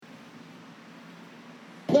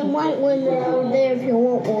There might one over there if you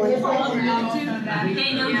want one. There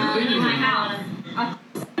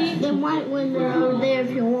might one over there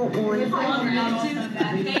if you want one.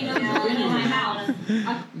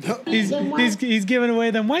 He's giving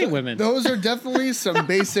away them white women. Those are definitely some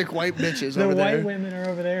basic white bitches over there. The white women are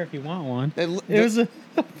over there if you want one. It was a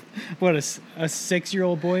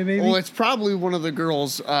 6-year-old boy, maybe? Well, it's probably one of the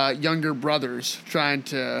girl's younger brothers trying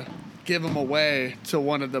to give them away to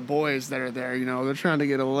one of the boys that are there. You know, they're trying to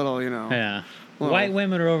get a little, Yeah. White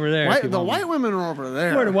women are over there. The white women are over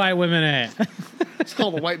there. Where are the white women at? That's all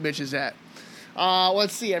the white bitches at.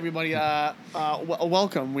 Let's see, everybody.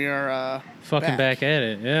 Welcome. We are fucking back at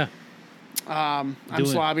it. Yeah. I'm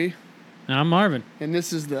Slobby. And I'm Marvin. And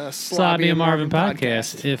this is the Slobby and Marvin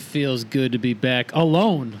podcast. It feels good to be back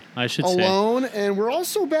alone, I should say. Alone, and we're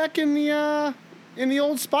also back in the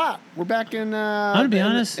old spot. We're back in I'm gonna be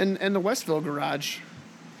honest. In the Westville garage.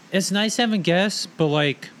 It's nice having guests, but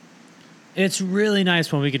like it's really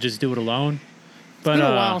nice when we could just do it alone. But it's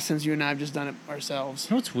been a while since you and I have just done it ourselves.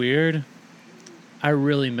 You know what's weird? I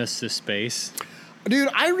really miss this space. Dude,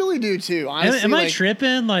 I really do too. Honestly, am I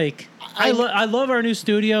tripping? Like, I love our new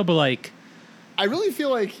studio, but like, I really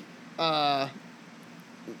feel like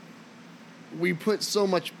we put so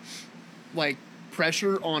much like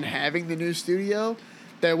pressure on having the new studio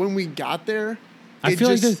that when we got there, it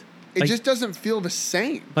just doesn't feel the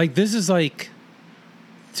same. Like this is like,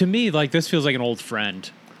 to me, like this feels like an old friend.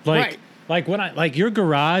 Like, right. Like when your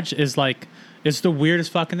garage is like, it's the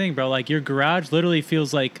weirdest fucking thing, bro. Like your garage literally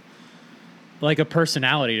feels like a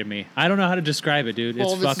personality to me. I don't know how to describe it, dude.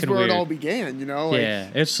 Well, it's fucking weird. Well, this is where it all began, you know? Like,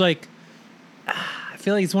 yeah, it's like, I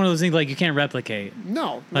feel like it's one of those things like you can't replicate.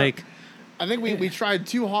 No. Like, I think we tried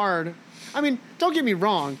too hard. I mean, don't get me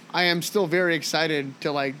wrong. I am still very excited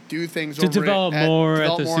to like do things develop more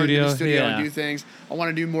at the studio. And do things. I want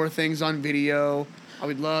to do more things on video. I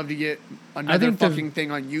would love to get another fucking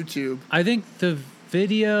thing on YouTube. I think the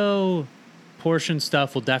video portion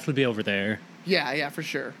stuff will definitely be over there. Yeah, for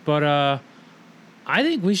sure. But I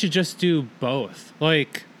think we should just do both.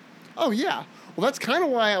 Like, oh yeah. Well, that's kind of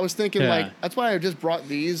why I was thinking. Like, that's why I just brought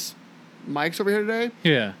these mics over here today.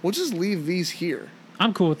 Yeah. We'll just leave these here.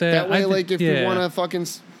 I'm cool with that. That way, like, if you want to fucking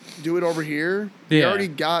do it over here, we already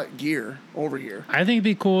got gear over here. I think it'd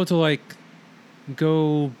be cool to like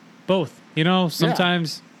go both. You know,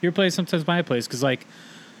 sometimes your place, sometimes my place, because like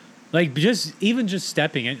just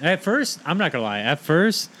stepping in. At first, I'm not gonna lie. At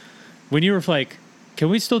first, when you were like, "Can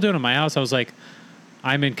we still do it in my house?" I was like,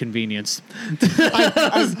 "I'm inconvenienced."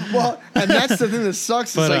 Well, and that's the thing that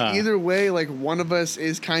sucks. Is like either way, like one of us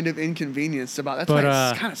is kind of inconvenienced about. That's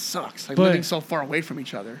why it kind of sucks. Like living so far away from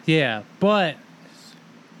each other. Yeah, but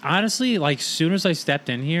honestly, like soon as I stepped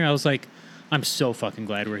in here, I was like, "I'm so fucking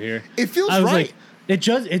glad we're here." It feels right. Like,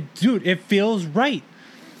 dude, it feels right.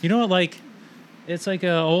 You know what? Like, it's like an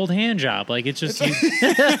old hand job. Like, it's just,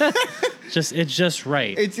 it's just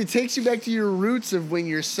right. It takes you back to your roots of when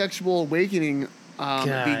your sexual awakening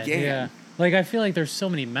began. Yeah. Like, I feel like there's so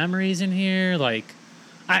many memories in here. Like,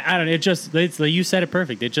 I don't know. It's like you said it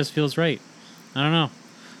perfect. It just feels right. I don't know.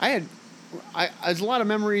 There's a lot of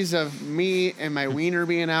memories of me and my wiener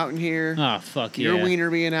being out in here. Oh, fuck yeah. Your wiener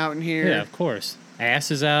being out in here. Yeah, of course. Ass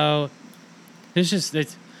is out.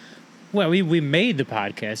 Well, we made the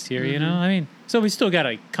podcast here, you know? I mean, so we still got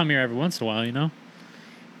to come here every once in a while, you know?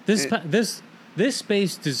 This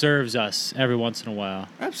space deserves us every once in a while.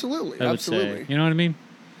 Absolutely. I would say. You know what I mean?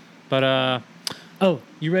 But,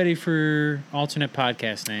 you ready for alternate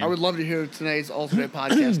podcast name? I would love to hear today's alternate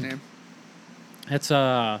podcast name. It's,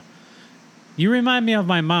 You Remind Me of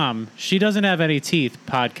My Mom. She Doesn't Have Any Teeth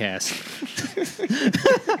podcast.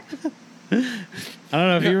 I don't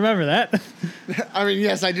know if you remember that. I mean,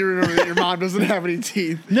 yes, I do remember that your mom doesn't have any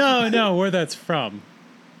teeth. No, where that's from.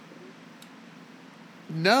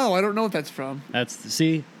 No, I don't know what that's from.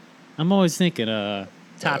 See, I'm always thinking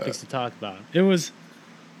topics to talk about. It was...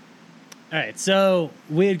 All right, so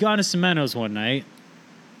we had gone to Cemento's one night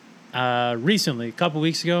recently, a couple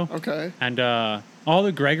weeks ago. Okay. And all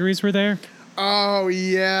the Gregorys were there. Oh,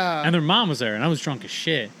 yeah. And their mom was there, and I was drunk as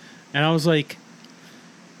shit. And I was like...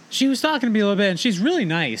 She was talking to me a little bit, and she's really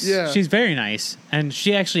nice. Yeah. She's very nice, and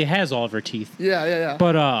she actually has all of her teeth. Yeah.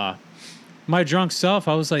 But my drunk self,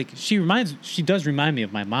 I was like, she does remind me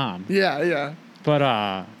of my mom. Yeah.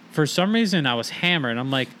 But for some reason, I was hammered.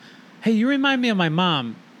 I'm like, hey, you remind me of my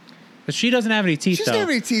mom, but she doesn't have any teeth. She doesn't have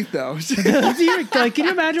any teeth though. Like, can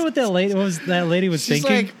you imagine what that lady was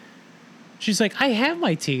thinking? Like, she's like, I have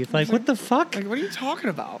my teeth. Like, what the fuck? Like, what are you talking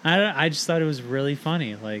about? I just thought it was really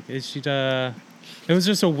funny. Like, it was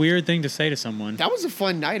just a weird thing to say to someone. That was a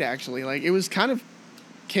fun night, actually. Like, it was kind of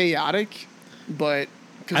chaotic, but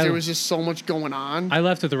because there was just so much going on. I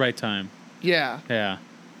left at the right time. Yeah. Yeah.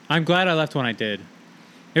 I'm glad I left when I did.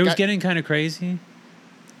 It was getting kind of crazy,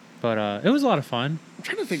 but it was a lot of fun. I'm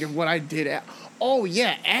trying to think of what I did. Oh,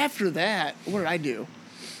 yeah. After that, what did I do?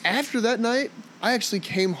 After that night, I actually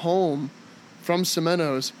came home from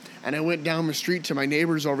Cementos, and I went down the street to my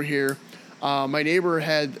neighbors over here. My neighbor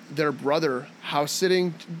had their brother house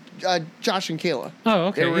sitting, Josh and Kayla. Oh,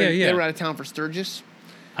 okay. They were out of town for Sturgis.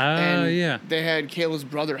 Yeah. They had Kayla's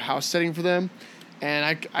brother house sitting for them.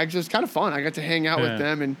 And I just kind of fun. I got to hang out with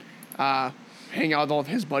them and hang out with all of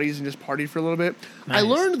his buddies and just party for a little bit. Nice. I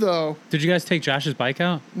learned, though... Did you guys take Josh's bike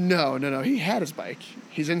out? No. He had his bike.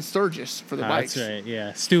 He's in Sturgis for the bikes. That's right,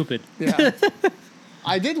 yeah. Stupid. Yeah.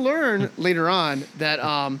 I did learn later on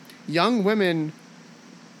that young women,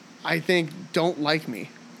 I think, don't like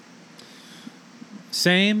me.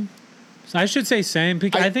 Same. I should say same.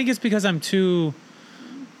 I think it's because I'm too...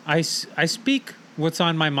 I speak... what's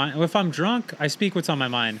on my mind. If I'm drunk, I speak what's on my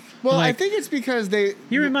mind. Well, I think it's because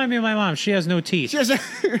You remind me of my mom. She has no teeth.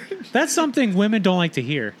 That's something women don't like to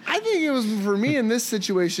hear. I think it was, for me in this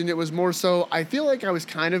situation, it was more so, I feel like I was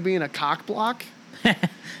kind of being a cock block.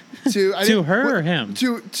 To her or him?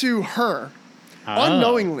 To her. Oh.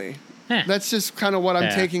 Unknowingly. That's just kind of what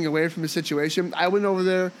I'm taking away from the situation. I went over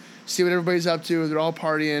there, see what everybody's up to. They're all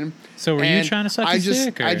partying. So were you trying to suck his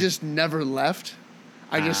dick? I just never left.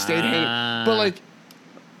 I just stayed hanging. But, like,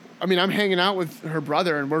 I mean, I'm hanging out with her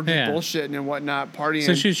brother, and we're just bullshitting and whatnot, partying.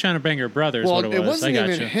 So she was trying to bang her brother is what it was. Well, it wasn't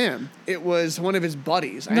even him. It was one of his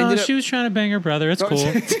buddies. She was trying to bang her brother. It's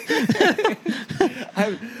cool.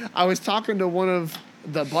 I was talking to one of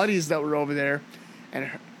the buddies that were over there,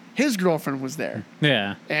 and his girlfriend was there.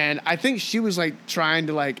 Yeah. And I think she was, like, trying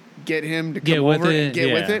to, like, get him to come over and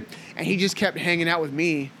get with it. And he just kept hanging out with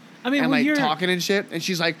me. I mean, and, like, talking and shit. And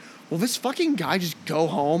she's like... Will this fucking guy just go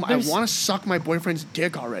home? I want to suck my boyfriend's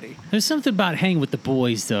dick already. There's something about hanging with the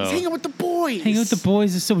boys, though. Hanging with the boys. Hanging with the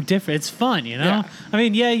boys is so different. It's fun, you know? Yeah. I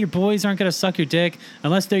mean, your boys aren't going to suck your dick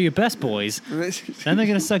unless they're your best boys. Then they're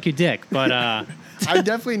going to suck your dick. But I'm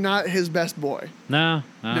definitely not his best boy. No.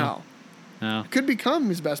 Could become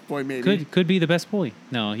his best boy, maybe. Could be the best boy.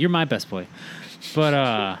 No, you're my best boy.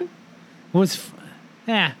 But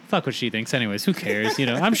fuck what she thinks. Anyways, who cares? You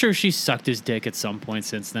know, I'm sure she sucked his dick at some point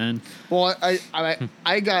since then. Well,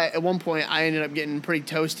 I got at one point. I ended up getting pretty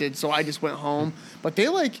toasted, so I just went home. But they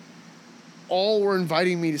all were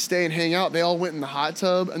inviting me to stay and hang out. They all went in the hot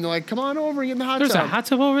tub, and they're like, "Come on over and get in the hot tub." There's a hot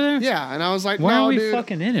tub over there. Yeah, and I was like, "Why no, are we dude,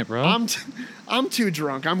 fucking in it, bro? I'm too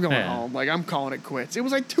drunk. I'm going home. Like, I'm calling it quits." It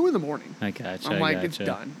was like 2 a.m. I gotcha. I'm like, it's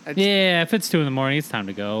done. If it's 2 a.m, it's time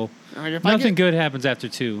to go. Nothing good happens after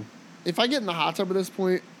 2. If I get in the hot tub at this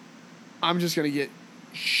point, I'm just going to get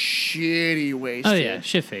shitty wasted. Oh, yeah.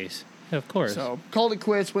 Shit face. Yeah, of course. So, called it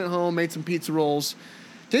quits, went home, made some pizza rolls.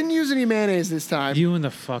 Didn't use any mayonnaise this time. You and the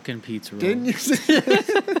fucking pizza rolls. Didn't use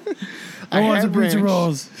it. I want some pizza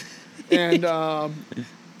rolls. And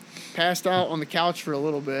passed out on the couch for a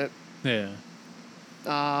little bit. Yeah.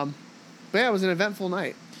 But yeah, it was an eventful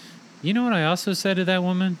night. You know what I also said to that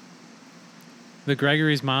woman? The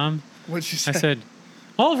Gregory's mom? What'd you say? I said,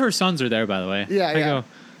 all of her sons are there, by the way. Yeah, I go,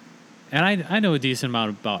 and I know a decent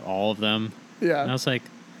amount about all of them. Yeah. And I was like,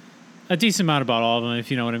 a decent amount about all of them,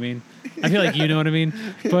 if you know what I mean. I feel like you know what I mean.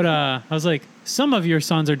 But I was like, some of your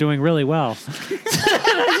sons are doing really well.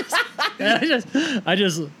 That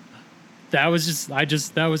was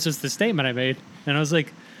just the statement I made. And I was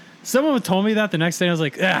like, someone told me that the next day. I was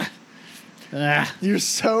like, You're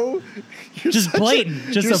just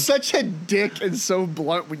blatant. You're such a dick and so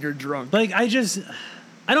blunt when you're drunk. Like, I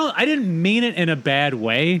didn't mean it in a bad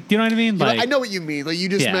way. Do you know what I mean? Like, I know what you mean. Like, you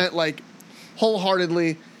just meant, like,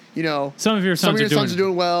 wholeheartedly, you know. Some of your sons are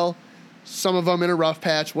doing well. Some of them in a rough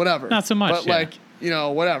patch, whatever. Not so much, but like, you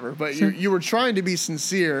know, whatever. But you were trying to be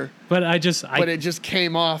sincere. But it just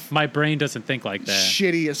came off. My brain doesn't think like that.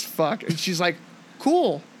 Shitty as fuck. And she's like,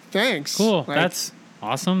 "Cool, thanks. Cool, like, that's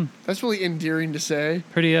awesome. That's really endearing to say."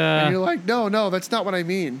 Pretty. And you're like, no, that's not what I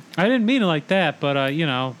mean. I didn't mean it like that, but you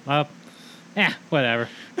know, whatever.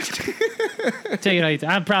 Take it how you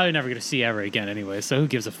I'm probably never gonna see ever again anyway. So who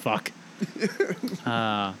gives a fuck?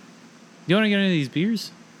 You want to get into these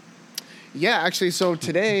beers? Yeah, actually, so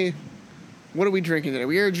today, what are we drinking today?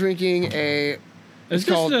 We are drinking a... Is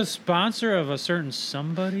this a sponsor of a certain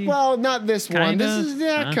somebody? Well, not this one. Kinda? This is,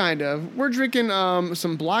 kind of. We're drinking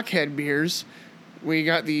some Blockhead beers. We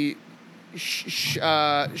got the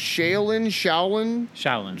Shaolin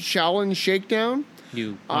Shakedown.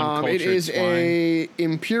 You uncultured It is swine. a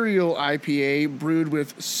Imperial IPA brewed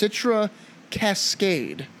with Citra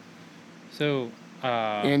Cascade. So...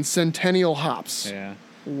 and Centennial hops. Yeah.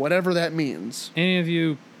 whatever that means. Any of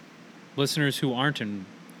you listeners who aren't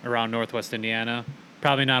around Northwest Indiana,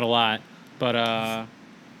 probably not a lot, but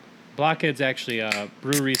Blockhead's actually a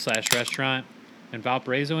brewery/restaurant in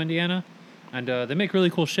Valparaiso, Indiana, and they make really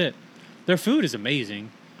cool shit. Their food is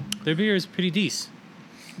amazing. Their beer is pretty decent.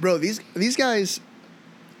 Bro, these guys,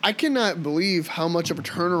 I cannot believe how much of a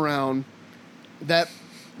turnaround that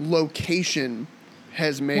location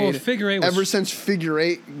has made. Well, Figure Eight was, ever since Figure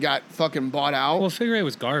Eight got fucking bought out. Well, Figure Eight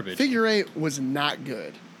was garbage. Figure Eight was not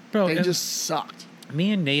good. Bro, They just sucked.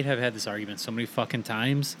 me and Nate have had this argument so many fucking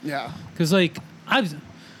times. Yeah. Because, like,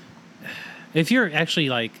 if you're actually,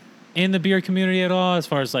 like, in the beer community at all, as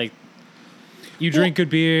far as, like, you drink good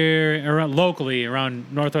beer around, locally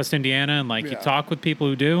around Northwest Indiana, and, like, you talk with people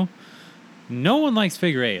who do, no one likes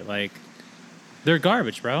Figure Eight. Like, they're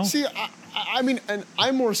garbage, bro. See, I mean, and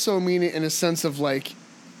I more so mean it in a sense of, like,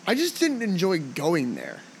 I just didn't enjoy going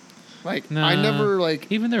there. Like, I never,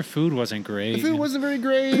 like... Even their food wasn't great. The food wasn't very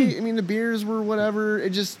great. I mean, the beers were whatever. It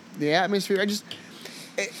just... The atmosphere,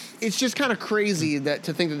 it's just kind of crazy that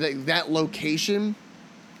to think that location...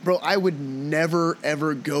 Bro, I would never,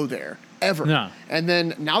 ever go there. Ever. No. And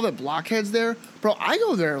then, now that Blockhead's there... Bro, I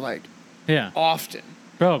go there, like, often.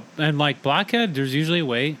 Bro, and, like, Blockhead, there's usually a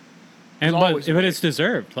wait. And but it's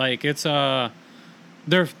deserved. Like, it's...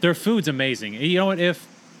 Their food's amazing. You know what? If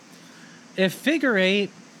Figure Eight...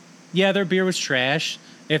 Yeah, their beer was trash.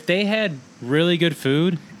 If they had really good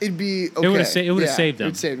food, it'd be okay. It would have saved them.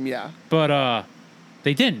 It would save them, yeah. But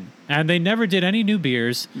they didn't, and they never did any new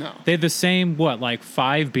beers. No, they had the same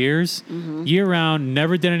 5 beers year round.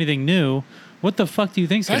 Never did anything new. What the fuck do you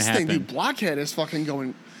think's gonna happen? That's the thing, dude. Blockhead is fucking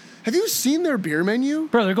going. Have you seen their beer menu,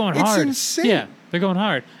 bro? They're going hard. It's insane. Yeah, they're going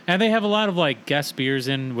hard, and they have a lot of like guest beers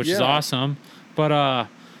in, which is awesome. But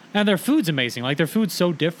and their food's amazing. Like their food's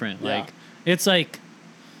so different. Like it's like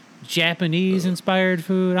Japanese inspired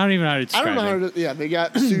food. I don't even know how to describe it. I don't know how to. Yeah, they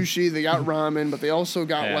got sushi, they got ramen, but they also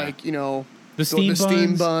got like the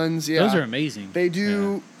steam buns. Yeah, those are amazing. They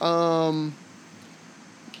do.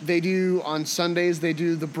 They do on Sundays. They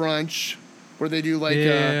do the brunch where they do like.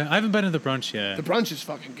 I haven't been to the brunch yet. The brunch is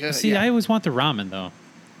fucking good. See, I always want the ramen though.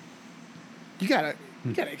 You gotta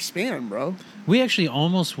expand, bro. We actually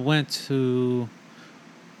almost went to.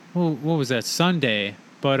 What was that Sunday?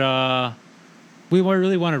 But we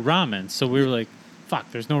really wanted ramen, so we were like,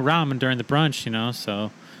 "Fuck, there's no ramen during the brunch,"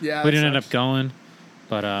 So we didn't end up going.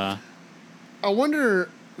 But I wonder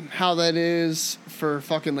how that is for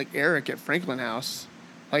fucking like Eric at Franklin House.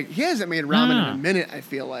 Like he hasn't made ramen in a minute. I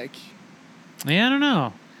feel like. Yeah, I don't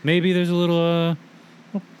know. Maybe there's a little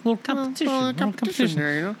competition. Competition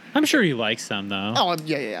there, I'm sure he likes them though. Oh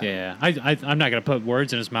yeah. Yeah, I'm not gonna put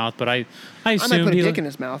words in his mouth, but I assume I might put a dick in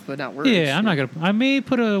his mouth, but not words. Yeah, I'm not gonna. I may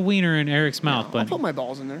put a wiener in Eric's mouth, but I'll put my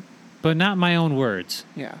balls in there. But not my own words.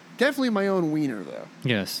 Yeah, definitely my own wiener though.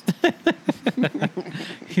 Yes.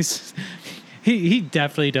 He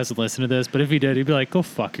definitely doesn't listen to this, but if he did, he'd be like, "Go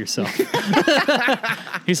fuck yourself."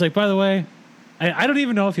 He's like, by the way, I don't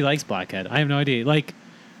even know if he likes Blockhead. I have no idea. Like.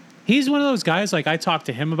 He's one of those guys, like, I talk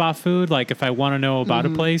to him about food, like, if I want to know about a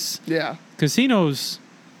place. Yeah. Because he knows...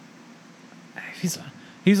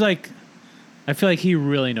 He's like... I feel like he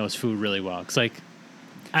really knows food really well. Because, like,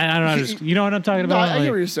 I don't know. You know what I'm talking about? I like,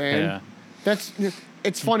 get what you're saying. Yeah.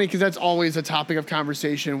 It's funny because that's always a topic of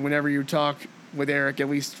conversation whenever you talk with Eric,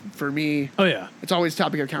 at least for me. Oh, yeah. It's always a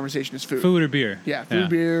topic of conversation is food. Food or beer. Yeah, food,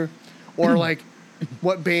 beer. Or, like,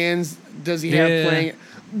 what bands does he have playing?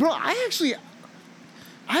 Bro,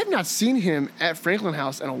 I have not seen him at Franklin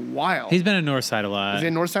House in a while. He's been at Northside a lot. Is he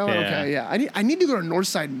at Northside? Yeah. Okay, yeah. I need to go to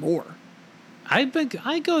Northside more. I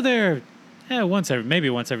go there once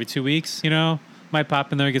every 2 weeks, Might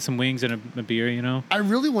pop in there and get some wings and a beer, I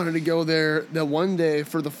really wanted to go there that one day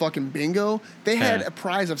for the fucking bingo. They had a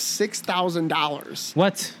prize of $6,000.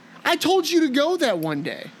 What? I told you to go that one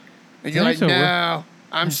day. And you're like, no,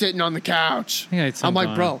 I'm sitting on the couch. I'm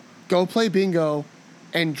like, bro, go play bingo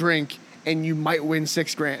and drink. And you might win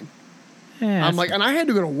 $6,000. Yeah, I'm like, and I had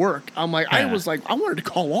to go to work. I'm like, I was like, I wanted to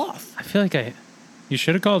call off. I feel like you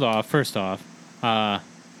should have called off. First off,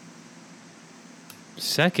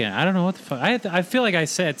 second, I don't know what the fuck. I feel like I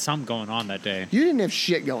said something going on that day. You didn't have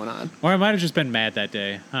shit going on, or I might have just been mad that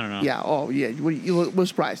day. I don't know. Yeah. Oh yeah. You look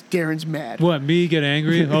surprised. Darren's mad. What? Me get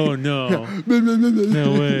angry? Oh no.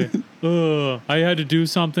 No way. Oh, I had to do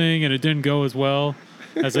something and it didn't go as well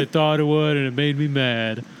as I thought it would, and it made me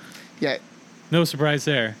mad. Yeah. No surprise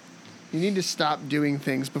there. You need to stop doing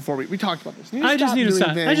things before we talked about this. I just need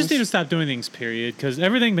to stop doing things, period, because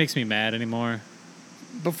everything makes me mad anymore.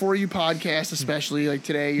 Before you podcast, especially like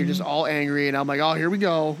today, you're just all angry, and I'm like, oh, here we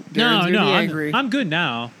go. Darren's gonna be angry. I'm good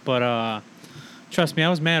now, but Trust me, I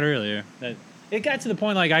was mad earlier. That it got to the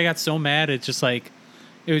point like I got so mad it just like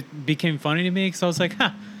it became funny to me because I was like,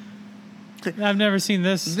 huh, I've never seen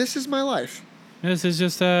this. This is my life. This is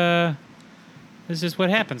just what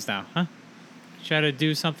happens now, huh? Try to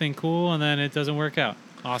do something cool and then it doesn't work out.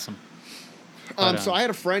 Awesome. So I had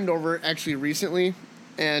a friend over actually recently,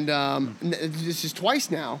 and this is twice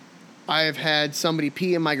now. I have had somebody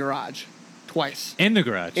pee in my garage, twice. In the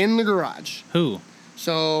garage. In the garage. Who?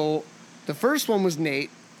 So the first one was Nate.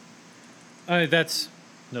 That's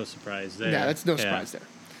no surprise there. Yeah, that's no surprise there.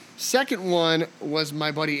 Second one was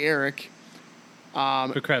my buddy Eric.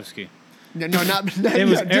 Pekrevsky. No, not. It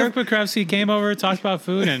was yeah, Eric Pekrevsky came over, talked about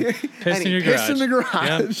food, and pissed And in he your pissed garage. in the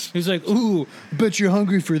garage. Yep. He was like, "Ooh, bet you're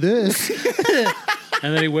hungry for this."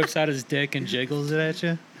 And then he whips out his dick and jiggles it at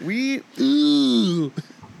you.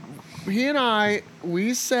 He and I,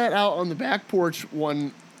 we sat out on the back porch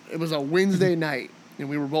it was a Wednesday night, and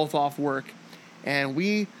we were both off work, and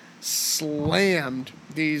we slammed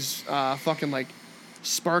these fucking like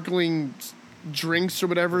sparkling drinks or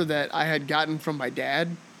whatever that I had gotten from my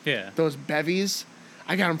dad. Yeah. Those bevies.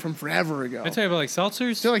 I got them from forever ago. I tell you about like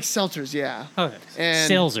seltzers. They're like seltzers, yeah. Okay.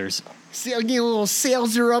 And- Seltzers. See, I'll get a little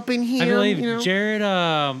seltzer up in here. I believe you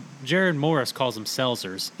know? Jared Morris calls them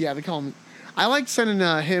seltzers. Yeah, they call them. I like sending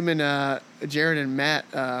him and Jared and Matt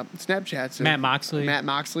Snapchats. Matt Moxley. Matt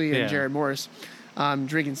Moxley and Yeah. Jared Morris.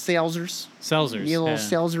 Drinking seltzers. Seltzers. Get a little yeah.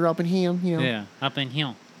 seltzer up in him, you know. Yeah. Up in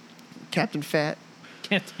here. Captain Fat.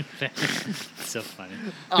 So funny.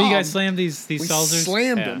 But you guys slammed these We seltzers?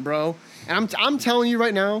 slammed Yeah. them, bro. And I'm telling you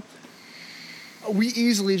right now, we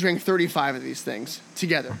easily drank 35 of these things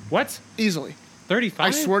together. What? Easily. 35?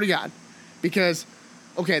 I swear to God. Because,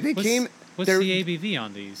 okay, they came. What's they're, the ABV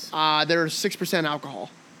on these? They're 6% alcohol.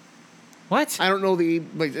 What? I don't know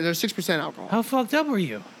like they're 6% alcohol. How fucked up were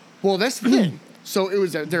you? Well, that's the thing. So it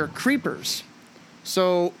was they're creepers.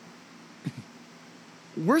 So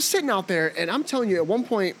we're sitting out there, and I'm telling you, at one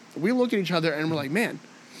point we look at each other and we're like, "Man,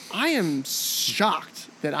 I am shocked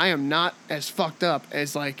that I am not as fucked up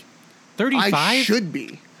as like 35? I should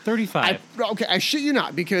be." 35. I shit you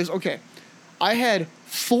not, because I had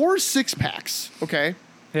 4 6-packs. Okay,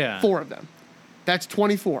 yeah. 4 of them. That's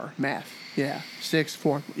 24. Math. Yeah, 6,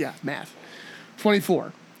 4. Yeah, math.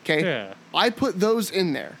 24. Okay. Yeah. I put those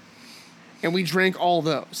in there, and we drank all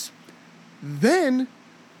those. Then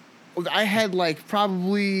I had like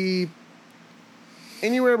probably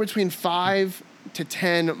anywhere between 5 to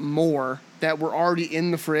 10 more that were already in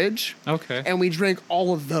the fridge. Okay. And we drank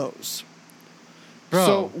all of those. Bro.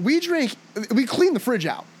 So we cleaned the fridge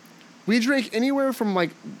out. We drank anywhere from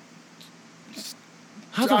like,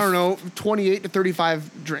 I don't know, 28 to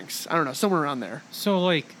 35 drinks. I don't know, somewhere around there. So,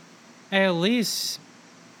 like, at least,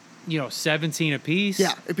 17 apiece?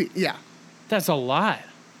 Yeah, yeah. That's a lot.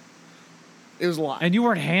 It was a lot. And you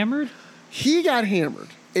weren't hammered? He got hammered.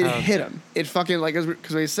 It Okay. hit him. It fucking, like,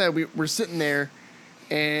 because we said, we're sitting there,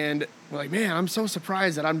 and we're like, man, I'm so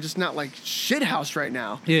surprised that I'm just not, like, shithouse right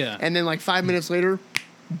now. Yeah. And then, like, 5 minutes later,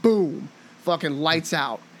 boom, fucking lights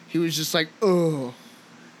out. He was just like, ugh.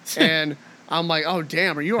 And I'm like, oh,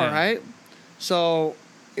 damn, are you all right? So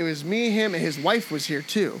it was me, him, and his wife was here,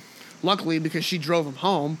 too. Luckily, because she drove him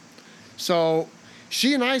home. So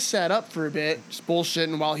she and I sat up for a bit, just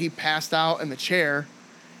bullshitting while he passed out in the chair.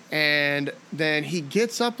 And then he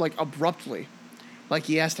gets up, like, abruptly, like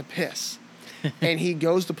he has to piss. And he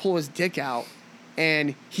goes to pull his dick out,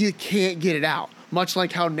 and he can't get it out, much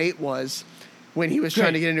like how Nate was when he was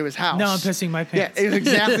trying to get into his house. Now I'm pissing my pants. Yeah,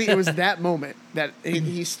 it was that moment that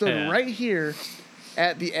he stood right here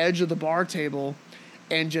at the edge of the bar table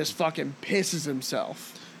and just fucking pisses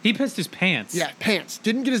himself. He pissed his pants. Yeah, pants.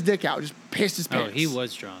 Didn't get his dick out, just pissed his pants. Oh, he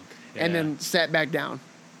was drunk. And Yeah. then sat back down.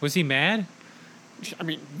 Was he mad? I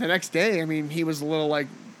mean, the next day, he was a little, like,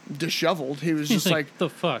 disheveled. He was just like, the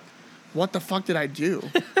fuck? what the fuck did I do?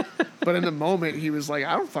 But in the moment, he was like,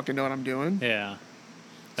 I don't fucking know what I'm doing. Yeah.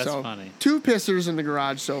 That's so, funny. 2 pissers in the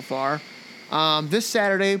garage so far. This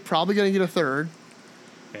Saturday, probably going to get a third.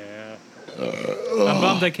 Yeah. I'm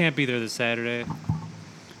bummed I can't be there this Saturday.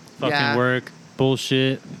 Fucking Yeah. work.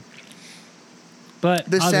 Bullshit. But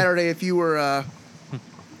This Saturday, if you were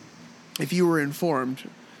informed,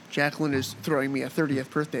 Jacqueline is throwing me a 30th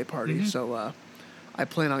birthday party. So I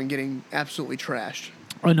plan on getting absolutely trashed.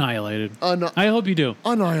 Annihilated. I hope you do.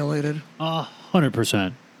 Annihilated.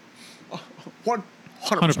 100%. 100%.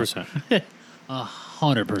 100%.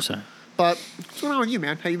 100%. But what's going on with you,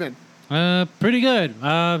 man? How you been? Pretty good.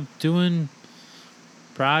 Doing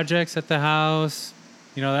projects at the house.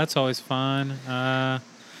 That's always fun.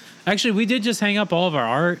 Actually, we did just hang up all of our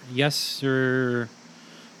art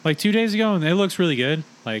like 2 days ago, and it looks really good.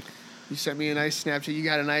 Like, You sent me a nice Snapchat. You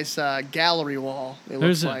got a nice gallery wall. It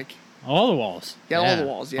There's looks like. all the walls. Yeah, all the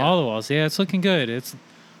walls, yeah. All the walls. Yeah, it's looking good. It's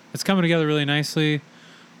coming together really nicely.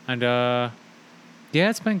 And yeah,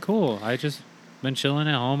 it's been cool. I just been chilling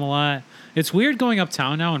at home a lot. It's weird going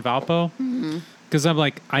uptown now in Valpo. Because I'm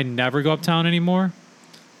like, I never go uptown anymore.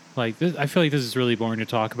 Like, I feel like this is really boring to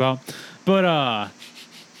talk about. But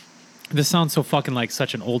this sounds so fucking like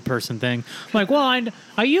such an old person thing. Like, well,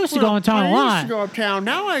 I used to go uptown a lot. I used to go uptown.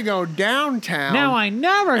 Now I go downtown. Now I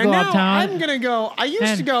never and go now uptown. I'm gonna go. I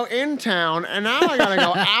used to go in town, and now I gotta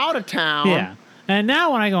go out of town. Yeah. And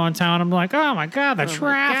now when I go in town, I'm like, oh my God, the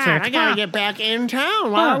traffic. God, I gotta get back in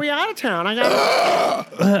town. Why are we out of town? I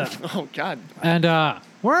gotta. Oh God. And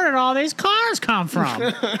where did all these cars come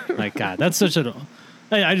from? Like, God, that's such a.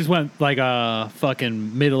 I just went like a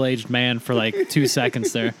fucking middle-aged man for like 2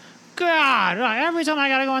 seconds there. God, every time I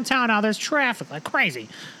gotta go in town now, there's traffic like crazy.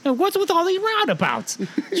 And what's with all these roundabouts?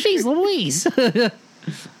 Jeez Louise.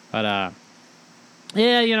 But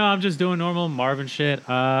yeah, you know, I'm just doing normal Marvin shit.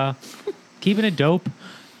 Keeping it dope.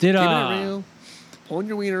 Keeping it real. Pulling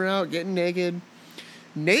your wiener out, getting naked.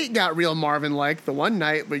 Nate got real Marvin-like the one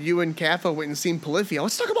night, but you and Katha went and seen Polyphia.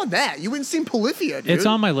 Let's talk about that. You went and seen Polyphia, dude. It's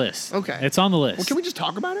on my list. Okay. It's on the list. Well, can we just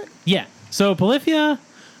talk about it? Yeah. So Polyphia.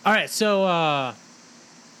 All right. So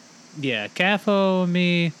yeah, Caffo and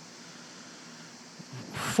me.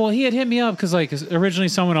 Well, he had hit me up because like originally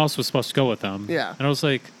someone else was supposed to go with them. Yeah. And I was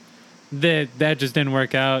like, that just didn't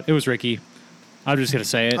work out. It was Ricky. I'm just gonna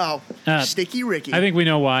say it. Oh, Sticky Ricky. I think we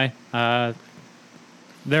know why.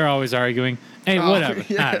 They're always arguing. Hey, whatever.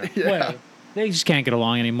 Yeah. Whatever. They just can't get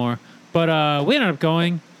along anymore. But we ended up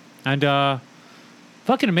going, and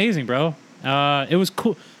fucking amazing, bro. It was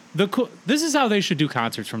cool. This is how they should do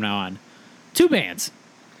concerts from now on. 2 bands,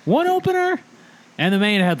 1 opener, and the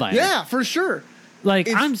main headliner. Yeah, for sure. Like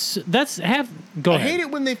Go I ahead. hate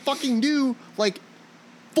it when they fucking do like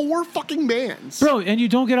 4 fucking bands. Bro, and you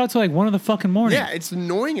don't get out till like 1 in the fucking morning. Yeah, it's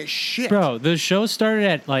annoying as shit. Bro, the show started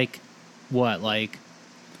at like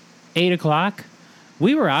 8 o'clock.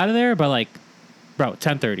 We were out of there by like, bro,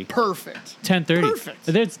 10:30. Perfect. 10:30.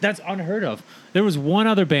 Perfect. That's unheard of. There was one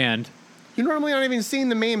other band. You're normally not even seeing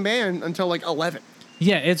the main band until like 11.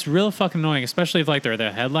 Yeah, it's real fucking annoying, especially if like they're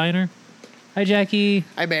the headliner. Hi, Jackie.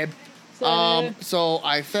 Hi, babe. So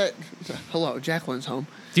I fed. Hello, Jacqueline's home.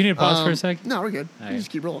 Do you need to pause for a sec? No, we're good. All We right. just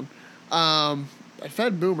keep rolling. I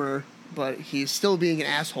fed Boomer, but he's still being an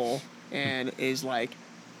asshole and is like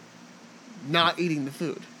not eating the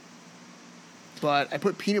food. But I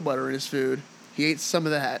put peanut butter in his food. He ate some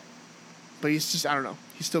of that, but he's just, I don't know.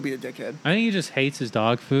 He's still being a dickhead. I think he just hates his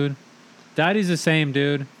dog food. Daddy's the same,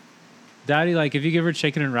 dude. Daddy, like, if you give her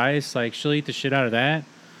chicken and rice, like, she'll eat the shit out of that.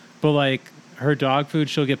 But, like, her dog food,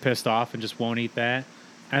 she'll get pissed off and just won't eat that.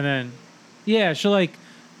 And then, yeah,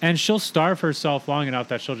 she'll starve herself long enough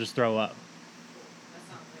that she'll just throw up.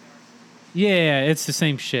 Yeah, it's the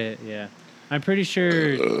same shit, yeah. I'm pretty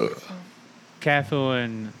sure Cafu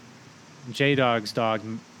and J-Dog's dog,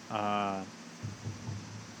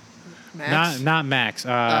 Max? not Max,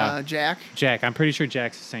 Jack? Jack. I'm pretty sure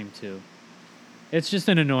Jack's the same, too. It's just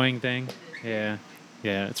an annoying thing. Yeah.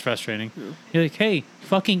 Yeah, it's frustrating. You're like, hey,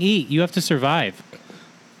 fucking eat. You have to survive.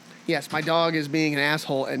 Yes, my dog is being an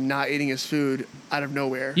asshole and not eating his food out of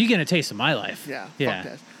nowhere. You get a taste of my life. Yeah, Yeah.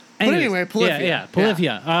 fuck that. But anyway, Polyphia. Yeah,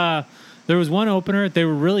 Polyphia. There was one opener. They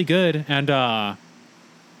were really good. And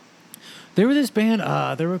they were this band.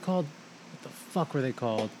 They were called... What the fuck were they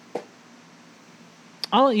called?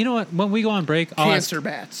 You know what? When we go on break... Cancer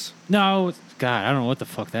bats. No, God, I don't know what the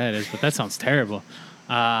fuck that is, but that sounds terrible.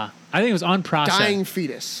 I think it was Unprocessed. Dying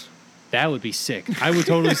fetus. That would be sick. I would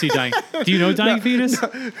totally see Dying. Do you know Dying Fetus?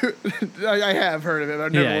 I have heard of it, but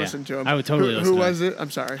I've never listened to him. I would totally listen Who to was it?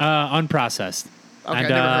 I'm sorry. Unprocessed. Okay, And, I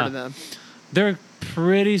never heard of them. They're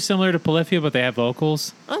pretty similar to Polyphia, but they have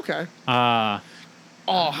vocals. Okay. Oh,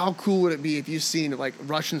 how cool would it be if you seen like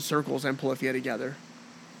Russian Circles and Polyphia together?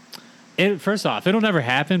 First off, it'll never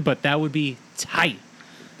happen, but that would be tight.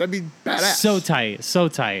 That'd be badass. So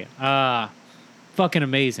tight. Fucking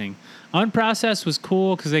amazing. Unprocessed was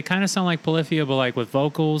cool because they kind of sound like Polyphia, but like with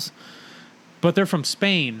vocals. But they're from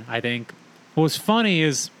Spain, I think. What's funny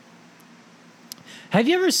is, have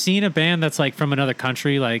you ever seen a band that's like from another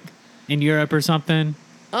country, like in Europe or something?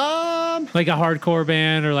 Like a hardcore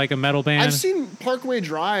band or like a metal band? I've seen Parkway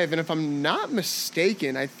Drive, and if I'm not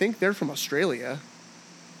mistaken, I think they're from Australia.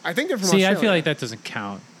 See, I feel like that doesn't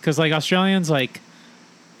count because like Australians, like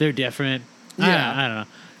they're different. Yeah. I don't know.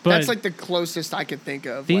 But That's like the closest I could think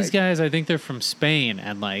of. these like, guys, I think they're from Spain,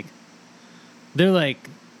 and like they're like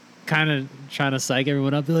kind of trying to psych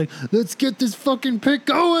everyone up. They're like, "Let's get this fucking pick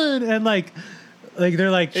going," and like like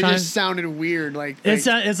they're like It trying. just sounded weird.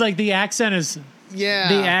 It's like the accent is yeah.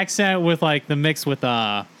 the accent with like the mix with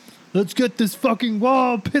let's get this fucking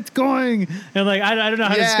pit going, and like I don't know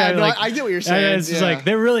how to describe it. No, Like, I get what you're saying. It's just like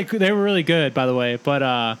they were really good, by the way.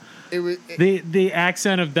 But the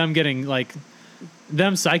accent of them getting like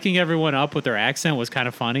them psyching everyone up with their accent was kind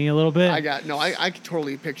of funny a little bit. I could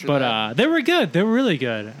totally picture but that. they were good. They were really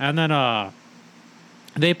good. And then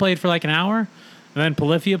they played for like an hour, and then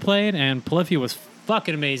Polyphia played, and Polyphia was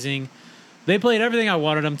fucking amazing. They played everything I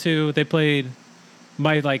wanted them to. They played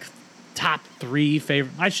my like top 3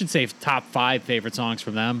 favorite, I should say top 5 favorite songs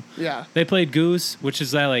from them. Yeah. They played Goose, which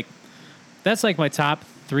is that's like my top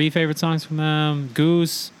 3 favorite songs from them.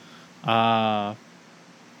 Goose,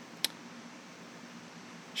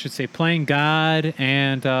 should say Playing God,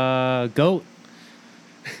 and Goat.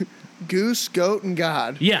 Goose, Goat, and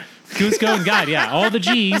God. Yeah, Goose, Goat, and God. Yeah, all the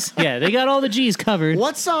G's. Yeah, they got all the G's covered.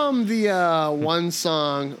 What's the one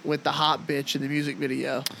song with the hot bitch in the music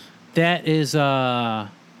video? That is yeah.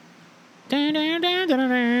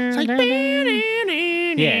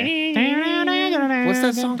 What's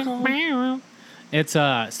that song called? It's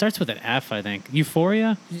starts with an F, I think.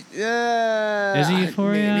 Euphoria. Yeah. Is it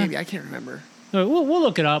Euphoria? Maybe I can't remember. We'll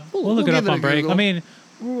look it up. We'll look it give up it on a break. Google. I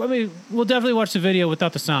mean, we'll definitely watch the video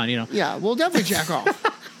without the sound. You know, Yeah, we'll definitely jack off.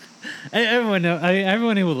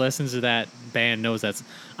 everyone who listens to that band knows that's.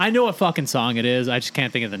 I know what fucking song it is. I just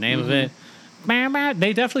can't think of the name of it.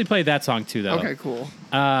 They definitely played that song too, though. Okay, cool.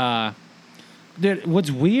 Dude, what's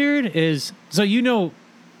weird is so you know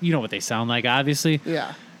what they sound like. Obviously,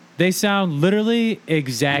 Yeah. they sound literally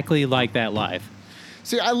exactly like that live.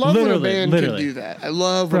 See, I love when a Literally, band literally. can do that. I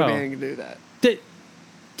love when Bro. a band can do that.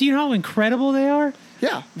 Do you know how incredible they are?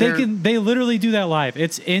 Yeah. They literally do that live.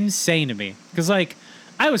 It's insane to me. Because, like,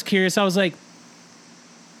 I was curious. I was like,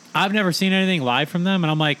 I've never seen anything live from them. And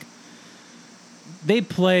I'm like, they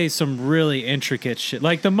play some really intricate shit.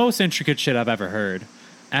 Like, the most intricate shit I've ever heard.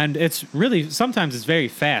 And it's really, sometimes it's very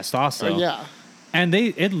fast also. Yeah. And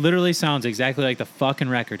it literally sounds exactly like the fucking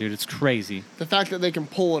record, dude. It's crazy. The fact that they can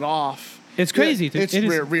pull it off. It's crazy, dude. It's It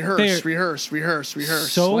is- rehearse.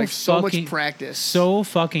 So like so fucking- much practice. So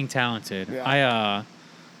fucking talented. Yeah.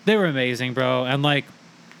 They were amazing, bro. And like,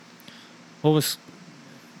 what was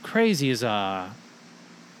crazy is I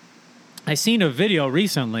seen a video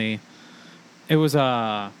recently. It was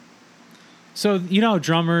so you know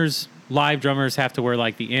live drummers have to wear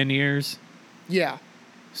like the in-ears. Yeah.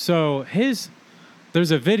 So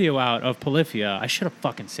there's a video out of Polyphia. I should have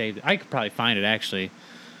fucking saved it. I could probably find it actually.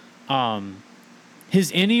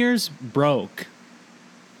 His in-ears broke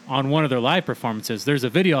on one of their live performances. There's a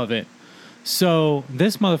video of it. So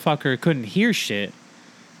this motherfucker couldn't hear shit,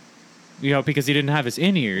 because he didn't have his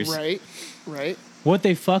in-ears. Right. What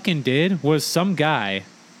they fucking did was some guy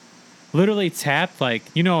literally tapped a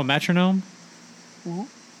metronome. Mm-hmm.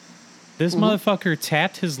 This motherfucker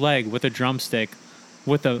tapped his leg with a drumstick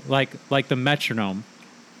with a like the metronome.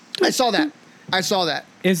 I saw that.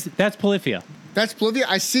 That's Polyphia. That's Bolivia.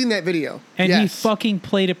 I seen that video. And he Yes. fucking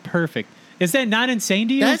played it perfect. Is that not insane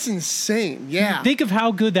to you? That's insane. Yeah. Think of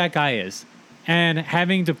how good that guy is. And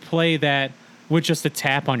having to play that with just a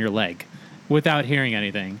tap on your leg without hearing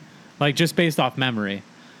anything. Like just based off memory.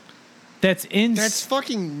 That's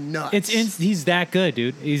fucking nuts. He's that good,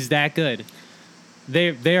 dude. He's that good.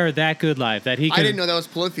 They are that good live that he can. I didn't know that was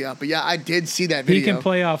Polyphia, but yeah, I did see that video. He can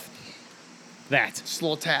play off that. Just a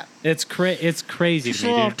little tap. It's crazy to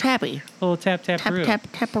me, dude. tappy. A little tap-roo.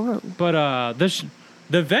 Tap-a-roo. But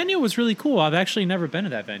the venue was really cool. I've actually never been to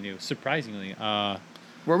that venue, surprisingly.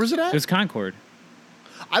 Where was it at? It was Concord.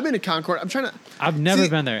 I've been to Concord. I've never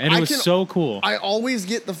been there, and it was so cool. I always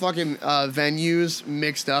get the fucking venues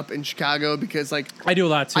mixed up in Chicago because, like, I do a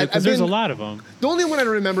lot, too, I've because there's a been- lot of them. the only one I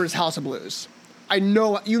remember is House of Blues.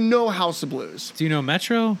 You know House of Blues. Do you know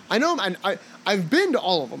Metro? I know them. I've been to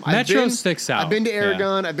all of them. Metro sticks out. I've been to Yeah.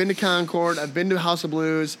 Aragon. I've been to Concord. I've been to House of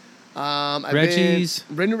Blues. Reggie's.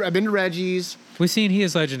 I've been to Reggie's. We seen He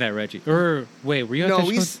Is Legend at Reggie. Or, wait, were you at No,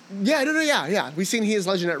 Fishbone? yeah. We seen He Is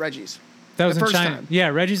Legend at Reggie's. That was the in first China. time. Yeah,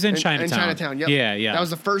 Reggie's in In Chinatown. Chinatown, yep. Yeah. That was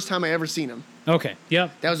the first time I ever seen him. Okay,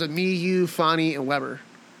 yep. That was with me, you, Fonny, and Weber.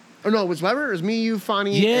 Oh no, it was Weber? It was me, you,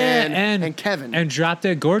 Fonny, Yeah, and Kevin. And Drop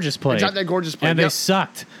Dead Gorgeous played. Drop Dead Gorgeous played, And they yep.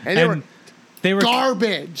 sucked. And they were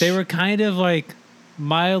garbage. They were kind of like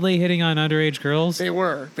mildly hitting on underage girls. They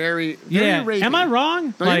were very yeah. rapey. Am I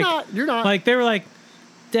wrong? No, you're not. Like they were like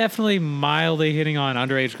definitely mildly hitting on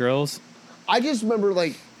underage girls. I just remember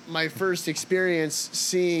like my first experience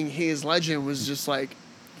seeing He Is Legend was just like,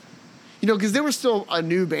 because they were still a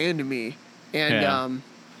new band to me, and Yeah.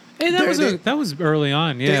 Hey, that was early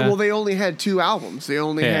on. Yeah. They only had 2 albums. They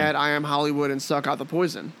only Yeah. had I Am Hollywood and Suck Out the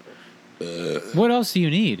Poison. What else do you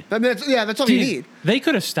need? I mean, that's all you need. They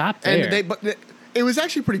could have stopped there. And it was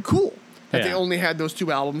actually pretty cool that they Yeah. only had those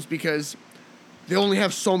 2 albums because they only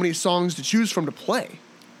have so many songs to choose from to play.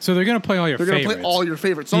 So they're gonna play all your They're favorites. going to play all your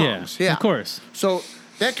favorite songs. Yeah, of course. So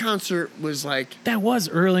that concert was like, That was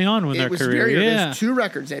early on in their it was career. very, Yeah. there's 2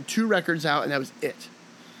 records. They had 2 records out, and that was it.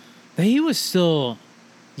 He was still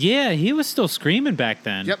screaming back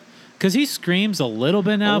then. Yep. Because he screams a little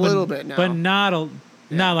bit now. But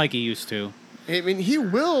not like he used to. I mean, he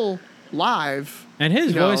will live. And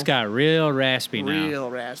his you know, voice got real raspy now. real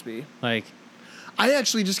raspy. Like, I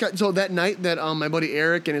actually just got, so that night that my buddy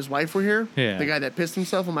Eric and his wife were here, Yeah. the guy that pissed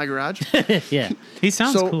himself in my garage. yeah. He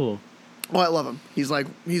sounds So- cool. Oh, I love him.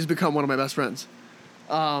 He's become one of my best friends.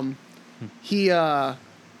 He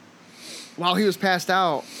while he was passed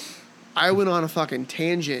out, I went on a fucking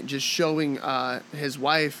tangent just showing his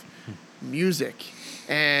wife music,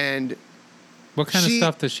 and What kind of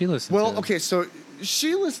stuff does she listen to? well, okay, so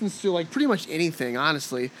she listens to like pretty much anything,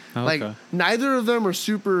 honestly. Oh, like okay. neither of them are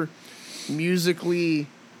super musically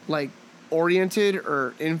like oriented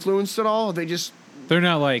or influenced at all. They just They're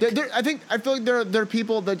not like... I feel like they're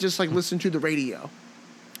people that just like listen to the radio,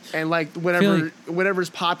 and like whatever's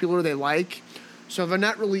popular they like. So they're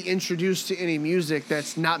not really introduced to any music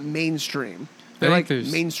that's not mainstream. They think like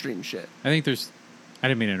there's- mainstream shit. I think there's... I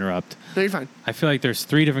didn't mean to interrupt. No, you're fine. I feel like there's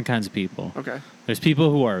 3 different kinds of people. Okay. There's people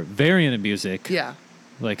who are very into music. Yeah.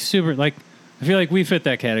 Like super... Like, I feel like we fit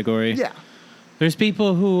that category. Yeah. There's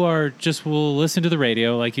people who are just will listen to the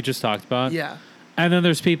radio, like you just talked about. Yeah. And then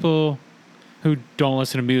there's people who don't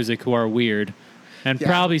listen to music who are weird, and Yeah.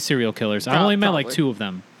 probably serial killers. I only met like Probably. 2 of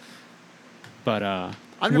them. But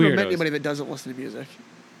I've never met weirdos. anybody that doesn't listen to music.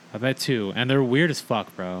 I've met 2, and they're weird as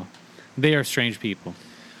fuck, bro. They are strange people.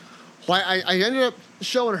 Well, I ended up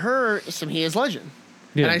showing her some He Is Legend.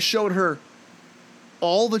 Yeah. And I showed her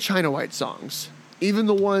all the China White songs, even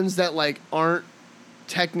the ones that like aren't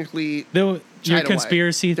technically Your China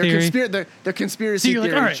conspiracy White. theory. They're conspiracy So you're like,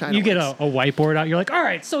 theory all right, China you get Whites. a whiteboard out. You're like, all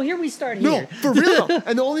right, so here we start No, here. for real though.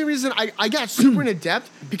 And the only reason I got super into depth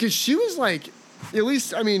because she was like, at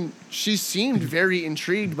least, I mean, she seemed very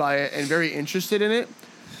intrigued by it and very interested in it.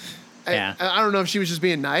 Yeah. I don't know if she was just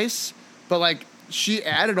being nice, but like she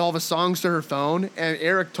added all the songs to her phone, and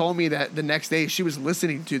Eric told me that the next day she was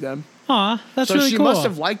listening to them. Aw, that's So really she cool. must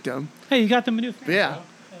have liked them. Hey, you got them a new fan, Yeah. bro.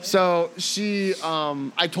 So she,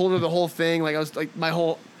 I told her the whole thing, like I was like my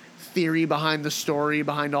whole theory behind the story,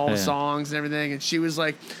 behind all the Yeah. songs and everything, and she was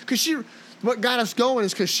like, what got us going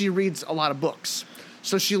is because she reads a lot of books,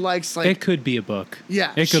 so she likes like It could be a book.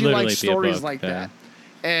 yeah, It could she literally likes be a stories book. like Yeah. that,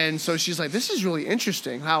 and so she's like, this is really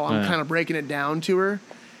interesting how I'm Yeah. kind of breaking it down to her,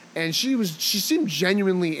 and she seemed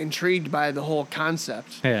genuinely intrigued by the whole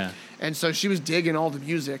concept. Yeah. And so she was digging all the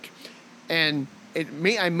music, and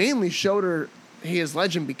I mainly showed her He Is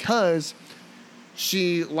Legend because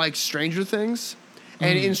she likes Stranger Things,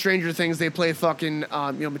 and Mm. in Stranger Things they play fucking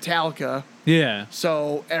Metallica, Yeah.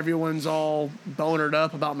 so everyone's all bonered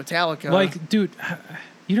up about Metallica. Like, dude,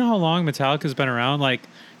 you know how long Metallica's been around? Like,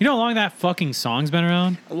 you know how long that fucking song's been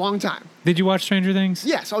around? a long time. Did you watch Stranger Things?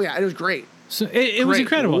 Yes. Oh yeah, it was great. So it was Great.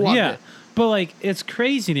 incredible. Loved yeah. it. But like, it's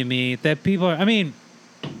crazy to me that people are. I mean,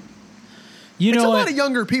 you It's know a what? lot of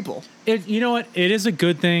younger people. You know what? It is a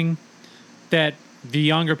good thing that the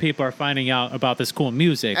younger people are finding out about this cool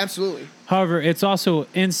music. Absolutely. However, it's also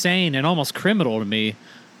insane and almost criminal to me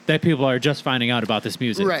that people are just finding out about this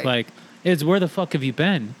music. Right. Like, it's where the fuck have you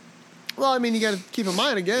been? Well, I mean, you got to keep in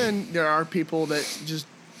mind again, there are people that just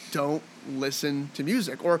don't listen to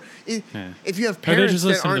music, or if you have they parents just that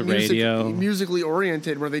listen to aren't the radio. musically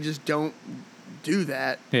oriented, where they just don't do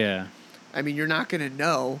that. Yeah. I mean, you're not going to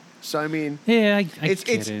know. So I mean, Yeah, I it's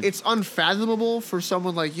get it. it's unfathomable for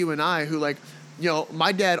someone like you and I, who like,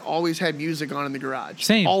 my dad always had music on in the garage.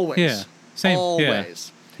 Same. Always. Yeah. Same.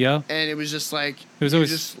 Always. Yeah. And it was just like was you always-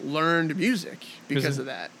 just learned music because of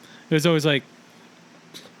that. It was always like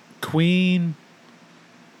Queen,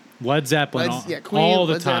 Led Zeppelin, Queen, all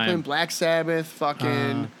the Led time. Zeppelin, Black Sabbath,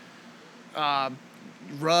 fucking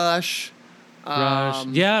Rush. Rush.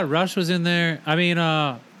 Yeah, Rush was in there. I mean,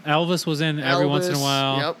 Elvis was in every once in a Elvis,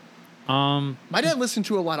 while. Yep. My dad listened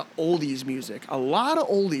to a lot of oldies music, a lot of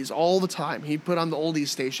oldies all the time. He put on the oldies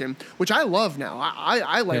station, which I love now.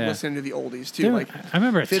 I like Yeah. listening to the oldies too. Dude, Like I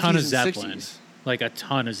remember a ton of 50s and Zeppelin. 60s. Like a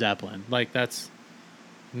ton of Zeppelin. Like that's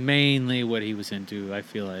mainly what he was into, I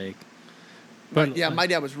feel like. But yeah, my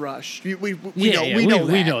dad was Rush. We know we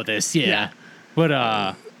that. know this, yeah. Yeah. But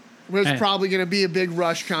There's Hey. probably going to be a big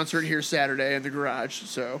Rush concert here Saturday in the garage.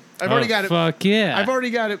 So I've already got it. Fuck yeah. I've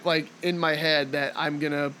already got it like in my head that I'm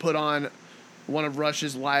going to put on one of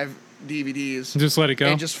Rush's live DVDs. Just let it go.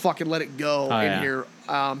 And just fucking let it go Oh, in yeah. here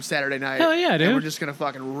Saturday night. Hell yeah, dude. And we're just going to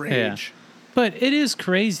fucking rage. But it is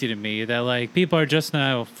crazy to me that like people are just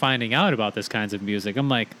now finding out about this kinds of music. I'm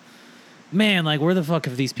like, man, like where the fuck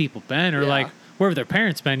have these people been? Or Yeah. like where have their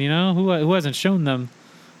parents been? You know, who hasn't shown them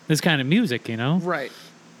this kind of music? You know, Right.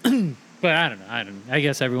 but I don't know. I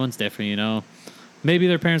guess everyone's different. You know, maybe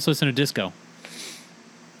their parents listen to disco.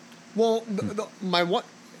 Well, my what?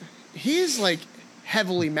 He's like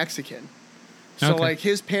heavily Mexican. So Okay. like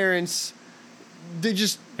his parents, they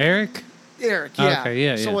just Eric. Eric, yeah. Okay,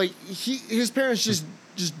 yeah, So yeah. like his parents just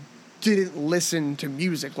didn't listen to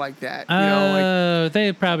music like that. You know, like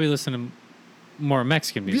They probably listen to more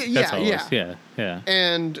Mexican music. Yeah, That's all it yeah. is. Yeah.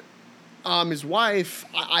 and his wife,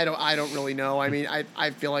 I don't really know. I mean, I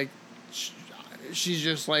feel like she's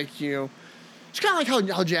just like, you know, she's kind of like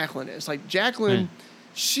how Jacqueline is. Like Jacqueline,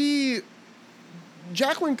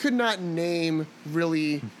 Jacqueline could not name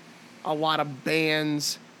really a lot of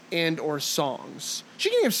bands and or songs. She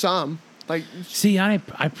can name some. Like See, I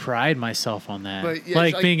pride myself on that. But, yeah,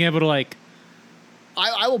 like like- being able to like.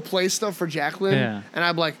 I will play stuff for Jacqueline, Yeah. and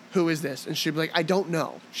I'm like, "Who is this?" And she'd be like, "I don't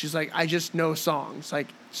know." She's like, "I just know songs. Like,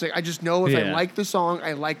 she's like, I just know if I Yeah. like the song,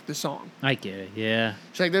 I like the song." I get it. Yeah.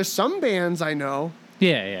 She's like, "There's some bands I know."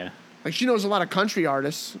 Yeah. Like, she knows a lot of country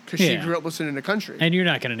artists because she Yeah. grew up listening to country. And you're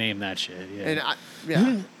not gonna name that shit. Yeah.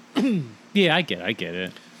 And yeah, Yeah, I get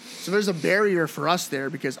it. so there's a barrier for us there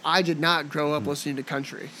because I did not grow up listening to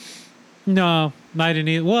country. No, I didn't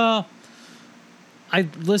either. Well, I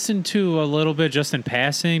listened to a little bit just in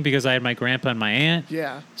passing because I had my grandpa and my aunt.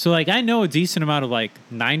 Yeah, So like I know a decent amount of like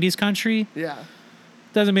 90s country. yeah,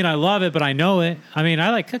 Doesn't mean I love it, but I know it. I mean,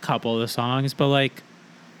 I like a couple of the songs, but like,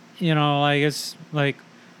 you know, like it's like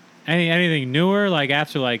anything newer, like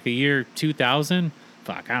after like the year 2000.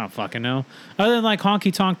 Fuck, I don't fucking know. Other than like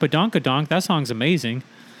Honky Tonk Badunkadonk, that song's amazing.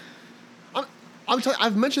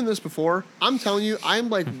 I've mentioned this before. I'm telling you, I'm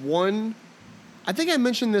like one. I think I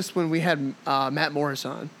mentioned this when we had Matt Morris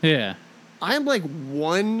on. Yeah. I'm like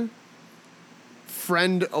one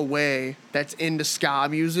friend away that's into ska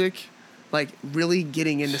music, like really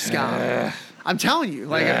getting into ska. I'm telling you,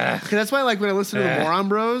 like, 'cause that's why, like, when I listen to the Moron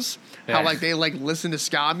Bros, how like they like listen to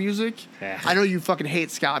ska music. I know you fucking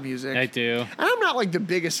hate ska music. I do. And I'm not like the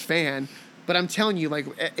biggest fan, but I'm telling you, like,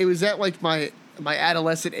 it was at like my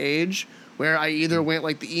adolescent age where I either went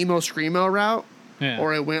like the emo screamo route, Yeah.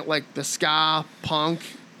 or I went like the ska punk.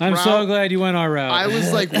 I'm route. so glad you went our route. I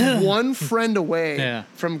was like one friend away Yeah.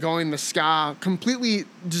 from going the ska, completely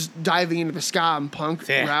just diving into the ska and punk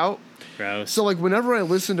Yeah. route. Gross. So like whenever I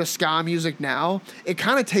listen to ska music now, it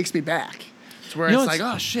kind of takes me back. It's where You know it's what's-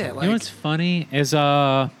 like, oh shit, you know like, what's funny is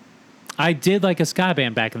I did like a ska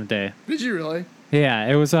band back in the day. did you really? Yeah,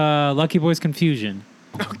 it was Lucky Boys Confusion.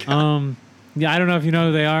 Okay. Yeah, I don't know if you know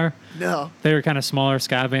who they are. No. They were kind of smaller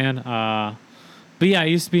ska band. But yeah, I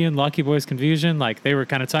used to be in Lucky Boys Confusion. Like they were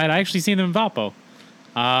kind of tight. I actually seen them in Valpo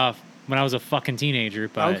when I was a fucking teenager.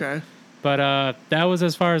 But Okay. But that was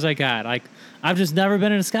as far as I got. Like I've just never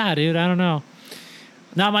been in a ska, dude. I don't know.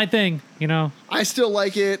 Not my thing, you know. I still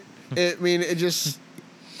like it. I mean, it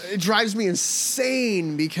drives me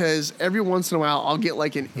insane because every once in a while I'll get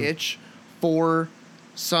like an itch for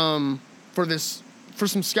some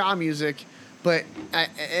ska music, but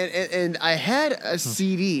I had a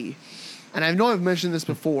CD, and I know I've mentioned this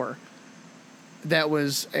before, that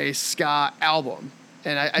was a ska album,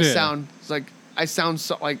 and I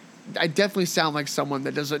definitely sound like someone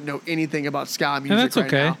that doesn't know anything about ska music. And that's right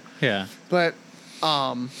okay. now. Yeah. But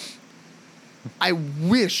I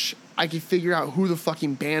wish I could figure out who the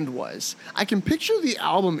fucking band was. I can picture the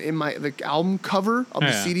album the album cover of the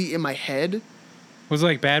Yeah. CD in my head. Was it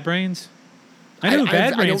like Bad Brains? I know who I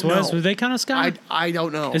Bad Brains don't was. know. Were they kind of ska? I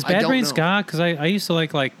don't know. Is I Bad don't Brains know. ska? Because I used to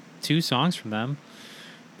like 2 songs from them.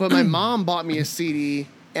 But my mom bought me a CD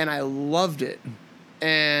and I loved it.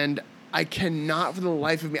 And I cannot for the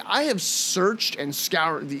life of me. I have searched and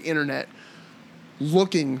scoured the internet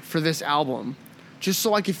looking for this album just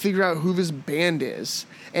so I could figure out who this band is.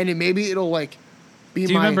 And maybe it'll like be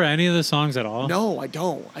Do you remember any of the songs at all? No, I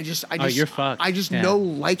don't. I just you're fucked. I just Yeah. know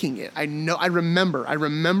liking it. I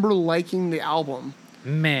remember liking the album.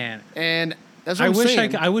 Man, And that's what I I'm wish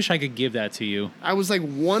saying. I wish I could give that to you. I was like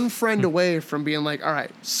one friend away from being like, all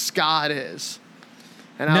right, ska it is.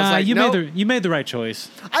 And I was Nah, like, nope. you made the right choice.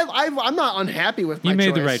 I'm not unhappy with my You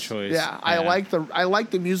made the choice. right choice. Yeah, Yeah. I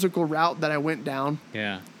like the musical route that I went down.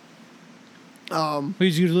 Yeah. We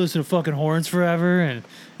used to listen to fucking horns forever and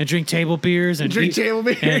drink table beers and Drink table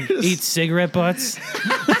beers. and eat cigarette butts.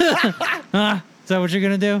 Huh? Is that what you're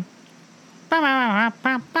gonna do? You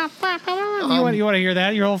want to hear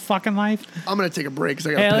that your whole fucking life? I'm gonna take a break because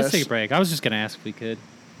I got Hey, pissed. let's take a break. I was just gonna ask if we could.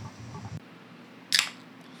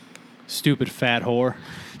 Stupid fat whore.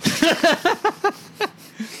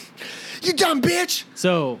 You dumb bitch!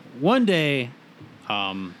 So one day,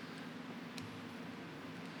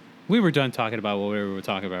 we were done talking about what we were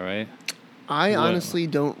talking about, right? I What? honestly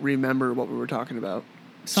don't remember what we were talking about.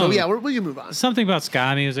 So Some- yeah, we can move on. Something about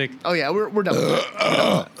ska music. Oh yeah, we're done.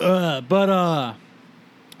 With that.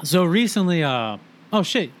 So recently, oh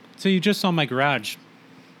shit. So you just saw my garage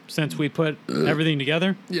since we put everything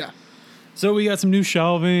together. Yeah. So we got some new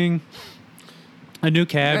shelving, a new Yeah,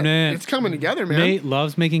 cabinet. it's coming together, man. Nate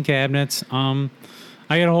loves making cabinets. I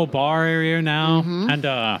got a whole bar area now, and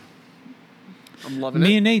I'm loving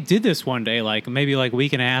me it. and Nate did this one day, maybe a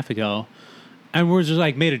week and a half ago, and we're just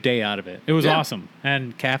made a day out of it. It was Yeah. awesome,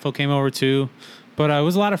 and Caffo came over too, but it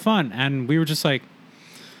was a lot of fun, and we were just I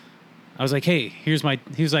was like, hey, he was like,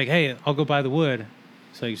 hey, I'll go buy the wood.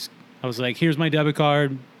 So I was like, here's my debit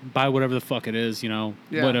card, buy whatever the fuck it is, Yeah.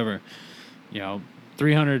 whatever.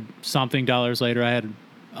 $300 something later, I had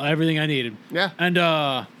everything I needed. Yeah. And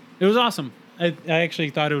it was awesome. I actually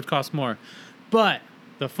thought it would cost more. But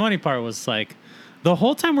the funny part was the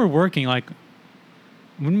whole time we're working,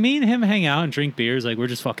 when me and him hang out and drink beers, we're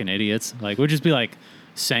just fucking idiots. We'd just be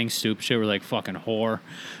saying stupid shit. We're like fucking whore.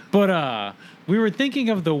 But we were thinking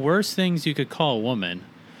of the worst things you could call a woman.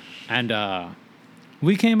 And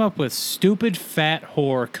we came up with stupid fat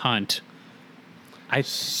whore cunt.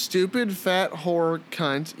 Stupid fat whore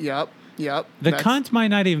cunt. Yep. The That's- cunt might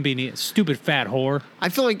not even be stupid fat whore. I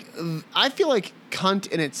feel like cunt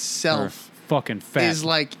in Or itself fucking fat. is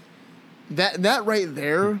that right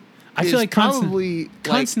there. I is feel like probably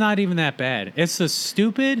cunt's not even that bad. It's the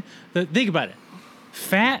stupid. Think about it.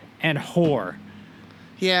 Fat and whore.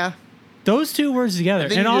 yeah. Those two words together.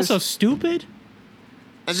 And then And you also just- stupid.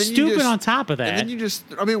 And then you Stupid just- on top of And that. then you just,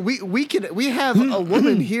 I mean, we have a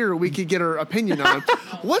woman here we could get her opinion on.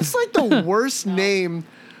 What's the worst name?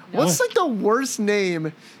 What's the worst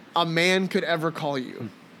name a man could ever call you?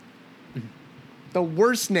 The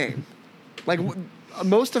worst name,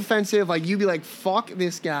 most offensive. You'd be like, "Fuck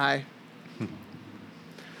this guy."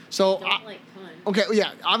 So Don't like cunt. okay,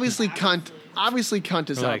 yeah, obviously cunt. Obviously cunt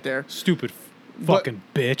is Or out there, Stupid fucking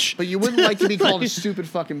bitch. but you wouldn't like to be called a stupid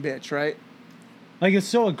fucking bitch, right? It's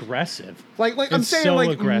so aggressive. I'm It's saying so more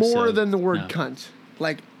aggressive. than the word No. cunt.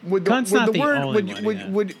 Would Cunt's would not the the word only one, yeah.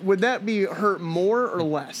 would that be hurt more or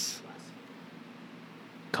less?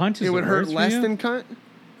 Cunt is It would the hurt worst for less you? than cunt.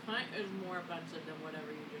 Cunt is more offensive than whatever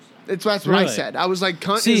you just said. That's what I Really? said. I was like,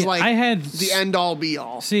 cunt See, is I had the end all be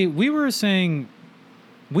all. See, we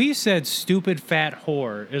said stupid fat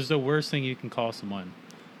whore is the worst thing you can call someone.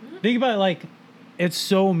 Think about it, it's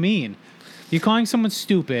so mean. You're calling someone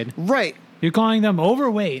stupid, Right, you're calling them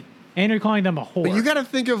overweight, and you're calling them a whore. but you got to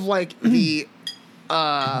think of the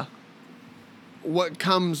what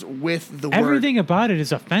comes with the word. Everything about it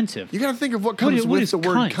is offensive. You got to think of what What comes is- what with is the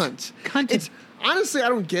word cunt? cunt. Cunt It's is- honestly, I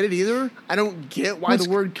don't get it either. I don't get why What's- the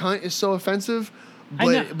word cunt is so offensive.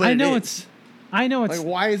 But, I know it it's. is. I know it's.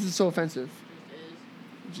 Why is it so offensive? It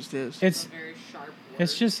is It just is. It's. a very sharp word.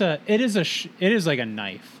 It's just a. It is like a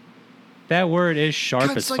knife. That word is sharp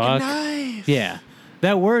Cunt's as like fuck. a knife. Yeah,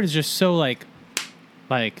 that word is just so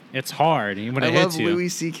it's hard when I it love hits you. Louis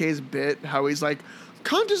C.K.'s bit, how he's like,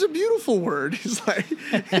 cunt is a beautiful word. He's like,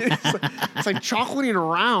 it's like chocolatey and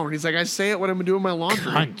round. He's like, I say it when I'm doing my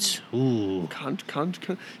laundry. Cunt. Ooh.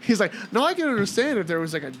 Cunt. He's like, no, I can understand if there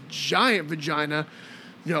was a giant vagina,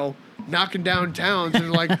 knocking down towns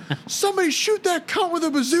and like, somebody shoot that cunt with a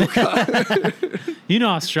bazooka. You know,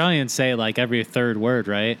 Australians say every third word,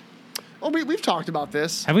 right? Oh, we've talked about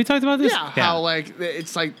this. Have we talked about this? Yeah, how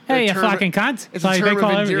it's like Hey, you term- fucking cunt. It's a term they of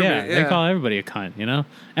call endearment. they call everybody a cunt.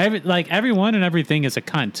 Everyone and everything is a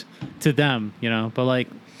cunt to them. But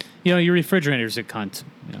your refrigerator's a cunt.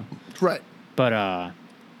 Right. But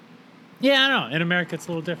yeah, I don't know. In America, it's a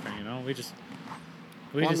little different. We just.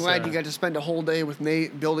 Well, I'm glad you got to spend a whole day with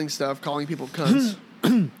Nate building stuff, calling people cunts.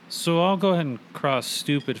 So I'll go ahead and cross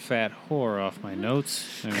stupid fat whore off my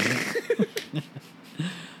notes. All right.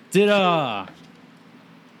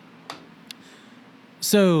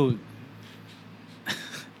 So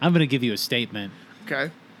I'm gonna give you a statement.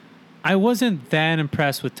 Okay. I wasn't that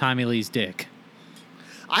impressed with Tommy Lee's dick.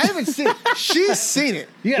 I haven't seen it. She's seen it.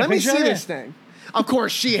 You got a Let me picture see of it? this thing. Of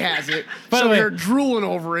course, she has it. By the So way, you're drooling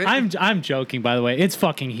over it. I'm joking, by the way. It's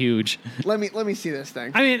fucking huge. Let me see this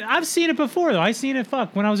thing. I mean, I've seen it before, though. I seen it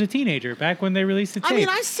when I was a teenager, back when they released the tape. I mean,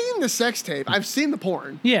 I've seen the sex tape. I've seen the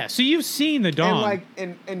porn. Yeah, so you've seen the dong.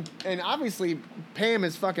 And obviously Pam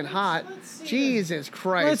is fucking hot. Jesus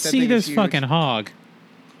Christ. Let's that see thing is this huge. fucking hog.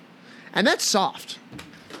 And that's soft.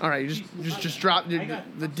 All right, you just drop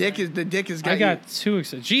the dick is got I got too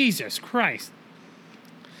excited. Jesus Christ.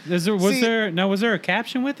 Was there a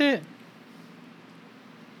caption with it?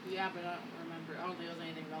 Yeah, but I don't remember. I don't think there was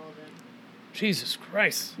anything relevant. Jesus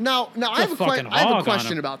Christ. Now I have fucking I have hog a on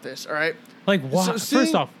question him. about this, all right? Like, why? So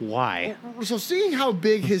First off, why? So seeing how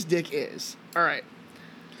big his dick is, all right.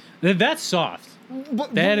 That's soft.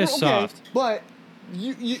 That is soft. But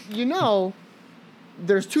you know,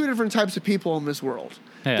 there's two different types of people in this world.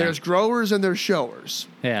 Yeah. There's growers and there's showers.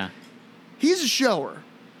 Yeah. He's a shower.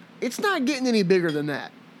 It's not getting any bigger than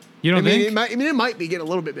that. You don't think? It might be getting a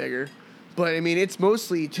little bit bigger, but I mean, it's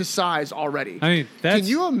mostly to size already. I mean, that's... Can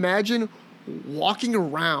you imagine walking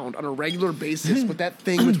around on a regular basis with that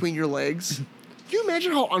thing between your legs? Can you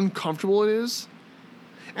imagine how uncomfortable it is?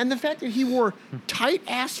 And the fact that he wore tight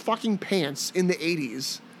ass fucking pants in the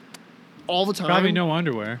 80s all the time. Probably no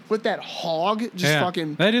underwear. With that hog just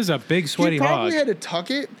fucking. That is a big sweaty he hog. probably had to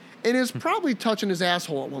tuck it, and it's probably touching his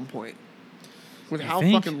asshole at one point. With how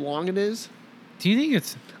think? fucking long it is. Do you think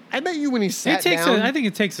it's... I bet you when he sat It takes down. I think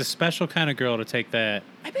it takes a special kind of girl to take that.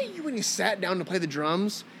 I bet you when he sat down to play the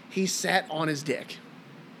drums, he sat on his dick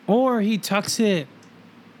Or he tucks it...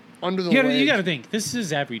 under the You leg. gotta think, this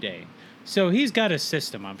is every day. So he's got a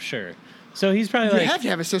system, I'm sure. So he's probably You like... have to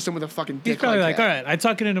have a system with a fucking dick He's probably like, that. all right, I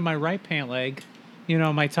tuck it into my right pant leg,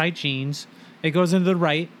 my tight jeans. It goes into the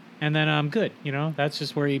right, and then I'm good. That's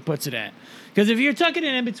just where he puts it at. Because if you're tucking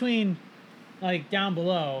it in between, like, down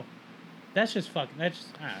below, that's just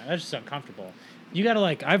uncomfortable. You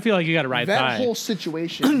gotta, I feel like you gotta ride That thigh. whole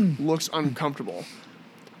situation looks uncomfortable.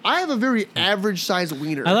 I have a very average size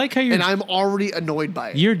wiener. I like how you're- and I'm already annoyed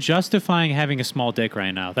by it. You're justifying having a small dick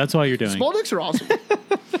right now. That's all you're doing. Small dicks are awesome.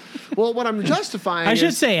 Well, what I'm justifying I should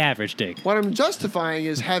is, say average dick. what I'm justifying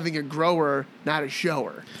is having a grower, not a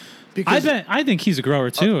shower. Because I think he's a grower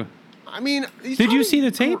too. I mean, he's Did you probably see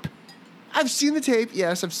the tape? I've seen the tape.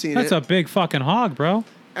 Yes, I've seen That's it. a big fucking hog, bro.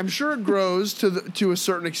 I'm sure it grows to a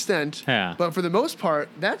certain extent. Yeah. But for the most part,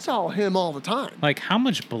 that's all him all the time. Like, how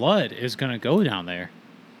much blood is gonna go down there?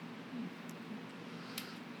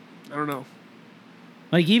 I don't know.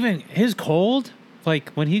 Like, even his cold, like,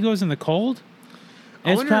 when he goes in the cold,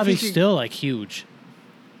 I it's wonder if probably he could- still, like, huge.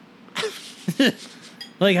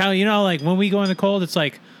 Like, how, like, when we go in the cold, it's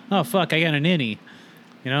like, oh, fuck, I got an innie,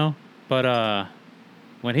 But,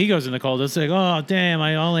 when he goes in the cold, it's like, oh, damn,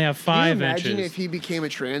 I only have 5 Can you imagine inches. if he became a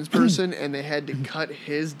trans person and they had to cut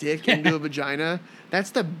his dick into a vagina?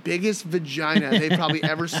 That's the biggest vagina they've probably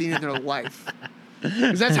ever seen in their life.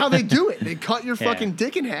 Because that's how they do it. They cut your fucking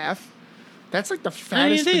dick in half. That's like the I mean,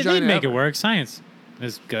 fattest they'd vagina make it ever. work. Science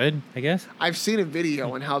is good, I guess. I've seen a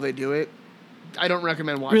video on how they do it. I don't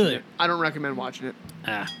recommend watching Really? it. I don't recommend watching it.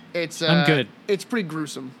 Ah, It's I'm good. It's pretty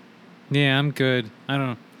gruesome. yeah, I'm good. I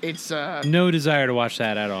don't It's no desire to watch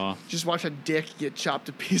that at all. just watch a dick get chopped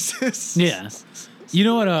to pieces. Yeah. You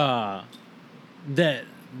know what,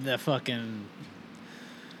 that fucking...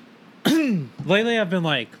 Lately I've been,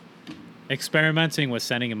 like, experimenting with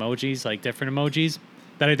sending emojis, like different emojis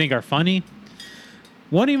that I think are funny.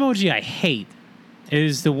 One emoji I hate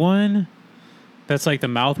is the one that's like the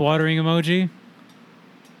mouth-watering emoji.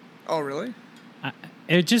 Oh, really?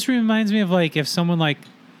 It just reminds me of, like, if someone, like,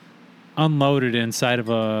 unloaded inside of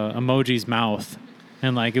a emoji's mouth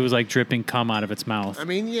and, like, it was, like, dripping cum out of its mouth. I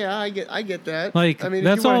mean, yeah, I get that. Like, I mean, if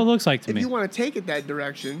that's you all wanna- it looks like to if me. you want to take it that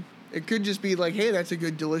direction, it could just be like, hey, that's a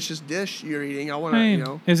good, delicious dish you're eating. I want I to,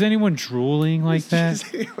 mean, is anyone drooling like that?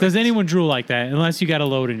 Does anyone drool like that? Unless you got a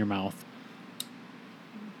load in your mouth.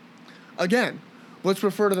 Again, let's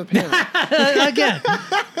refer to the panel. Again,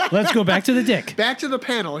 let's go back to the dick. Back to the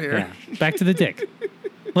panel here. Yeah, back to the dick.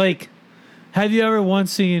 Like, have you ever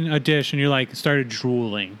once seen a dish and you're like started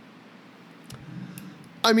drooling?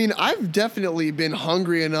 I mean, I've definitely been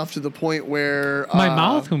hungry enough to the point where My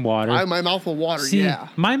mouth can water. My mouth will water. See, yeah,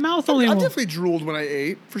 my mouth only. I've definitely drooled when I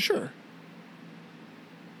ate, for sure.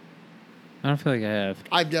 I don't feel like I have.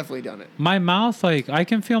 I've definitely done it. My mouth, like, I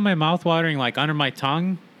can feel my mouth watering, like, under my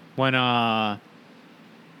tongue when,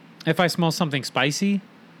 if I smell something spicy.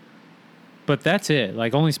 But that's it.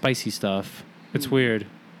 Like, only spicy stuff. It's weird.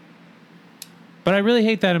 But I really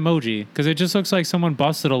hate that emoji because it just looks like someone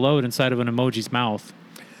busted a load inside of an emoji's mouth.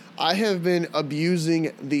 I have been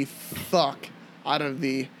abusing the fuck out of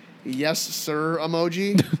the yes sir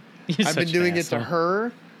emoji You're I've been such an doing it to asshole.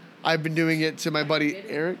 her. I've been doing it to my buddy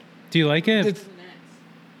Eric. Do you like it? It's-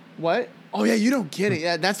 What? Oh yeah, you don't get it.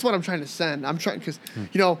 Yeah, that's what I'm trying to send. I'm trying because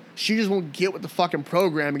she just won't get with the fucking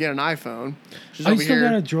program and get an iPhone. She's Oh, you over still here,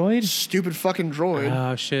 got a Droid? stupid fucking droid.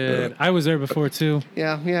 Oh shit! I was there before too.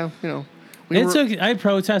 Yeah. I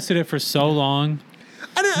protested it for so long.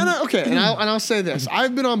 Okay, and I'll say this: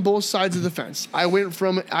 I've been on both sides of the fence. I went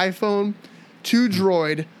from iPhone to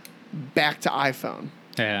Droid, back to iPhone,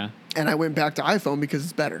 Yeah, and I went back to iPhone because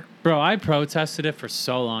it's better. bro. I protested it for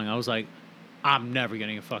so long. I was like, I'm never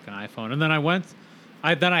getting a fucking iPhone. And then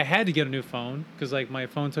I had to get a new phone because like my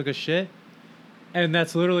phone took a shit, and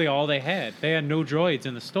that's literally all they had. They had no Droids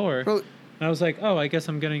in the store. Bro, And I was like, oh, I guess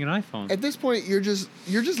I'm getting an iPhone. at this point, you're just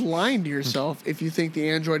lying to yourself if you think the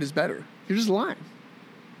Android is better. You're just lying.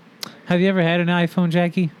 Have you ever had an iPhone,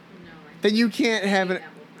 Jackie? No, Then you can't have an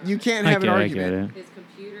I argument. get it. His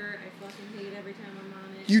computer, I fucking hate every time I'm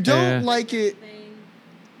on it. You don't Yeah. like it. Thing.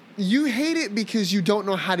 You hate it because you don't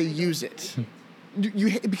know how to use it.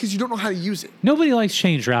 Because you don't know how to use it. Nobody likes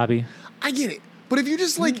change, Robbie. I get it. But if you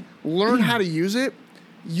just learn how to use it,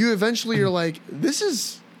 you eventually are like, this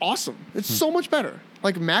is awesome. It's so much better.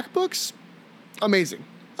 Like MacBooks, amazing.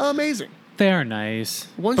 They are nice.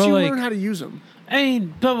 Once But, you like, learn how to use them.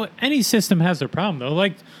 but any system has their problem though.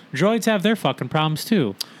 Like Droids have their fucking problems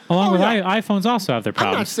too. Along Oh, with yeah. iPhones also have their I'm not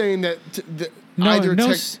problems. saying that No, either no,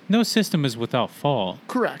 tech. no system is without fault.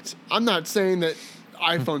 Correct. I'm not saying that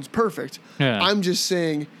iPhone's perfect. Yeah. I'm just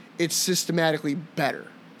saying it's systematically better.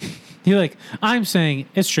 You're like, I'm saying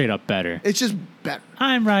it's straight up better. It's just better.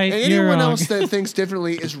 I'm right. And you're anyone wrong. else that thinks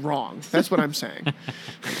differently is wrong. That's what I'm saying.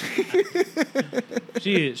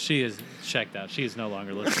 she is checked out. She is no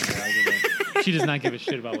longer listening to your argument. She does not give a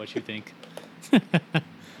shit about what you think.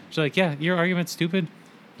 She's like, yeah, your argument's stupid.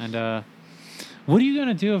 And what are you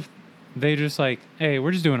gonna do if they just like, hey,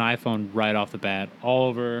 we're just doing iPhone right off the bat, all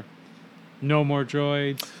over, no more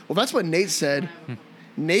Droids. Well, that's what Nate said.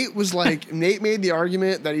 Nate was like, Nate made the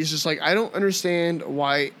argument that he's just like, I don't understand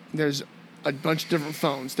why there's a bunch of different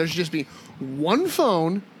phones. There should just be one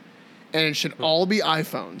phone, and it should all be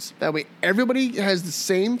iPhones. That way, everybody has the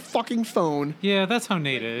same fucking phone. Yeah, that's how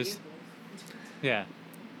Nate is. Yeah.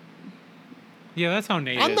 Yeah, that's how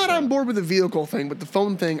Nate is. I'm not though. on board with the vehicle thing, but the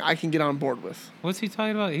phone thing I can get on board with. What's he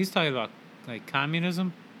talking about? He's talking about like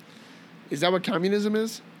communism. Is that what communism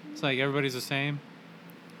is? It's like everybody's the same.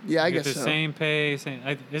 Yeah, I You get guess the so. same pay.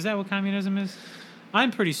 Is that what communism is? I'm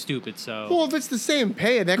pretty stupid, so. Well, if it's the same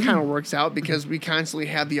pay, that kind of works out because we constantly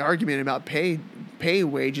have the argument about pay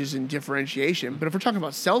wages and differentiation. But if we're talking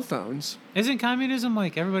about cell phones, Isn't communism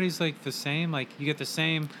like everybody's like the same? Like you get the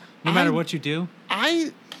same no matter I'm- what you do?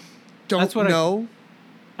 I don't That's what know.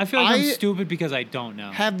 I feel like I'm I stupid because I don't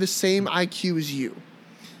know. Have the same IQ as you.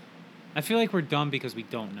 I feel like we're dumb because we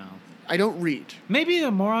don't know. I don't read. Maybe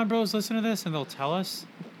the moron bros listen to this and they'll tell us.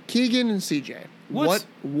 Keegan and CJ, What's-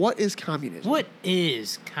 what is communism? What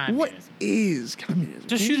is communism? What is communism?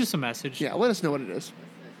 Just Can you shoot us a message. Yeah, let us know what it is.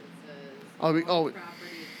 All Oh, property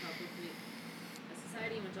is publicly, a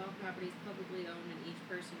society in which all property is publicly owned and each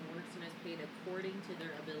person works and is paid according to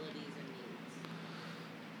their abilities and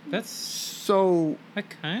needs. That's So that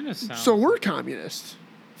kind of sounds. so we're communists.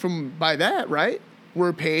 By that, right?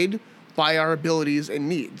 We're paid by our abilities and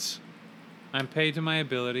needs, I'm paid to my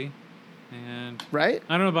ability, and right?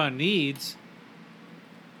 I don't know about needs.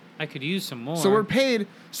 I could use some more. So we're paid.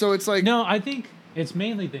 So it's like No, I think it's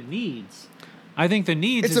mainly the needs. I think the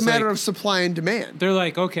needs. it's a is matter like, of supply and demand. They're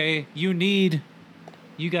like, okay, you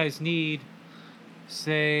guys need.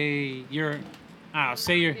 Say you're.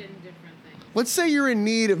 Say you're. Getting different things. Let's say you're in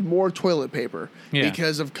need of more toilet paper Yeah.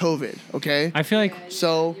 because of COVID. Okay. I feel like. Yeah,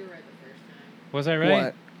 So- you were right the first time. Was I right? What?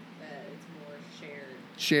 That it's more shared.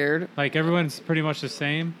 Shared. Like everyone's pretty much the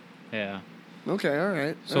same. Yeah. Okay. All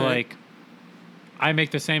right. So all right. like, I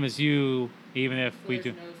make the same as you, even if we There's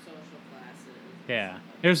do. no social classes. Yeah.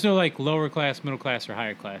 There's no like lower class, middle class, or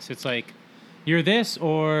higher class. It's like, you're this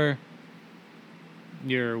or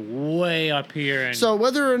you're way up here. And So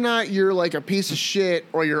whether or not you're like a piece of shit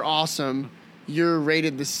or you're awesome, you're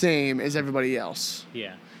rated the same as everybody else.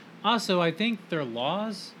 yeah. Also, I think their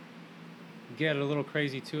laws get a little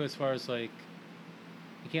crazy too, as far as like,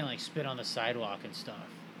 you can't like spit on the sidewalk and stuff,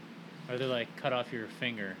 or they like cut off your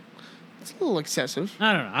finger. It's a little excessive.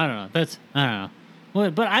 I don't know. I don't know.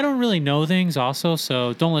 Well, but I don't really know things also,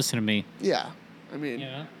 so don't listen to me. Yeah. I mean, You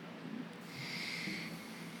know?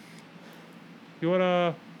 You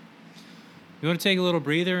wanna take a little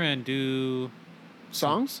breather and do?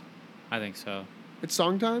 songs? I think so. It's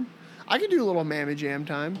song time? I could do a little Mammy Jam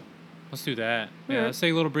time. Let's do that. Yeah, Yeah. let's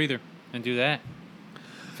take a little breather and do that.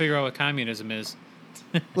 Figure out what communism is.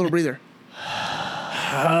 Little breather.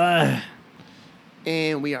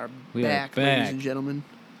 And we are back, ladies and gentlemen.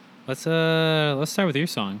 Let's start with your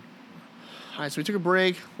song. All right, so we took a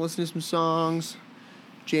break, listened to some songs,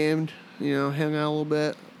 jammed, hung out a little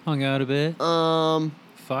bit. Hung out a bit.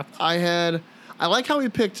 Fucked. I like how we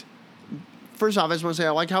picked. First off, I just want to say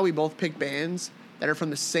I like how we both picked bands that are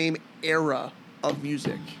from the same era of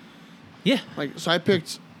music. Yeah. So I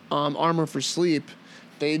picked Armor for Sleep.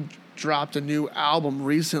 They dropped a new album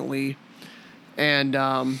recently, and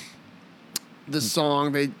the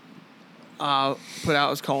song they put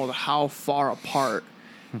out is called "How Far Apart,"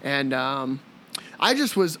 and I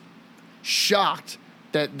just was shocked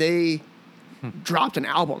that they dropped an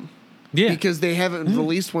album. Yeah. Because they haven't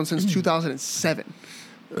released one since 2007.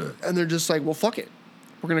 And they're just like, well, fuck it.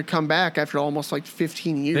 We're going to come back after almost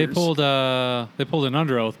 15 years. They pulled an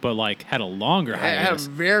Under Oath, but had a longer hiatus.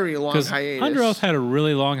 Had a very long hiatus. Under Oath had a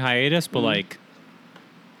really long hiatus, but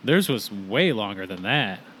theirs was way longer than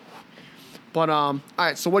that. But all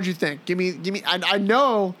right, so what'd you think? Give me I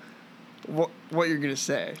know what you're going to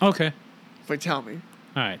say. Okay. But tell me.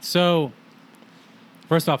 All right. So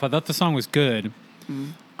first off, I thought the song was good.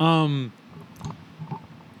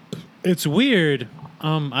 It's weird.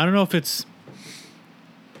 I don't know if it's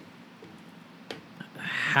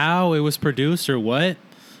how it was produced or what,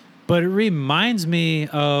 but it reminds me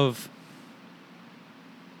of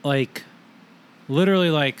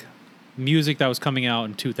literally music that was coming out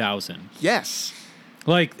in 2000. Yes.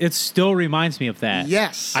 It still reminds me of that.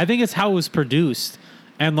 Yes. I think it's how it was produced.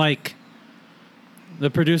 And the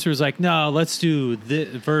producer was like, no, let's do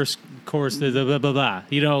the verse, chorus, the blah, blah, blah.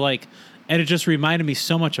 And it just reminded me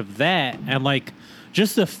so much of that. And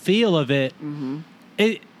just the feel of it,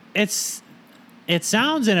 it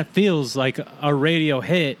sounds and it feels like a radio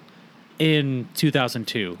hit in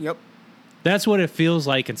 2002. Yep. That's what it feels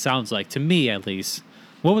like and sounds like, to me at least.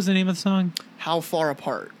 What was the name of the song? How Far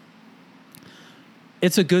Apart.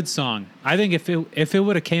 It's a good song. I think if it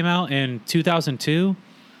would have came out in 2002,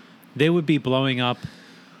 they would be blowing up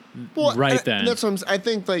right then. That's what I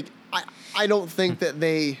think. I don't think that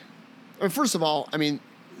they. First of all, I mean,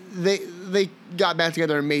 they got back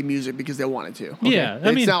together and made music because they wanted to. Okay? Yeah,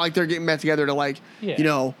 it's not like they're getting back together to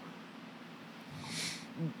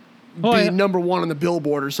be number one on the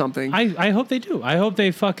Billboard or something. I hope they do. I hope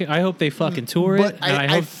they fucking tour but it.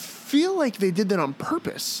 I feel like they did that on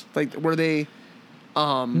purpose. Where they.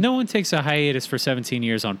 No one takes a hiatus for 17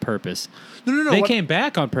 years on purpose. No. They came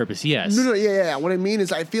back on purpose, yes. No, yeah. What I mean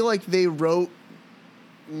is I feel like they wrote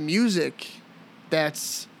music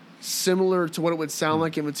that's similar to what it would sound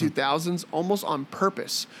like in the 2000s, almost on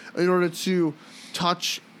purpose, in order to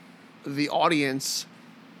touch the audience.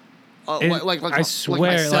 I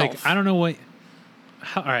swear, I don't know what.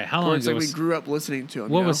 All right, how long ago? We grew up listening to them.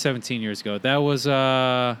 What was 17 years ago? That was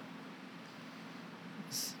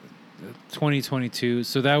 2022.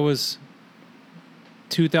 So that was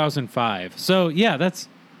 2005. So yeah, that's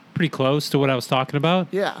pretty close to what I was talking about.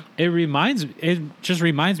 Yeah, it just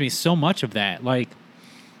reminds me so much of that.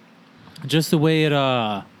 Just the way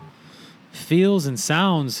it feels and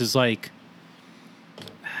sounds is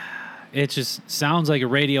it just sounds like a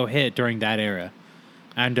radio hit during that era.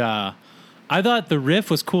 And I thought the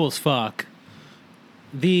riff was cool as fuck.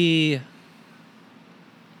 All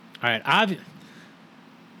right,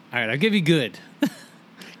 I'll give you good.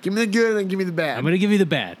 Give me the good and give me the bad. I'm going to give you the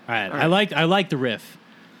bad. All right. I like the riff.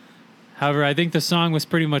 However, I think the song was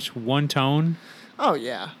pretty much one tone. Oh,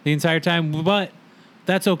 yeah. The entire time, but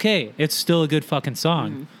that's okay. It's still a good fucking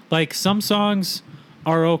song. Some songs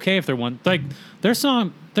are okay if they're one. There's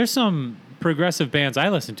some progressive bands I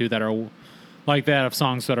listen to that are like that, of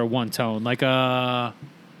songs that are one tone. That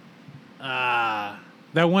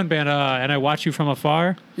one band, And I Watch You From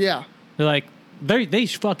Afar. Yeah. They're they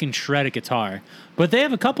fucking shred a guitar, but they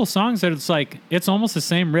have a couple songs that it's almost the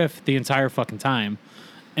same riff the entire fucking time,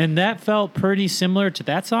 and that felt pretty similar to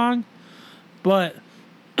that song, but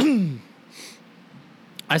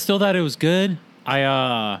I still thought it was good.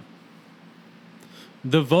 The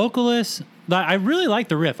vocalist, I really liked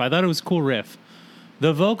the riff. I thought it was a cool riff.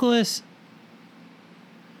 The vocalist,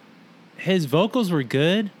 his vocals were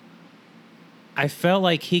good. I felt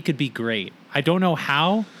like he could be great. I don't know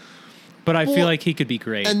how, but I feel like he could be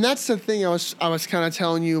great. And that's the thing I was kind of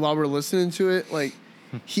telling you while we were listening to it.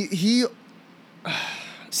 He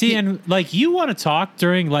See, and you want to talk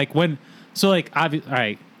during when, so all right,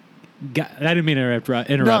 I didn't mean to interrupt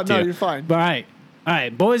you. No, you're fine. But all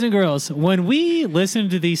right, boys and girls, when we listen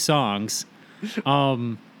to these songs,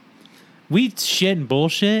 we shit and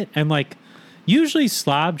bullshit, and usually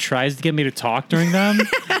Slob tries to get me to talk during them,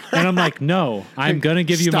 And I'm like, no, I'm gonna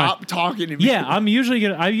give you Stop talking to me. Yeah, I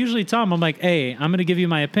usually tell them, I'm like, hey, I'm gonna give you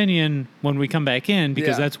my opinion when we come back in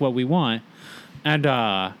because Yeah. that's what we want. And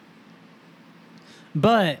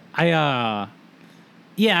but I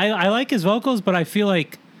like his vocals, but I feel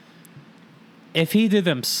like if he did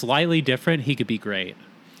them slightly different, he could be great.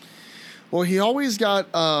 Well, he always got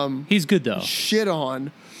He's good though. shit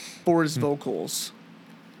on for his vocals.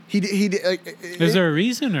 Is there a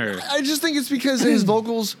reason or? I just think it's because his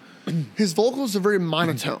vocals are very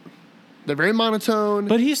monotone. They're very monotone.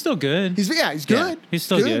 But he's still good. He's Yeah, good. he's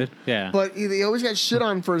still good. Yeah. But he always got shit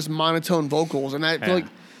on for his monotone vocals, and I feel Yeah. like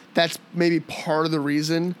that's maybe part of the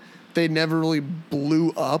reason they never really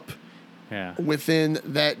blew up Yeah. within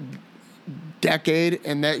that decade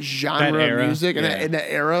and that genre That of era, music and yeah.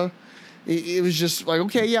 that era. It was just like,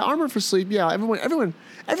 okay, yeah, Armor for Sleep. Yeah,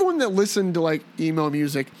 everyone that listened to like emo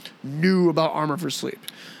music knew about Armor for Sleep.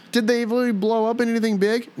 Did they really blow up in anything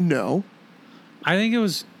big? No. I think it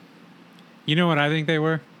was. You know what I think they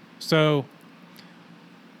were? So,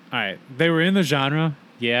 all right, they were in the genre,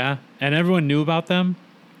 yeah, and everyone knew about them,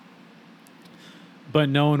 but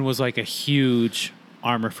no one was like a huge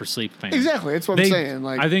Armor for Sleep fan. Exactly, that's what I'm saying.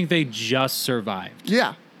 Like, I think they just survived,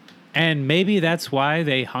 yeah, and maybe that's why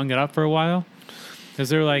they hung it up for a while, because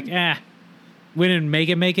they're like, we didn't make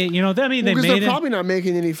it. You know, I mean, they because made they're it. probably not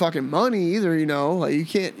making any fucking money either. You know, like you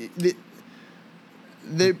can't.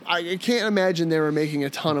 I can't imagine they were making a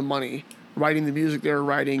ton of money writing the music they were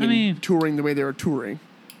writing and touring the way they were touring.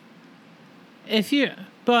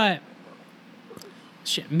 But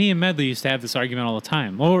shit, me and Medley used to have this argument all the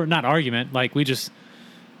time. Or not argument, like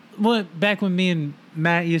back when me and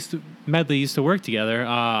Medley used to work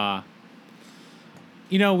together,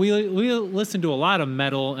 you know, we listened to a lot of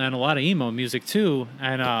metal and a lot of emo music too,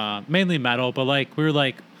 and mainly metal, but like we were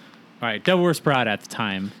like, all right, Devil Wears Prada at the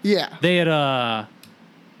time. Yeah. They had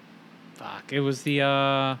it was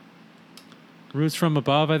the Roots from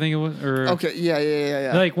Above, I think it was, or Okay.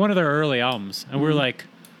 Yeah. like one of their early albums, and we were like,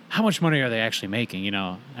 how much money are they actually making, you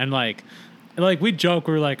know? And like we joke,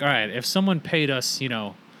 we were like, all right, if someone paid us, you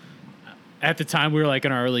know, at the time we were like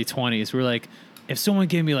in our early 20s, we were like, if someone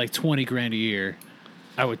gave me like 20 grand a year,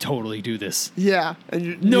 I would totally do this. Yeah.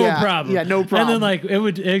 No problem. Yeah, no problem. And then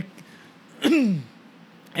like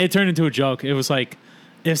it turned into a joke. It was like,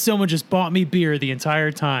 if someone just bought me beer the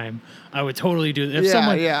entire time, I would totally do it.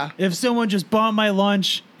 If someone just bought my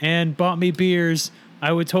lunch and bought me beers,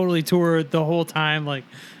 I would totally tour the whole time. Like,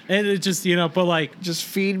 and it just, you know, but like, just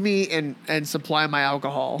feed me and supply my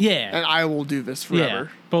alcohol. Yeah. And I will do this forever.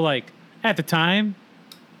 yeah. But like at the time,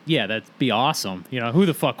 yeah, that'd be awesome. You know, who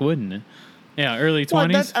the fuck wouldn't? Yeah, early 20s. Well, I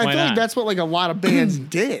why feel like not? that's what like a lot of bands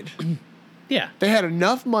did. Yeah. They had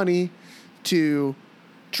enough money to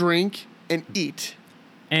drink and eat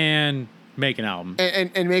And make an album.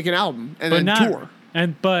 and make an album and But then not,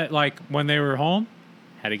 tour. But like when they were home,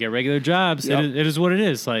 had to get regular jobs. Yep. It is what it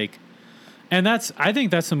is. Like, and I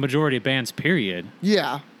think that's the majority of bands, period.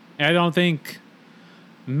 Yeah. And I don't think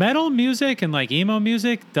metal music and like emo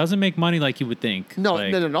music doesn't make money like you would think. No,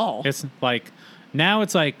 like, not at all. It's like now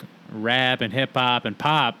it's like rap and hip hop and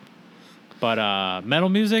pop, but metal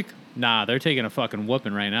music, nah, they're taking a fucking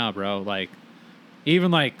whooping right now, bro. Like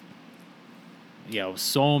even like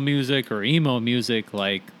soul music or emo music,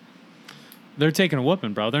 like they're taking a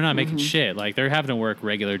whooping, bro. They're not making shit. Like they're having to work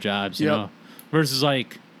regular jobs, you Yep. know, versus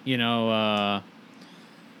like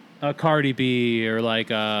a Cardi B or like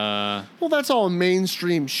Well, that's all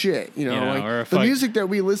mainstream shit, you know. You know, like or if the like- music that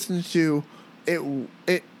we listen to,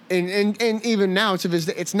 it and even now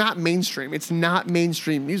it's not mainstream. It's not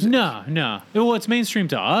mainstream music. no. Well, it's mainstream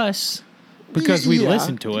to us because we Yeah.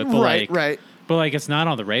 listen to it, but right. But like it's not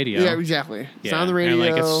on the radio. Yeah, exactly. It's not on the And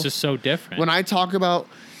radio. like it's just so different.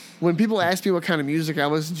 When people ask me what kind of music I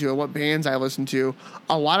listen to or what bands I listen to,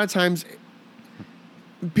 a lot of times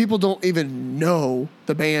people don't even know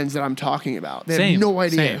the bands that I'm talking about. They have no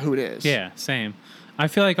idea who it is. Yeah, same. I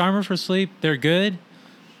feel like Armor for Sleep, they're good,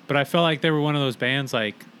 but I felt like they were one of those bands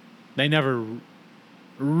like they never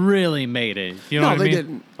really made it. You know No, what I they mean?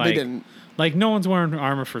 didn't. Like, They didn't. Like no one's wearing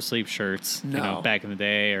Armor for Sleep shirts, you know, No. back in the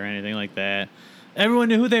day or anything like that. Everyone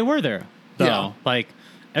knew who they were there, though. Yeah. Like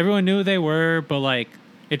everyone knew who they were, but like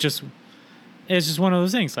it's just one of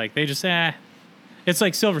those things. Like they just it's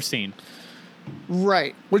like Silverstein.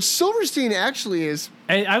 Right. Which Silverstein actually is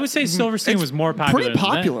I would say Silverstein it's was more popular. pretty than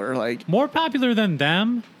them. popular. Like, More popular than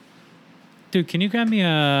them. Dude, can you grab me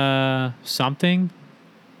something?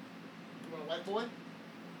 you want a light boy?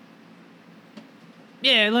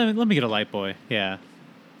 Yeah, let me get a light boy. Yeah.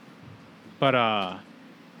 But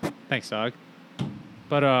thanks, dog.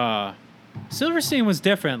 But Silverstein was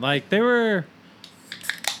different. Like they were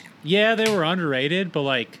yeah, they were underrated, but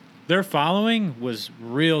like their following was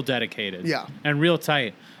real dedicated. Yeah. And real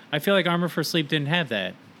tight. I feel like Armor for Sleep didn't have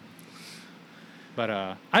that. But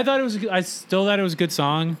I thought it was. I still thought it was a good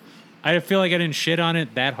song. I feel like I didn't shit on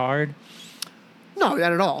it that hard. No,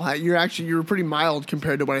 not at all. You were pretty mild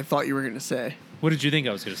compared to what I thought you were going to say. What did you think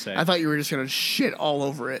I was going to say? I thought you were just going to shit all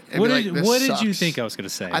over it. And What be did like, this What did you sucks. think I was going to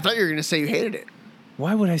say? I thought you were going to say you hated it.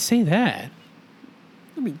 Why would I say that?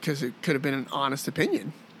 I mean, because it could have been an honest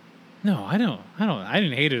opinion. No, I don't. I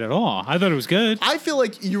didn't hate it at all. I thought it was good. I feel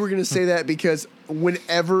like you were going to say that because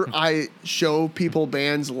whenever I show people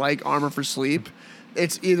bands like Armor for Sleep,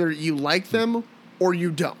 it's either you like them or you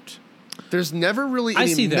don't. There's never really I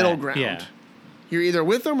any see that, middle ground. yeah. You're either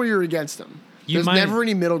with them or you're against them. You There's might- never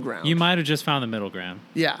any middle ground. You might have just found the middle ground.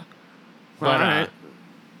 Yeah. But Alright.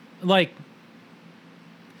 like,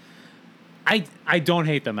 I don't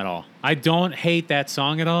hate them at all. I don't hate that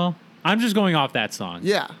song at all. I'm just going off that song.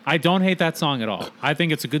 Yeah. I don't hate that song at all. I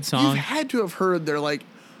think it's a good song. You've had to have heard their like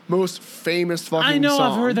most famous fucking I know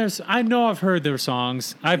song. I've heard their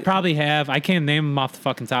songs. I probably have. I can't name them off the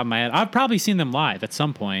fucking top of my head. I've probably seen them live at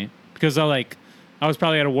some point because I was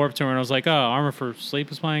probably at a Warped Tour and I was like, oh, Armor for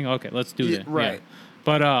Sleep is playing. Okay, let's do Yeah, that. right.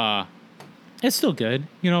 But it's still good,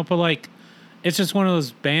 you know. But like, it's just one of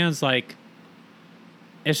those bands like.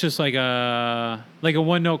 It's just like a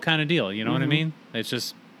one note kind of deal. You know what I mean? It's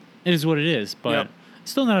just it is what it is. But Yep.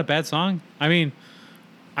 it's still not a bad song. I mean,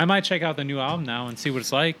 I might check out the new album now and see what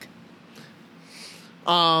it's like.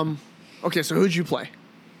 Okay, so who'd you play?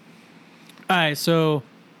 All right, so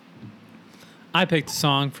I picked a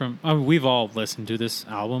song from. We've all listened to this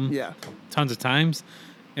album, Yeah. tons of times.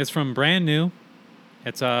 It's from Brand New.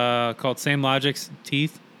 It's called Same Logic's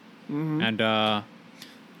Teeth, and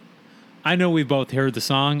I know we both heard the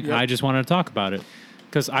song. And Yep. I just wanted to talk about it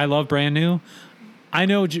because I love Brand New. I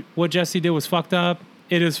know what Jesse did was fucked up.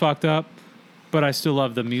 It is fucked up, but I still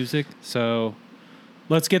love the music. So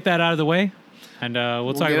let's get that out of the way, and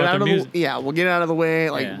we'll talk get it about out the of music. we'll get it out of the way.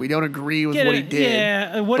 Like Yeah. we don't agree with Get what it- he did.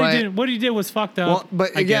 Yeah, but- what he did was fucked up. Well,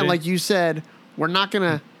 but I get again, it. like you said, we're not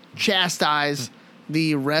gonna chastise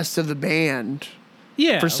the rest of the band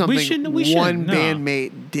yeah, for something we shouldn't, one no.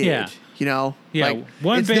 bandmate did. Yeah. You know, Yeah, like,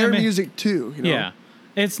 one it's their bandmate- music too. You know? Yeah,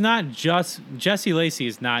 it's not just Jesse Lacey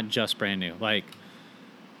is not just Brand New.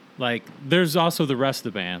 Like there's also the rest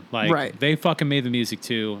of the band. Like Right. they fucking made the music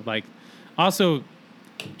too. Like also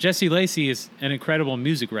Jesse Lacey is an incredible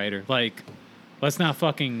music writer. Like let's not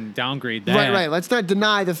fucking downgrade that. Right. Let's not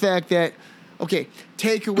deny the fact that. Okay,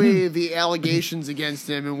 take away the allegations against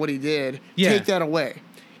him and what he did. Yeah. Take that away.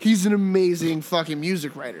 He's an amazing fucking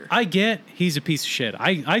music writer. I get he's a piece of shit.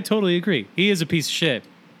 I totally agree. He is a piece of shit.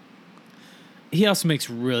 He also makes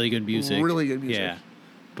really good music. Really good music. Yeah.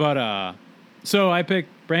 But so I picked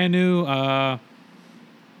Brand New,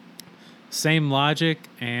 Same Logic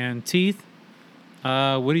and Teeth.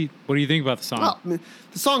 What do you think about the song? Well, I mean,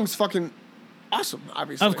 the song's fucking awesome.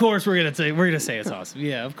 Obviously, Of course we're gonna say it's awesome.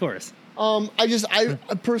 Yeah, of course. I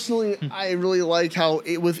personally, I really like how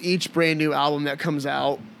with each brand new album that comes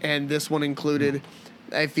out, and this one included,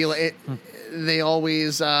 I feel it. They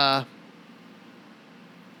always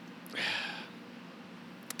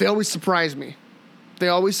surprise me. They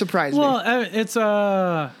always surprise Well, me.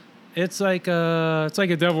 it's like a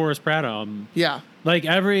Devil Wears Prada album. Yeah, Like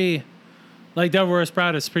Devil Wears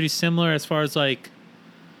Prada is pretty similar as far as like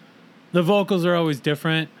the vocals are always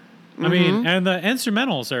different. I mean, and the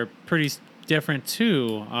instrumentals are pretty different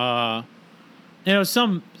too. And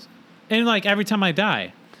like Every Time I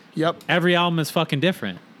Die, yep. every album is fucking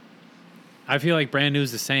different. I feel like Brand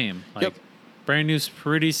New's the same. Like Yep. Brand New's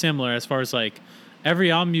pretty similar as far as like every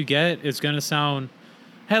album you get is gonna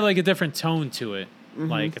have like a different tone to it.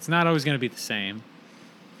 Like it's not always gonna be the same.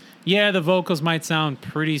 Yeah, the vocals might sound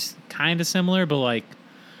pretty kind of similar, but like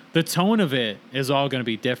the tone of it is all gonna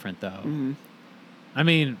be different though. I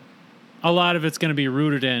mean, a lot of it's gonna be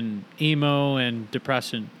rooted in emo and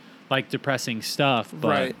depression, like depressing stuff, but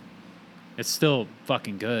Right. it's still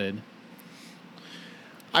fucking good.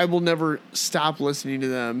 I will never stop listening to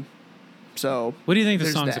them. So What do you think the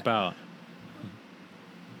there's song's that. about?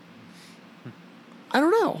 I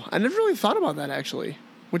don't know. I never really thought about that actually,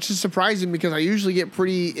 which is surprising because I usually get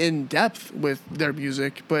pretty in depth with their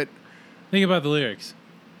music. But Think about the lyrics.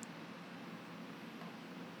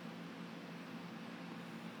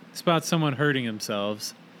 It's about someone hurting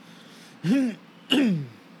themselves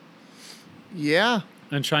yeah,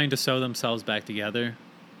 and trying to sew themselves back together.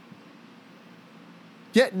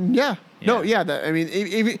 yeah. No, Yeah. yeah. I mean,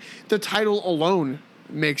 even the title alone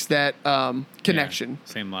makes that connection.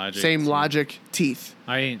 Yeah, same logic. Same logic, teeth.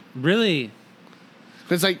 I really,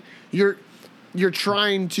 It's like you're you're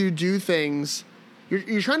trying to do things.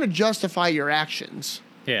 You're trying to justify your actions.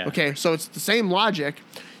 Yeah. Okay, so it's the same logic,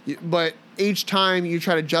 but each time you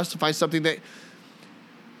try to justify something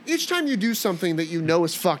each time you do something that you know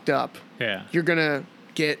is fucked up, Yeah. you're gonna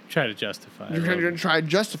Try to justify it. you're gonna try to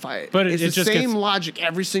justify it. But it's it the just same gets- logic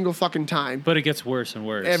every single fucking time. But it gets worse and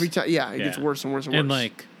worse. Every time, yeah, it Yeah. gets worse and worse and worse. And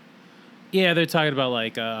like, yeah, they're talking about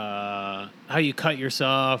like how you cut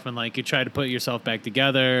yourself and like you try to put yourself back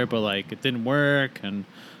together, but like it didn't work and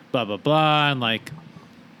blah blah blah, and like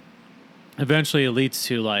eventually it leads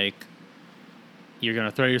to like you're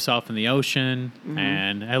gonna throw yourself in the ocean,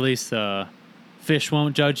 and at least fish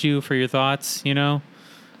won't judge you for your thoughts, you know,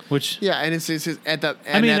 which. yeah, and it's at the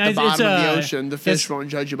I mean, at the it's bottom of the a- ocean, the fish it's- won't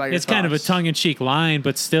judge you by your It's kind of a thoughts. tongue-in-cheek line,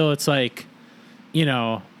 but still, it's like, you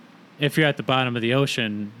know, if you're at the bottom of the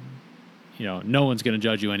ocean, you know, no one's gonna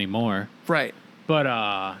judge you anymore. Right.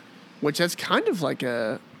 But Which that's kind of like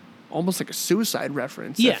almost like a suicide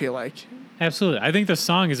reference, I Yeah. feel like. absolutely, I think the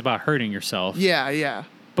song is about hurting yourself. Yeah, yeah.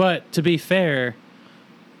 But to be fair,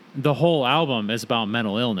 the whole album is about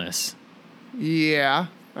mental illness. Yeah,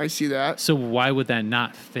 I see that. So why would that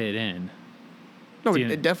not fit in? No, Do you-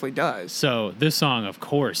 it definitely does. So this song, of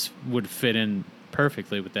course, would fit in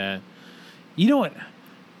perfectly with that. You know what?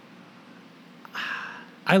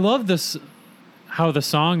 I love this, how the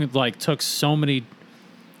song like took so many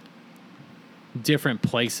different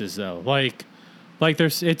places though. Like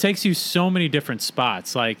it takes you so many different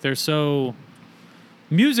spots. Like they're so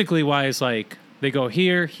musically wise, like they go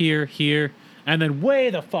here, here, here, and then way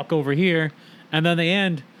the fuck over here, and then they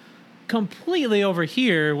end completely over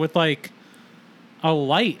here with like a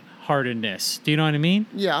lightheartedness. Do you know what I mean?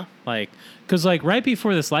 Yeah. Like, because like right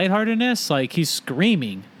before this lightheartedness, like he's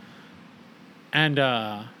screaming, and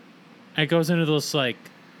it goes into this like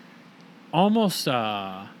almost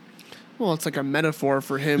Well, it's like a metaphor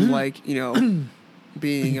for him, like, you know,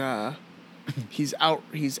 being he's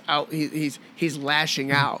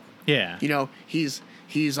lashing out. yeah. You know, he's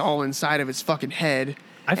all inside of his fucking head.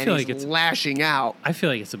 I feel and like he's it's- lashing out. I feel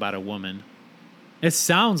like it's about a woman. It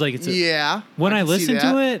sounds like it's a, Yeah. when I can see listen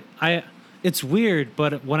that. to it, it's weird,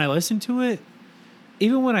 but when I listen to it,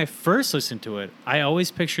 even when I first listened to it, I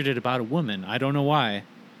always pictured it about a woman. I don't know why.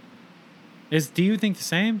 Do you think the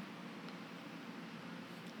same?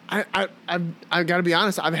 I gotta be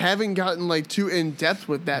honest, I haven't gotten like too in depth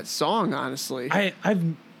with that song, honestly.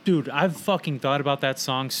 I've fucking thought about that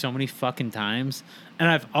song so many fucking times, and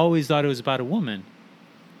I've always thought it was about a woman.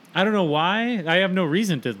 I don't know why. I have no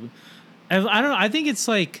reason to. I don't know. I think it's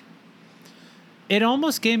like, it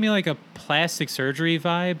almost gave me like a plastic surgery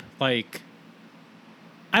vibe. Like,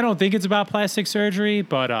 I don't think it's about plastic surgery,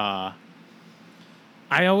 but I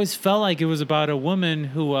always felt like it was about a woman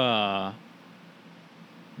who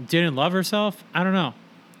didn't love herself. I don't know.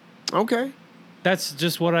 Okay. That's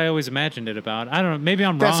just what I always imagined it about. I don't know. Maybe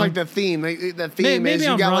I'm wrong. That's like the theme. Like, the theme Maybe is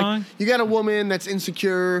I'm you got wrong. like you got a woman that's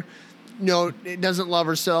insecure, you know, doesn't love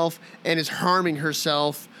herself and is harming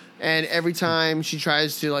herself, and every time she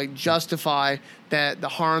tries to like justify that the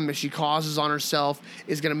harm that she causes on herself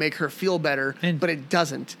is gonna make her feel better, but it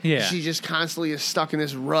doesn't. Yeah. She just constantly is stuck in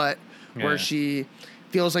this rut Yeah. where she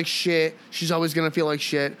feels like shit. She's always gonna feel like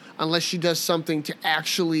shit unless she does something to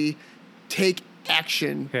actually take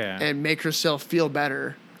action Yeah. and make herself feel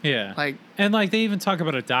better. Yeah. Like, And like they even talk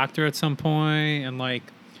about a doctor at some point, and like,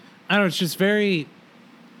 I don't know, it's just very,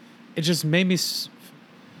 it just made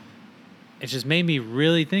me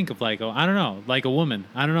really think of like, I don't know, like a woman.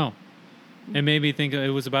 I don't know. It made me think it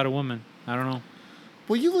was about a woman. I don't know.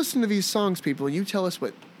 well, you listen to these songs, people, and you tell us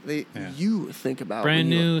what you think about. Brand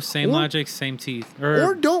when you- new, same or, logic, same teeth.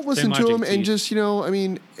 Or don't listen same to them logic and teeth. just, you know, I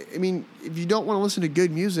mean, if you don't want to listen to good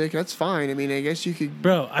music, that's fine. I mean, I guess you could.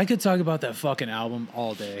 Bro, I could talk about that fucking album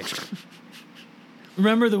all day.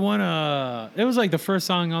 Remember the one, it was like the first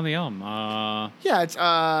song on the album, Yeah, it's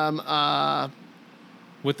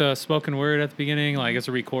with the spoken word at the beginning, like it's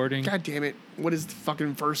a recording. God damn it! What is the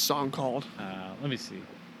fucking first song called? Let me see.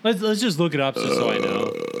 Let's just look it up just so I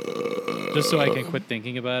know. Just so I can quit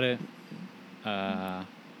thinking about it.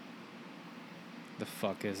 The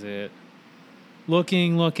fuck is it?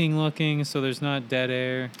 Looking, so there's not dead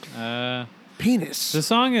air. Penis. The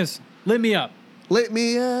song is Lit Me Up. Lit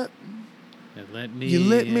me up. Let me You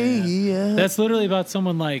lit me up. That's literally about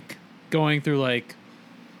someone like going through like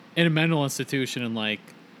in a mental institution and like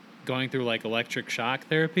going through like electric shock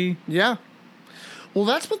therapy. Yeah. Well,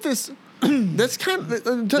 that's what this. That's kind of this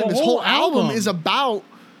whole whole album album is about.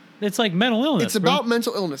 It's like mental illness. It's about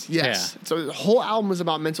mental illness. Yes. Yeah. So the whole album is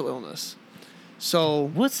about mental illness. So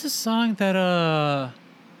What's the song that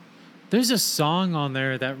there's a song on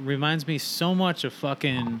there that reminds me so much of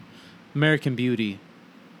fucking American Beauty.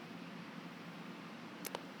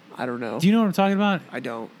 I don't know. Do you know what I'm talking about? I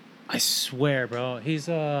don't. I swear, bro. He's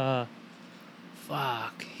fuck.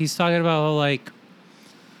 He's talking about how, like,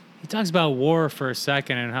 he talks about war for a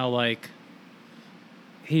second and how, like,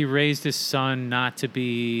 he raised his son not to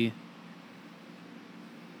be.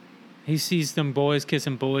 He sees them boys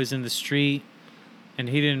kissing boys in the street, and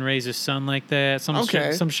he didn't raise his son like that. Some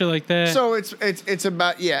shit like that. So it's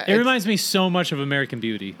about it reminds me so much of American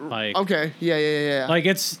Beauty. Like, okay, yeah. like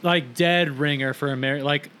it's like Dead Ringer for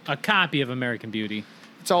like a copy of American Beauty.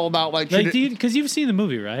 It's all about like because you've seen the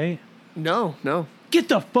movie, right? No. Get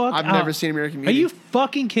the fuck out. I've never seen American Beauty. Are you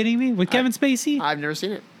fucking kidding me? With Kevin Spacey? I've never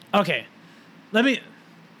seen it. Okay.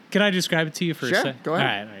 Can I describe it to you for a sec? Go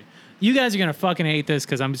ahead. All right. You guys are going to fucking hate this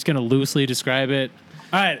because I'm just going to loosely describe it.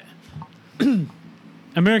 All right.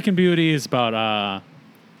 American Beauty is about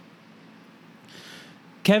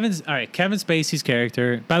Kevin Spacey's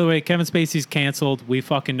character. By the way, Kevin Spacey's canceled. We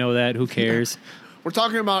fucking know that. Who cares? We're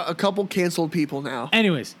talking about a couple canceled people now.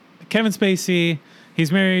 Anyways, Kevin Spacey,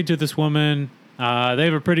 he's married to this woman. They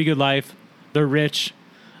have a pretty good life. They're rich.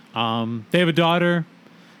 They have a daughter,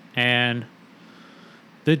 and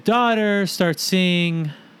the daughter starts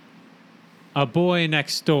seeing a boy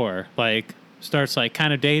next door, like starts like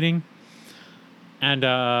kind of dating, and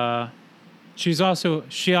she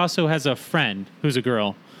also has a friend who's a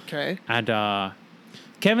girl. Okay. And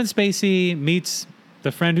Kevin Spacey meets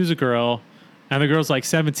the friend who's a girl, and the girl's like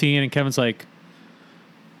 17, and Kevin's like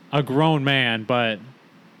a grown man, but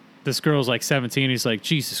this girl's like 17. He's like,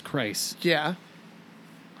 Jesus Christ. Yeah.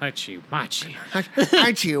 Machi.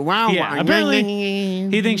 Wow. Yeah, apparently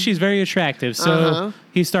he thinks she's very attractive. So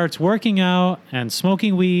he starts working out and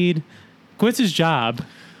smoking weed, quits his job.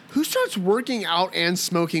 Who starts working out and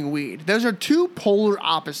smoking weed? Those are two polar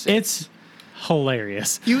opposites. It's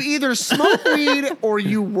hilarious. You either smoke weed or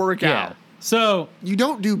you work out. So you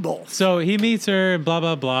don't do both. So he meets her, blah,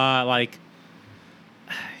 blah, blah. Like,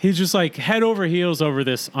 he's just like head over heels over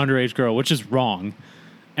this underage girl, which is wrong.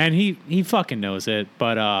 And he fucking knows it.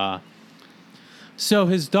 But so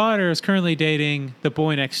his daughter is currently dating the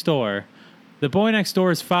boy next door. The boy next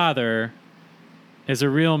door's father is a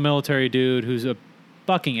real military dude who's a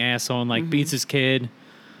fucking asshole and like beats his kid,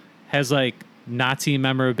 has like Nazi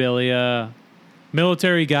memorabilia,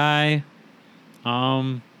 military guy.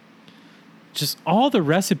 Just all the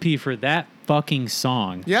recipe for that fucking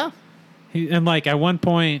song. Yeah. And like at one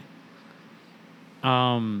point,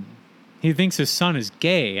 he thinks his son is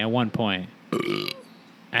gay at one point.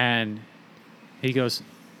 And he goes,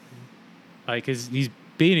 like, he's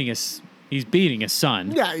beating his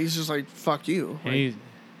son. Yeah, he's just like, fuck you. And he's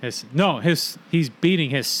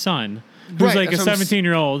beating his son, who's like a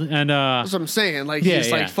 17-year-old, and that's what I'm saying. Like,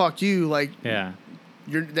 he's like, fuck you. Like,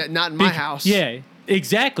 you're not in my house. Yeah,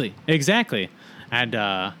 exactly.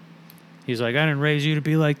 And he's like, I didn't raise you to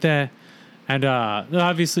be like that. And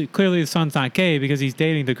obviously, clearly the son's not gay because he's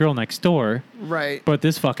dating the girl next door. Right. But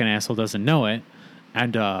this fucking asshole doesn't know it.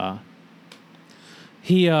 And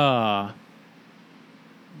he wants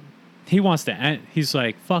to end. He's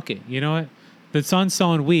like, fuck it. You know what? The son's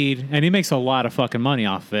selling weed, and he makes a lot of fucking money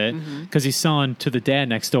off of it because he's selling to the dad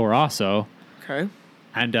next door also. Okay.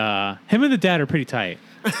 And him and the dad are pretty tight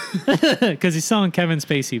because he's selling Kevin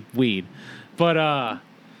Spacey weed. But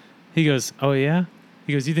he goes, oh, yeah?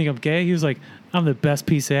 He goes, you think I'm gay? He was like, I'm the best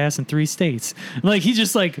piece of ass in 3 states. Like, he's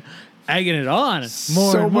just like egging it on more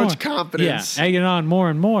so and more. much confidence. Yeah, egging it on more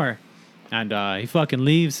and more. And he fucking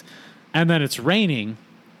leaves. And then it's raining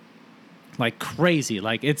like crazy.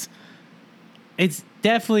 Like, it's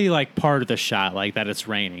definitely like part of the shot, like that it's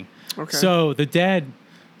raining. Okay. So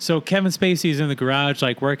Kevin Spacey is in the garage,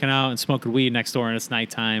 like working out and smoking weed next door, and it's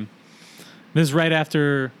nighttime. This is right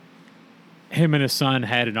after him and his son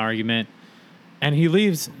had an argument, and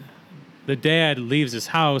the dad leaves his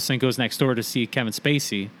house and goes next door to see Kevin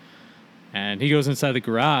Spacey, and he goes inside the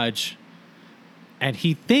garage, and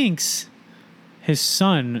he thinks his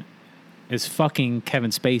son is fucking Kevin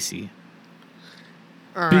Spacey.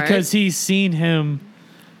 All right. Because he's seen him.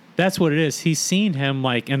 That's what it is. He's seen him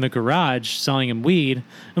like in the garage selling him weed.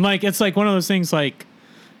 And like, it's like one of those things like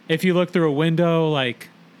if you look through a window, like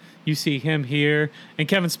you see him here and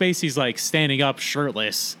Kevin Spacey's like standing up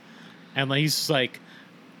shirtless. And like, he's like,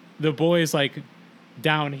 the boy's like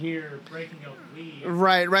down here breaking up weed.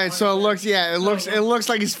 Right. So it looks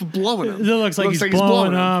like he's blowing him. It looks like he's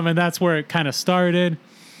blowing him. And that's where it kind of started.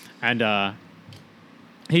 And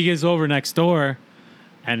he gets over next door.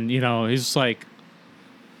 And, you know, he's just like,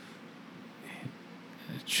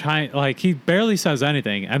 he barely says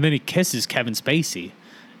anything. And then he kisses Kevin Spacey.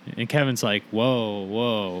 And Kevin's like,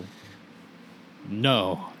 whoa.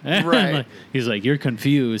 no. And, Right. like, he's like, you're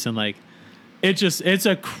confused. And like, it's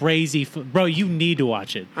a crazy, bro, you need to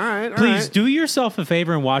watch it. All right, all Please right. do yourself a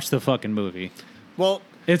favor and watch the fucking movie. Well,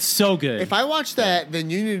 It's so good. if I watch that, then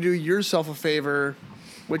you need to do yourself a favor,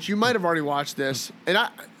 which you might have already watched this, and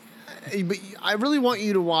but I really want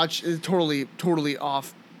you to watch. It's totally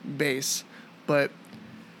off base, but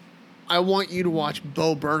I want you to watch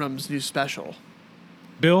Bo Burnham's new special.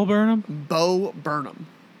 Bill Burnham? Bo Burnham.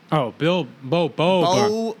 Oh, Bo Burnham.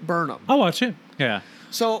 Bo Burnham. I'll watch it. Yeah.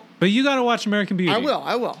 So But you got to watch American Beauty. I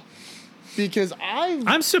will, because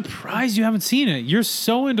I'm surprised you haven't seen it. You're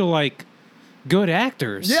so into like good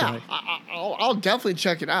actors. yeah, Like, I'll definitely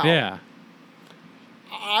check it out. yeah.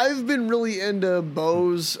 I've been really into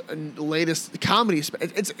Bo's latest comedy.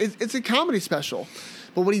 It's a comedy special,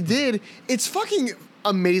 but what he did, it's fucking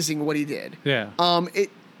amazing. What he did. Yeah.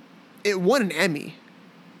 It won an Emmy.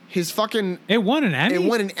 His fucking It won an Emmy? it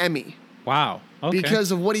won an Emmy Wow. Okay.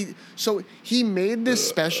 because of what he. So he made this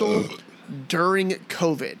special during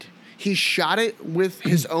COVID. He shot it with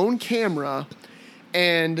his own camera,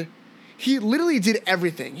 and he literally did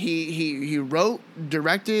everything. He wrote,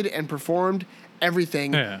 directed, and performed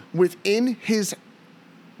everything within his,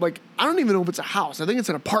 like, I don't even know if it's a house. I think it's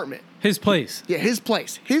an apartment. His place. Yeah, his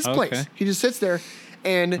place. His Okay. place. He just sits there,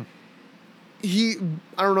 and I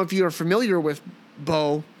don't know if you are familiar with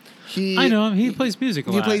Bo. I know him. He plays music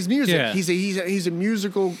a lot. He plays music. Yeah. He's a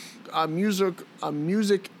musical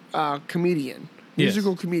comedian. Yes.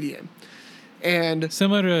 Musical comedian. And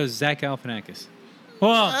Similar to Zach Galifianakis.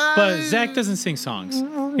 Well, but Zach doesn't sing songs.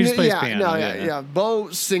 He just plays piano. yeah. Bo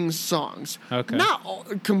sings songs. Okay.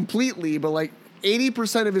 Not completely, but like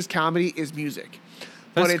 80% of his comedy is music.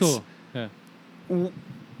 That's but cool. Yeah.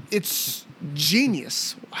 It's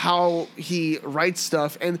genius how he writes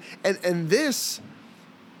stuff, and this.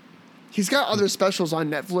 He's got other specials on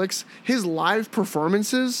Netflix. His live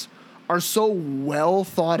performances are so well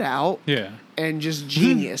thought out. Yeah. And just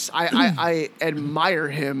genius. I admire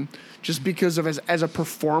him just because of as a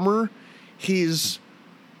performer. He's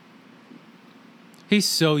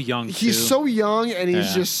so young too. he's so young, and he's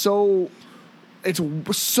Yeah. just so. It's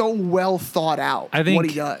so well thought out. I think what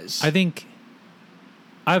he does. I think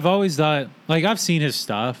I've always thought, like, I've seen his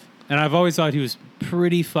stuff, and I've always thought he was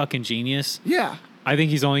pretty fucking genius. Yeah. I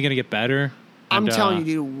think he's only gonna get better. I'm And, telling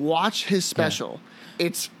you, dude, watch his special.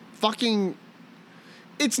 It's fucking.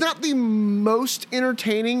 It's not the most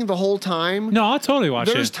entertaining the whole time. No, I'll totally watch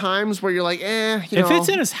There's it. times where you're like, If know. it's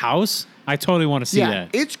in his house, I totally want to see that.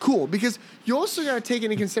 It's cool because you also got to take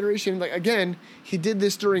into consideration, like, again, he did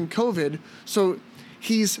this during COVID, so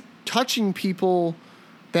he's touching people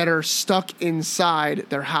that are stuck inside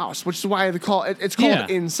their house, which is why it's called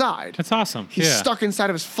Inside. That's awesome. He's yeah. stuck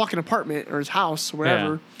inside of his fucking apartment or his house,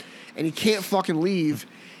 wherever, and he can't fucking leave.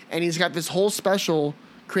 And he's got this whole special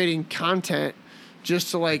creating content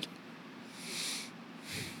just to, like,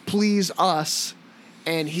 please us.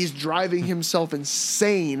 And he's driving himself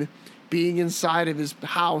insane being inside of his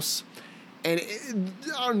house. And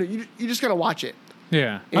I don't know, you just got to watch it.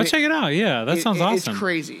 Yeah. And I'll check it out. Yeah, that sounds awesome. It's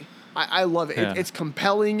crazy. I love it. Yeah. It's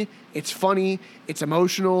compelling. It's funny. It's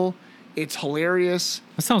emotional. It's hilarious.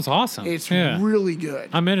 That sounds awesome. It's yeah. really good.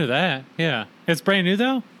 I'm into that. Yeah. It's brand new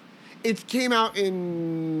though? It came out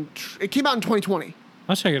in 2020.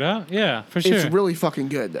 I'll check it out. Yeah, for sure. It's really fucking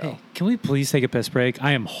good though. Hey, can we please take a piss break?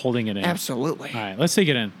 I am holding it in. Absolutely. All right, let's take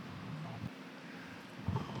it in.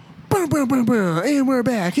 Boom, boom, boom, boom. And we're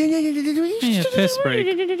back. Yeah, piss break.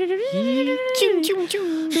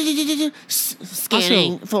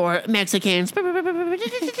 Scanning for Mexicans.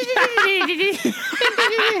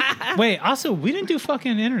 Wait, also, we didn't do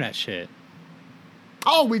fucking internet shit.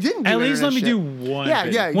 Oh, we didn't do At least let me internet do shit. one Yeah,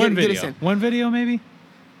 video. yeah, One get us video. in. One video, maybe?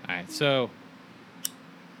 All right, so...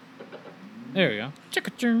 There we go.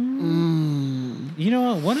 You know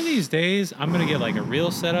what? One of these days, I'm going to get, like, a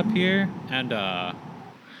real setup here, and,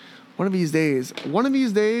 One of these days,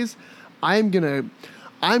 I'm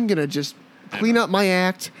gonna just clean up my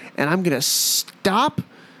act, and I'm gonna stop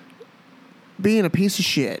being a piece of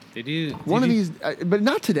shit. One of these, but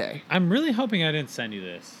not today. I'm really hoping I didn't send you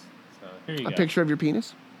this. So here you go. A picture of your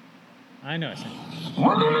penis. I know I sent you.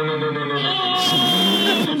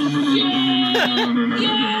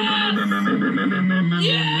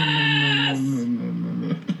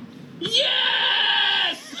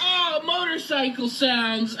 Yes! Oh, motorcycle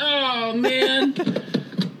sounds. Oh, man.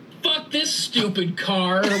 Fuck this stupid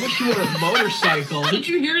car. I wish you were a motorcycle. Did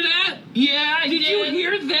you hear that? Yeah, I did. Did you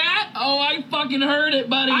hear that? Oh, I fucking heard it,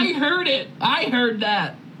 buddy. I heard it. I heard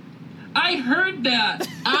that. I heard that.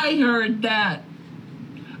 I heard that.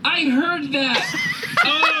 I heard that.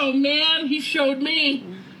 Oh, man, he showed me.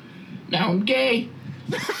 Now I'm gay.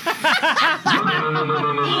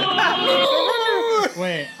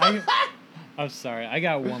 Wait, I'm sorry. I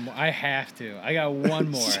got one more. I have to. I got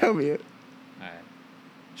one more. Show me it. All right.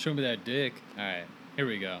 Show me that dick. All right. Here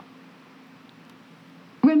we go.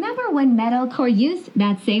 Remember when metalcore used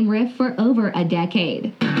that same riff for over a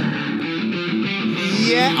decade?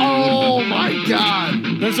 Yeah. Oh my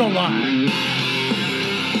God. There's a lot.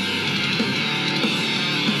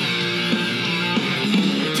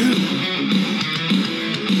 Dude.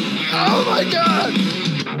 Oh my God.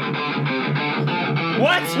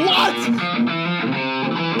 What? What?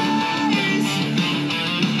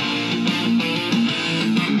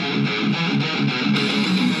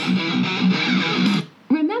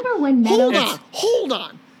 Remember when metal... Hold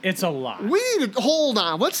on. It's a lot. We need to hold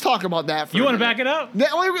on. Let's talk about that. For You want want to back it up?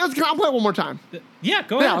 I'll play it one more time. Yeah,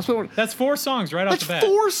 go Yeah, ahead. let's play one. That's 4 songs right off That's the bat.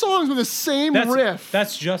 4 songs with the same That's, riff.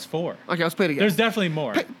 That's just 4. Okay, let's play it again. There's definitely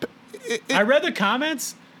more. I read the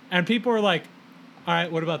comments, and people were like, all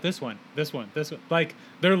right, what about this one? This one? This one? Like,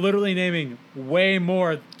 they're literally naming way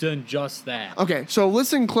more than just that. Okay, so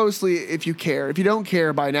listen closely if you care. If you don't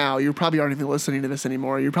care by now, you probably aren't even listening to this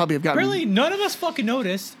anymore. You probably have gotten... Really? None of us fucking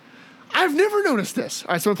noticed. I've never noticed this.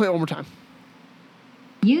 All right, so I'm going to play it one more time.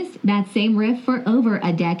 used that same riff for over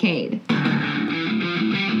a decade.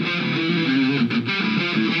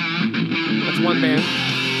 That's one band.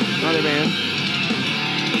 Another band.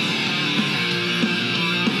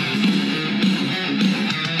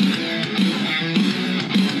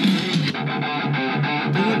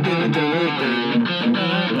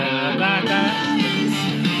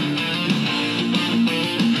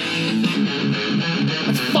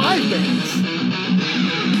 That's 5 bands.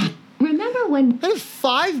 Remember when That is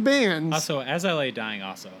 5 bands. Also, As I Lay Dying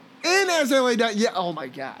also. And As I Lay Down. Yeah, oh my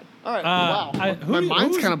God. All right, wow. My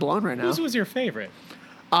mind's kind of blown right now. Whose was your favorite?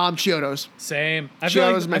 Chiodos. Same. I Chiodos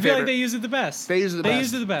feel is like, my I feel like favorite. they used it the best. They used it the best.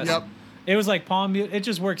 used it the best. Yep. It was like palm mute. It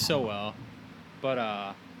just worked so well. But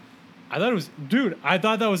I thought it was, dude, I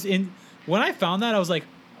thought that was in, when I found that, I was like,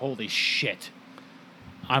 holy shit.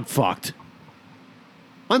 I'm fucked.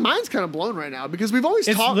 My mind's kind of blown right now because we've always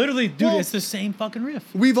It's talked. literally, dude, Well, it's the same fucking riff.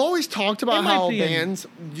 we've always talked about It might how be in-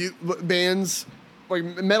 bands, like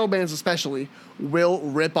metal bands especially, will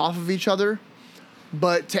rip off of each other.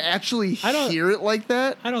 But to actually I don't- hear it like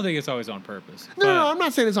that, I don't think it's always on purpose. no, but I'm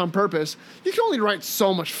not saying it's on purpose. You can only write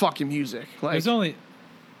so much fucking music. Like, There's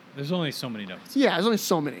only so many notes. yeah, there's only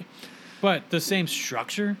so many. But the same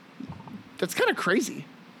structure, That's kind of crazy.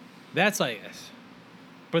 that's like,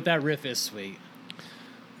 but that riff is sweet.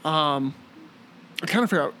 I kind of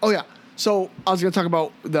forgot. Oh yeah. So I was gonna talk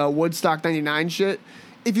about the Woodstock '99 shit.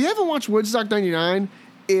 If you haven't watched Woodstock '99,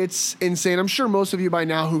 it's insane. I'm sure most of you by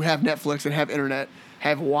now who have Netflix and have internet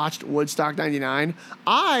have watched Woodstock '99.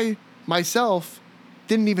 I myself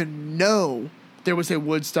didn't even know there was a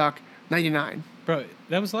Woodstock '99. Bro,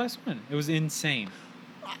 that was the last one. It was insane.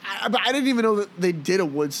 But I didn't even know that they did a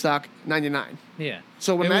Woodstock '99. Yeah.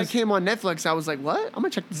 So when It that was came on Netflix, I was like, "What? I'm gonna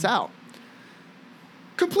check this out."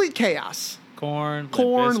 Complete chaos. Corn,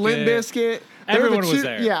 Limp Bizkit. Everyone was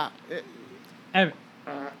there. Yeah. Ev-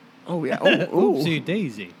 Oh yeah. Oh, Oopsie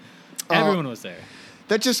daisy. Everyone was there.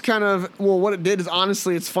 That just kind of, well, what it did is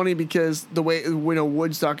honestly, it's funny because the way,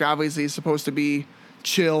 Woodstock obviously is supposed to be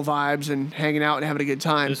chill vibes and hanging out and having a good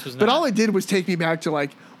time. This was But not. all it did was take me back to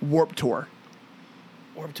like Warped Tour.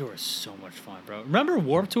 Warped Tour is so much fun, bro. Remember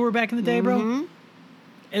Warped Tour back in the day, bro? Mm-hmm.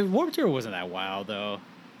 And Warped Tour wasn't that wild, though.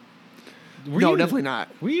 No, definitely not.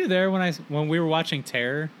 Were you there when we were watching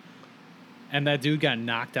Terror, and that dude got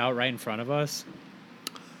knocked out right in front of us?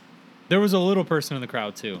 There was a little person in the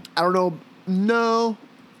crowd too. I don't know. No,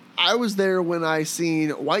 I was there when I seen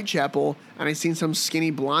Whitechapel and I seen some skinny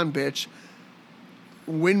blonde bitch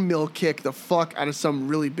windmill kick the fuck out of some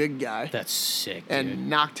really big guy That's sick, and dude.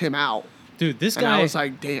 knocked him out. Dude, this And guy. I was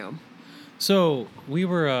like, damn. So we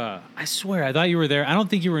were. I swear, I thought you were there. I don't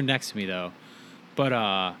think you were next to me though,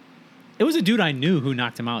 but it was a dude I knew who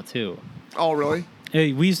knocked him out too. Oh, really?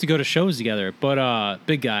 Hey, we used to go to shows together, but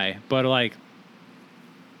big guy. But like,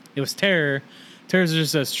 it was Terror. Terror's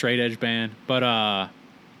just a straight edge band, but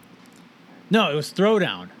no, it was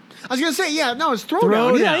Throwdown. I was gonna say, yeah, no, it's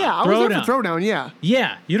Throwdown. Yeah, yeah. I was there for Throwdown. Yeah.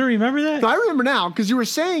 Yeah, you don't remember that? No, I remember now because you were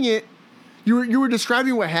saying it. You were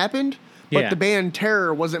describing what happened, but Yeah. the band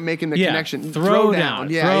Terror wasn't making the Yeah, connection. Throwdown.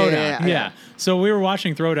 Yeah, Throwdown. yeah. So we were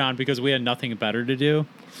watching Throwdown because we had nothing better to do,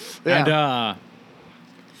 Yeah. and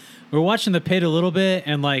we were watching the pit a little bit,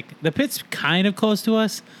 and like the pit's kind of close to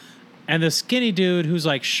us, and the skinny dude who's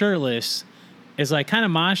like shirtless is like kind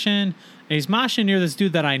of moshing, and he's moshing near this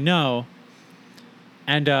dude that I know,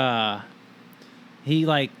 and he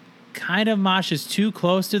like kind of moshes too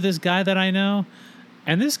close to this guy that I know,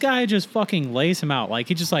 and this guy just fucking lays him out. Like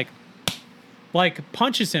he just like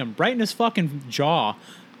punches him right in his fucking jaw.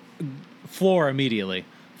 Floor immediately.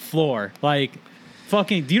 Floor. Like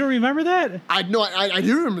fucking. Do you remember that? I know. I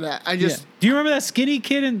do remember that. I just. Do you remember that skinny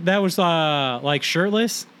kid that was like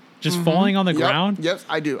shirtless, just falling on the ground? Yep,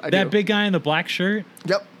 I do. That big guy in the black shirt.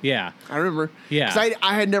 Yep. Yeah. I remember. Yeah. Because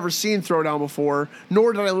I had never seen Throwdown before,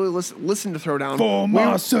 nor did I really listen to Throwdown.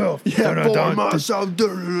 myself. Yeah, for myself.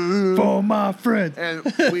 For my friend. And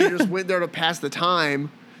we just went there to pass the time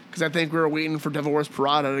because I think we were waiting for Devil Wears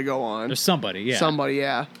Prada to go on. There's somebody, yeah. Somebody,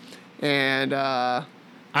 yeah. And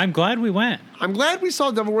I'm glad we went. I'm glad we saw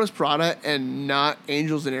Devil Wears Prada and not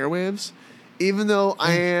Angels and Airwaves, even though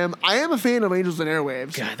I am a fan of Angels and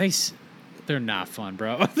Airwaves. God, they're not fun,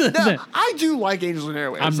 bro. No, I do like Angels and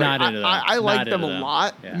Airwaves. I'm not into that. I like Not them into a them.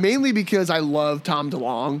 lot, Yeah. mainly because I love Tom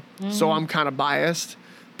DeLonge, so I'm kind of biased.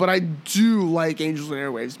 But I do like Angels and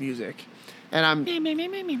Airwaves music, and I'm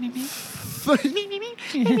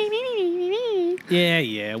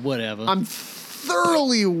yeah, whatever. I'm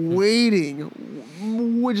thoroughly waiting,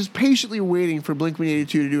 just patiently waiting for Blink-182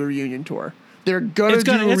 to do a reunion tour. They're gonna it's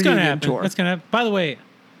do a gonna reunion happen. tour. It's gonna happen. By the way,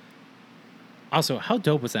 also, how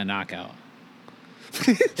dope was that knockout?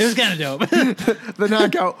 It was kind of dope. The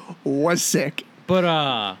knockout was sick.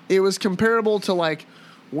 But It was comparable to like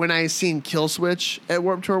when I seen Killswitch at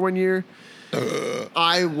Warped Tour one year.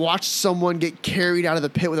 I watched someone get carried out of the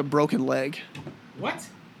pit with a broken leg. what?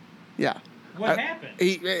 Yeah. What happened?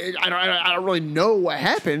 I don't really know what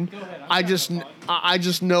happened. Go ahead, I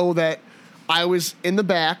just know that I was in the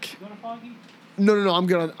back. You want a foggy?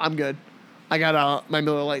 No, I'm good. I got my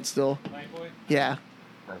Miller Lite still. Light boy? Yeah.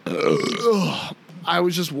 I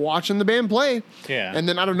was just watching the band play. Yeah. And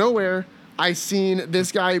then out of nowhere, I seen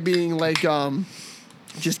this guy being like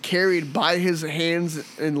just carried by his hands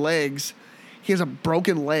and legs. He has a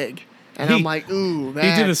broken leg. And I'm like, ooh, that's...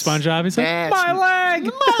 He did the SpongeBob. He's like, that's- my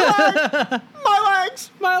leg! My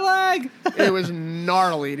legs! My leg! It was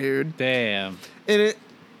gnarly, dude. Damn. And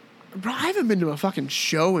bro, I haven't been to a fucking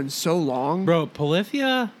show in so long. Bro,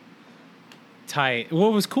 Polyphia, tight.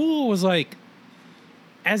 What was cool was like,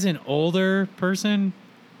 as an older person,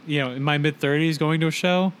 in my mid-30s going to a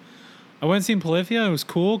show, I went and seen Polyphia. It was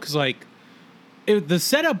cool because like, the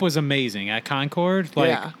setup was amazing at Concord. Like,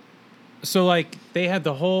 Yeah. So like they had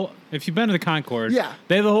the whole. If you've been to the Concord, Yeah.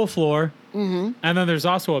 they have the whole floor, and then there's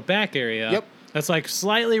also a back area. Yep. That's like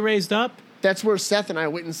slightly raised up. That's where Seth and I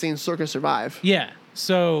went and seen Circus Survive. Yeah.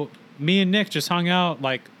 So me and Nick just hung out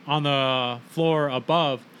like on the floor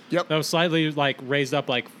above. Yep. That was slightly like raised up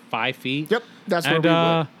like 5 feet. Yep. That's where And we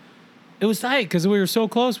went. it was tight because we were so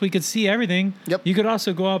close. We could see everything. Yep. You could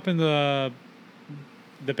also go up in the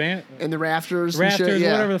band And the rafters and rafters, shit.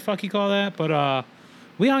 Yeah. whatever the fuck you call that. But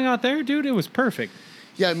we hung out there, dude. It was perfect.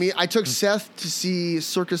 Yeah, I took Mm. Seth to see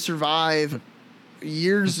Circus Survive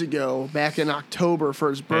years ago, back in October for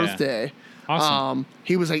his birthday. Awesome.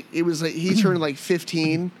 He turned like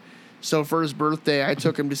 15. So for his birthday, I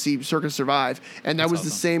took him to see Circus Survive. And that That's was the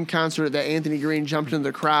awesome. same concert that Anthony Green jumped into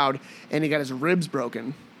the crowd and he got his ribs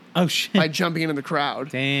broken Oh shit. by jumping into the crowd.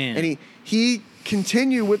 Damn. And he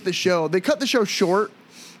continued with the show. They cut the show short,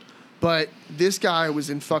 but this guy was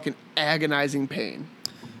in fucking agonizing pain.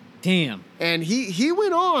 Damn. And he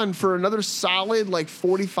went on for another solid like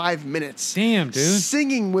 45 minutes. Damn, dude.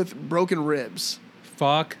 Singing with broken ribs.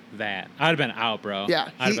 Fuck that. I'd have been out, bro. Yeah.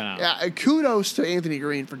 I'd have been out. Yeah, kudos to Anthony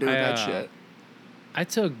Green for doing that shit. I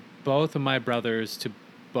took both of my brothers to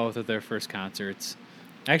both of their first concerts.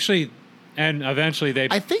 Actually, and eventually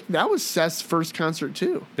I think that was Seth's first concert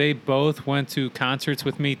too. they both went to concerts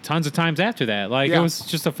with me tons of times after that. Like, Yeah. it was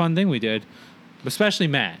just a fun thing we did, especially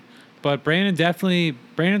Matt. But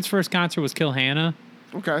Brandon's first concert was Kill Hannah.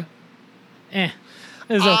 Okay. It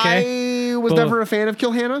was okay. I was Bo- never a fan of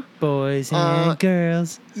Kill Hannah. Boys and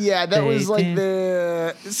girls. Yeah, that was like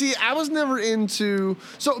Baby. I was never into...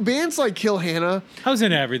 So bands like Kill Hannah, I was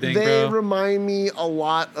into everything, they bro. remind me a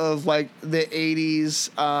lot of like the 80s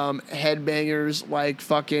headbangers, like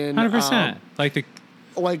fucking... 100%.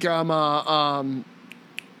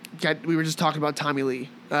 we were just talking about Tommy Lee.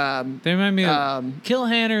 They remind me of... Kill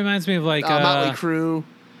Hannah reminds me of like... Motley Crue.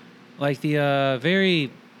 like the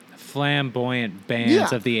very flamboyant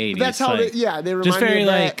bands of the 80s. That's how like, they remind just very me of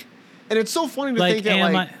that. like... And it's so funny to Like, think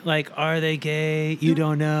that are they gay? You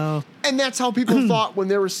don't know. and that's how people thought when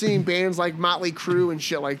they were seeing bands like Motley Crue and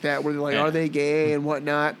shit like that, where they're like, Yeah. are they gay and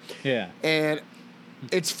whatnot? Yeah. And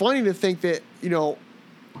it's funny to think that,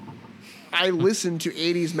 I listen to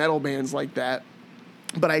 80s metal bands like that,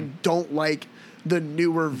 but I don't like the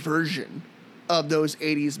newer version of those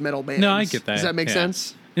 80s metal bands. No, I get that. Does that make Yeah.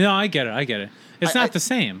 sense? No, I get it. It's not the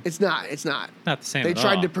same. It's not. It's not. Not the same They at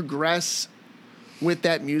tried all. to progress with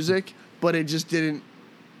that music, but it just didn't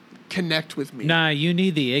connect with me. Nah, you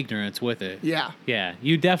need the ignorance with it. Yeah. Yeah,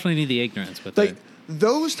 you definitely need the ignorance with Like it.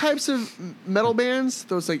 those types of metal bands,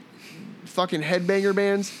 those like fucking headbanger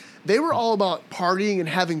bands, they were all about partying and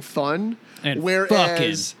having fun. And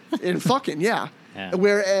whereas and fucking, yeah. Yeah.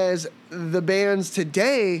 Whereas the bands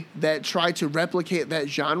today that try to replicate that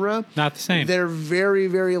genre, Not the same. they're very,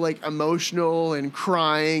 very like emotional and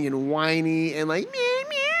crying and whiny and like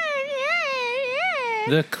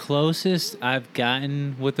The closest I've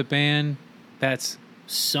gotten with the band that's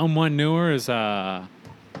somewhat newer is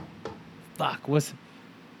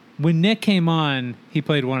when Nick came on, he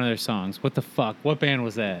played one of their songs. What the fuck? What band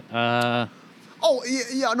was that? Oh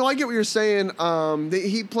yeah, no, I get what you're saying.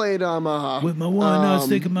 He played With my one nut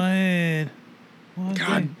stick in my hand. One God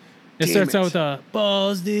thing. It damn starts it. out with a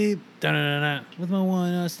balls deep. Da-da-da-da. With my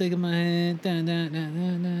one nut stick in my hand.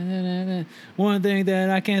 Da-da-da-da-da-da-da. One thing that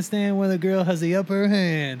I can't stand when a girl has the upper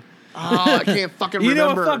hand. Oh, I can't fucking You know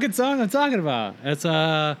remember. what fucking song I'm talking about? It's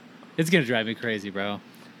gonna drive me crazy, bro.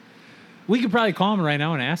 We could probably call him right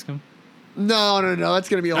now and ask him. No, that's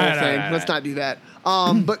gonna be a whole All right, thing. all right, Let's all not do that.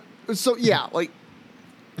 But so yeah, like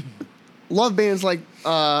love bands like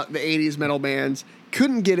the '80s metal bands.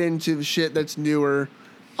 Couldn't get into the shit that's newer.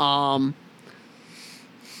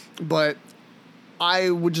 But I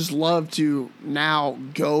would just love to now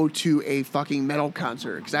go to a fucking metal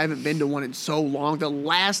concert because I haven't been to one in so long. The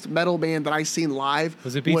last metal band that I seen live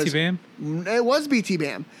Was it BT Bam? It was BT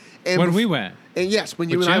Bam. And When we went. and yes, when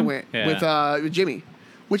you With and I Jim? went Yeah. with Jimmy,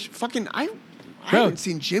 which fucking I Bro, haven't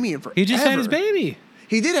seen Jimmy in forever. He just had his baby.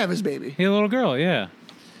 He did have his baby. He had a little girl, yeah.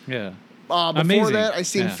 Yeah. Before Amazing. that, I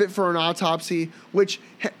seen Yeah. Fit for an Autopsy. Which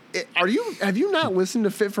have you not listened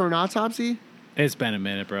to Fit for an Autopsy? It's been a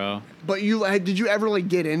minute, bro. But did you ever like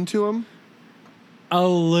get into them? A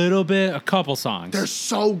little bit, a couple songs. They're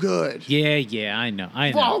so good. Yeah, I know.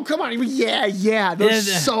 Oh, come on. Yeah. They're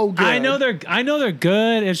so good. I know they're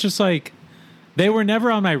good. It's just like they were never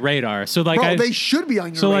on my radar. So like Bro, they should be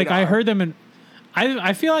on your radar. like I heard them and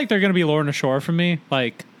I feel like they're gonna be Lorna Shore for me.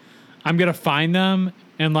 Like I'm gonna find them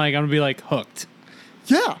and like I'm gonna be like hooked.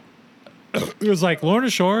 Yeah. It was like Lorna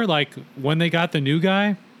Shore, like when they got the new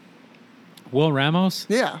guy, Will Ramos.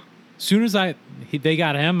 Yeah. As soon as they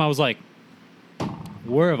got him, I was like,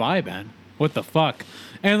 where have I been? What the fuck?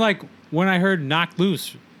 And like when I heard Knocked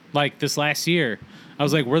Loose like this last year, I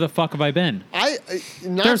was like, where the fuck have I been?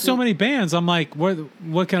 There's so many bands. I'm like,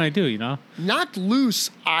 what can I do, you know? Knocked Loose,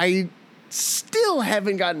 I still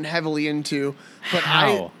haven't gotten heavily into, but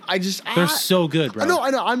How? I just They're so good, bro. I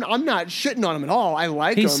know. I'm not shitting on them at all. I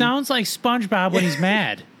like them. He sounds like SpongeBob when he's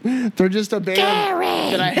mad. They're just a band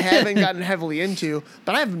that I haven't gotten heavily into,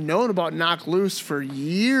 but I've known about Knocked Loose for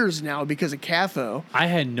years now because of CAFO. I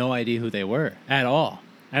had no idea who they were at all.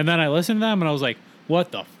 And then I listened to them and I was like,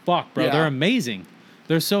 what the fuck, bro? Yeah. They're amazing.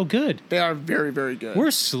 They're so good. They are very, very good. We're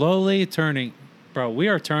slowly turning, bro, we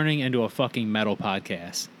are turning into a fucking metal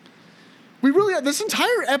podcast. We really are. This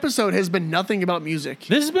entire episode has been nothing about music.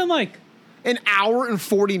 This has been like, An hour and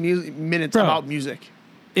 40 minutes Bro. about music.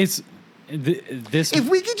 it's this. If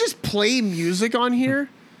we could just play music on here,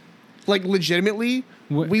 like legitimately,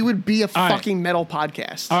 we would be a All right. fucking metal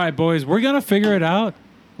podcast. All right, boys, we're gonna figure it out.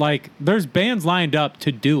 Like, there's bands lined up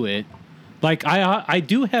to do it. Like, I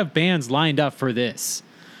do have bands lined up for this.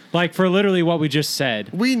 Like, for literally what we just said.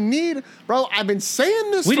 We need, bro. I've been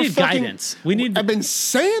saying this. We for need fucking, guidance. We need- I've been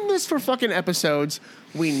saying this for fucking episodes.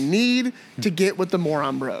 We need to get with the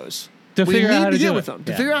Moron Bros. To we figure need out how to get do with it. them.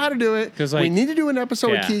 To Yeah. figure out how to do it. 'Cause, we like- need to do an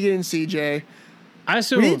episode Yeah. with Keegan and CJ. I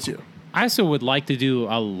still We need to. I still would like to do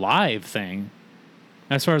a live thing.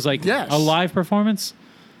 As far as like Yes. a live performance.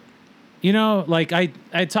 You know, like I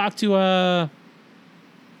talked to I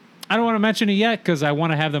don't want to mention it yet because I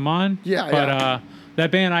want to have them on. Yeah, But yeah.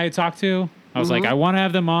 that band I had talked to, I was like, I want to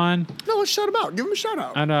have them on. No, let's shout them out. Give them a shout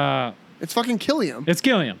out. And It's fucking Killiam. it's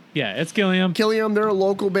Gilliam. Yeah, it's Gilliam. Killiam, they're a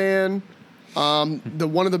local band. The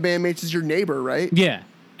one of the bandmates is your neighbor, right? Yeah.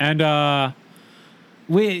 And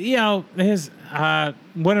we, you know, his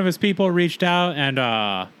one of his people reached out and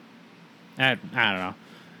I don't know.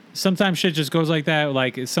 Sometimes shit just goes like that.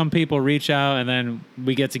 Like some people reach out and then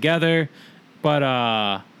we get together.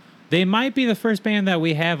 But they might be the first band that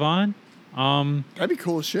we have on. That'd be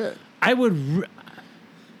cool as shit. I would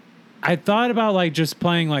I thought about like just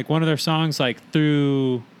playing like one of their songs like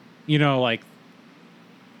through, you know, like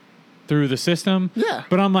through the system. Yeah.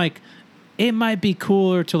 But I'm like, it might be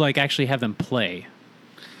cooler to like actually have them play.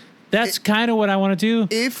 That's kind of what I want to do.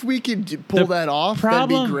 If we could pull The that off, problem-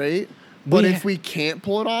 that'd be great. But We if we can't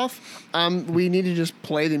pull it off, we need to just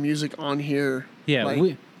play the music on here. Yeah.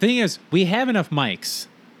 Like, Thing is, we have enough mics.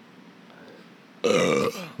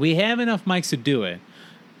 We have enough mics to do it.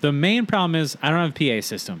 The main problem is I don't have a PA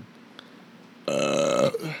system.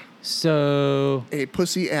 So, a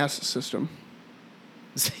pussy ass system.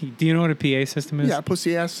 do you know what a PA system is? Yeah,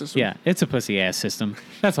 pussy ass system. Yeah, it's a pussy ass system.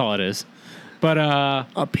 That's all it is. But A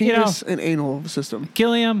you know, penis and anal system.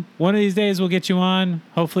 Gilliam, one of these days we'll get you on.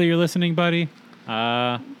 Hopefully you're listening, buddy.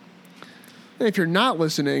 And if you're not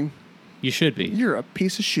listening, You should be. you're a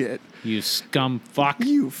piece of shit. You scum fuck.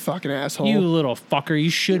 You fucking asshole. You little fucker.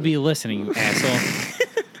 You should be listening, you asshole.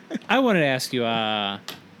 I wanted to ask you,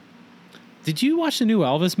 did you watch the new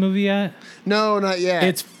Elvis movie yet? No, not yet.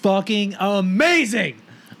 It's fucking amazing.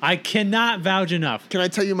 I cannot vouch enough. Can I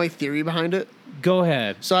tell you my theory behind it? Go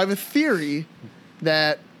ahead. So I have a theory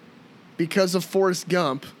that because of Forrest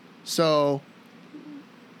Gump, so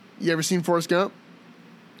you ever seen Forrest Gump?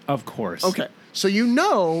 Of course. Okay. So I don't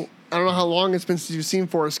know how long it's been since you've seen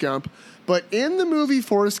Forrest Gump, but in the movie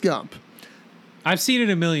Forrest Gump, I've seen it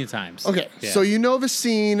a million times. okay, Yeah. so you know the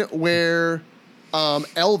scene where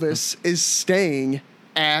Elvis is staying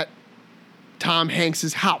at Tom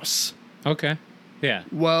Hanks's house. Okay. Yeah.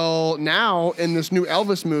 Well, now in this new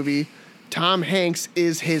Elvis movie, Tom Hanks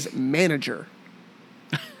is his manager.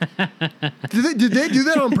 Did they do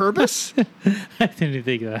that on purpose? I didn't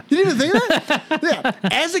think of that. You didn't think of that? Yeah.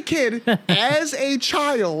 As a kid, as a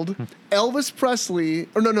child, Elvis Presley.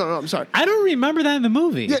 Or no, I'm sorry. I don't remember that in the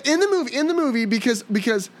movie. Yeah, in the movie, because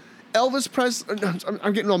Elvis Presley.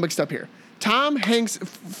 I'm getting all mixed up here. Tom Hanks,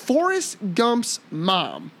 Forrest Gump's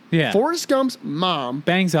mom. Yeah. Forrest Gump's mom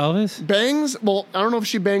Bangs Elvis? bangs. Well, I don't know if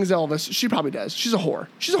she bangs Elvis. She probably does. She's a whore.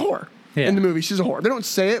 Yeah. In the movie, she's a whore. They don't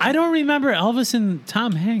say it. I don't remember Elvis in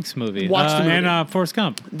Tom Hanks movie. Watch the movie. And Forrest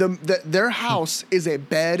Gump. Their house is a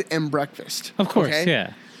bed and breakfast. Of course, okay?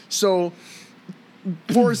 yeah. So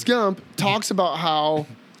Forrest Gump talks about how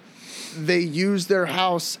they use their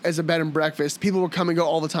house as a bed and breakfast. People will come and go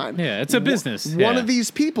all the time. Yeah, it's a business. One Yeah. of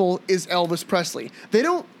these people is Elvis Presley. They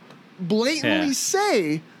don't blatantly Yeah.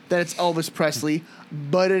 say that it's Elvis Presley,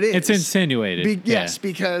 but it is. It's insinuated. Yes, Yeah.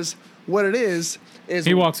 because what it is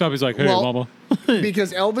He walks up, he's like, hey, mama.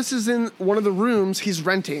 because Elvis is in one of the rooms he's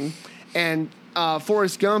renting, and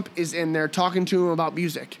Forrest Gump is in there talking to him about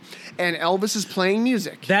music, and Elvis is playing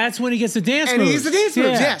music. That's when he gets the dance And moves. he gets the dance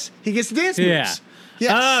moves, Yeah. yes. He gets the dance moves. Yeah.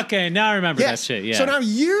 Yes. Okay, now I remember Yes. that shit. Yeah. So now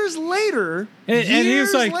years later, and he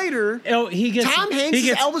was like, later, oh, he gets Tom Hanks he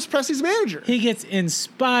is gets, Elvis Presley's manager. He gets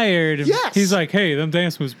inspired. Yes. He's like, hey, them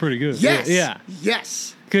dance moves pretty good. Yes. Yeah.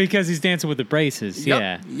 Yes. Because he's dancing with the braces. Yep.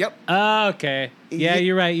 Yeah. Yep. Okay. Yeah, Ye-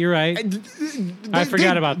 you're right. You're right. I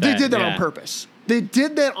forgot about They that, did that yeah. on purpose. They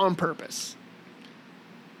did that on purpose.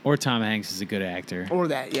 Or Tom Hanks is a good actor. Or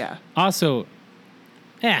that, yeah. Also,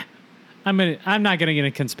 I'm not gonna get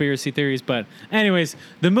into conspiracy theories, but anyways,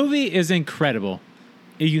 the movie is incredible.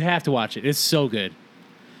 You have to watch it. It's so good.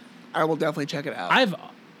 I will definitely check it out.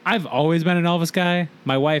 I've always been an Elvis guy.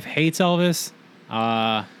 My wife hates Elvis.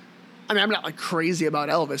 I mean, I'm not like crazy about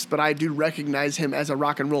Elvis, but I do recognize him as a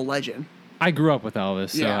rock and roll legend. I grew up with Elvis,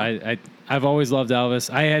 so Yeah. I've always loved Elvis.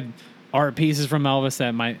 I had art pieces from Elvis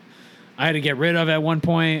that I had to get rid of at one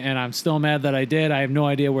point, and I'm still mad that I did. I have no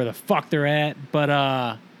idea where the fuck they're at.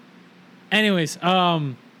 But anyways,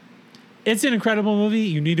 it's an incredible movie.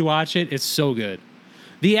 You need to watch it. It's so good.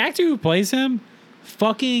 The actor who plays him,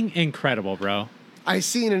 fucking incredible, bro. I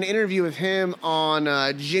seen an interview with him on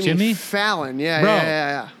Jimmy? Fallon. Yeah, Bro.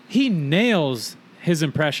 yeah. He nails his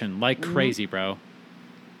impression like crazy, bro.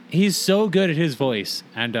 He's so good at his voice,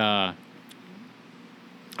 and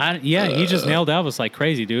he just nailed Elvis like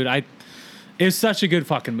crazy, dude. It's such a good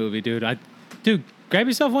fucking movie, dude. Dude, grab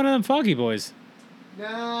yourself one of them Foggy Boys.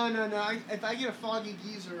 No. If I get a foggy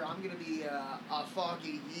geezer, I'm gonna be a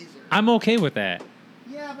foggy geezer. I'm okay with that.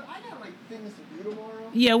 Yeah, but I got like things to do tomorrow.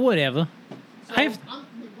 Yeah, whatever. So I've-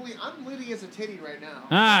 I'm litty as a titty right now. All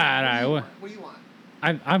right. What do you want?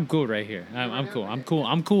 I'm good right here. I'm right cool. now? I'm Okay. cool.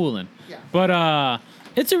 I'm cooling. Yeah. But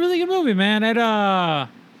it's a really good movie, man.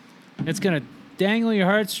 It's gonna dangle your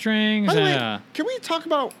heartstrings. By the way, can we talk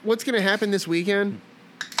about what's gonna happen this weekend?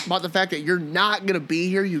 About the fact that you're not gonna be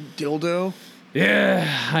here, you dildo.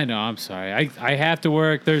 Yeah, I know. I'm sorry. I have to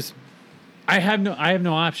work. I have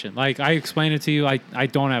no option. Like I explained it to you. I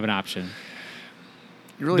don't have an option.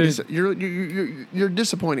 You're really you're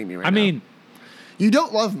disappointing me right now. I mean, you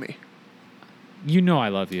don't love me. you know I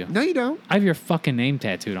love you. No, you don't. I have your fucking name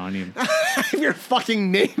tattooed on you. I have your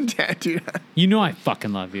fucking name tattooed. You know I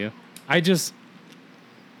fucking love you.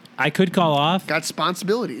 I could call off. Got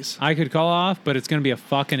responsibilities. I could call off, but it's gonna be a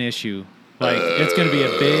fucking issue Like, it's going to be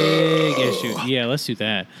a big issue. Yeah, let's do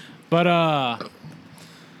that. But,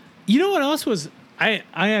 you know what else was... I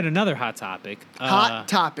had another hot topic. Hot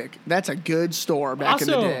Topic. That's a good store back in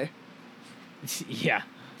the also- day. Yeah.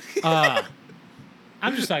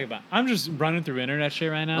 I'm just running through internet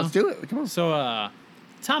shit right now. Let's do it. Come on. So,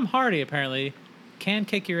 Tom Hardy apparently can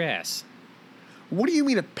kick your ass. What do you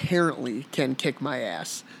mean apparently can kick my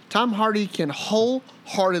ass? Tom Hardy can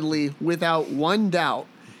wholeheartedly, without one doubt,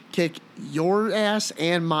 kick your ass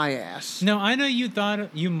and my ass. No, I know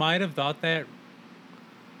you might have thought that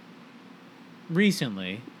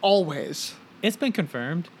recently. Always. It's been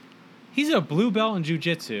confirmed. He's a blue belt in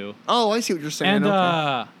jiu-jitsu. Oh, I see what you're saying. And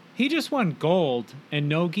okay. he just won gold in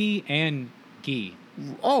no-gi and gi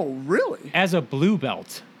Oh, really? as a blue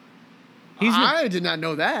belt. I did not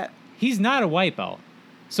know that. He's not a white belt.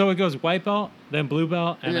 So it goes white belt, then blue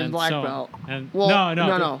belt, and, And then black so, belt. And Well,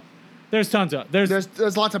 no. There's tons of there's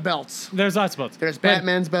There's lots of belts. lots of belts. There's But-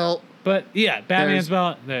 Batman's belt, But yeah, Batman's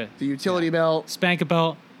There's- belt, the utility belt. Spanker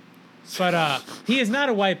belt. But he is not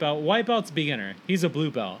a white belt. White belt's beginner. He's a blue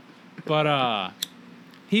belt. But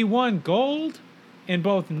he won gold in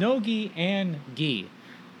both no-gi and gi.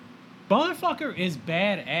 Motherfucker is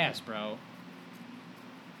badass, bro.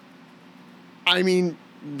 I mean,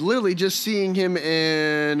 literally just seeing him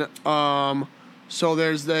in so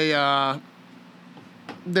there's the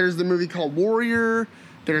movie called Warrior.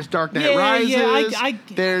 There's Dark Knight Rises. Yeah,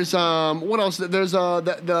 there's what else? There's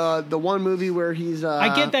the one movie where he's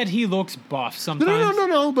I get that he looks buff sometimes.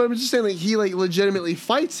 No. But I'm just saying, like, he like legitimately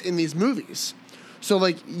fights in these movies, so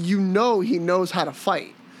like he knows how to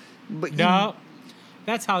fight. But No,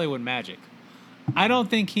 that's Hollywood magic. I don't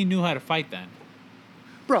think he knew how to fight then.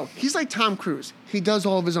 bro, he's like Tom Cruise. He does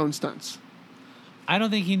all of his own stunts. I don't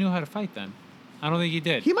think he knew how to fight then. I don't think he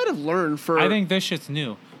did. He might have learned for. I think this shit's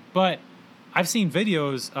new. But I've seen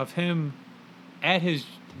videos of him at his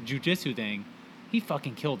jujitsu thing. He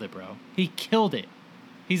fucking killed it, bro. He killed it.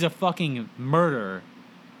 He's a fucking murderer.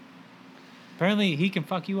 Apparently, he can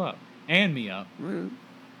fuck you up and me up. Mm.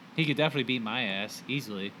 He could definitely beat my ass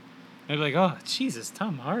easily. I'd be like, oh, Jesus,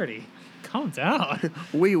 Tom Hardy. Calm down.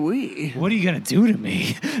 Wee. What are you going to do to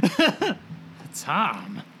me?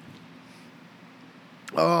 Tom.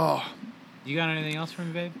 Oh. You got anything else for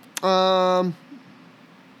me, babe?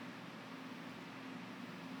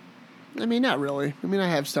 I mean, not really. I mean, I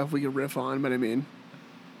have stuff we could riff on, but I mean,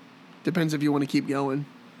 depends if you want to keep going.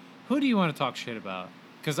 Who do you want to talk shit about?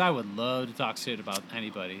 Because I would love to talk shit about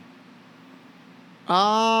anybody.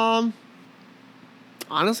 Honestly,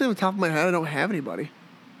 on the top of my head, I don't have anybody.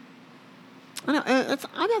 I'm not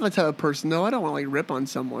the type of person, though. I don't want to, like, rip on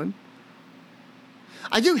someone.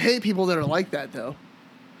 I do hate people that are like that, though.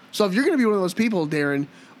 So if you're going to be one of those people, Darren,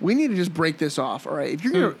 we need to just break this off, all right? If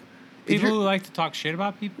you're going to... People who like to talk shit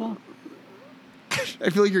about people? I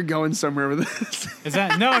feel like you're going somewhere with this. Is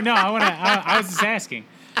that... No, I was just asking.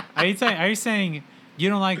 Are you saying you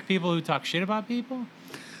don't like people who talk shit about people?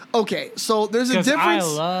 Okay, so there's a Because difference... I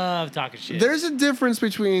love talking shit. There's a difference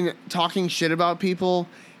between talking shit about people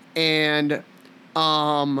and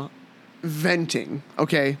venting,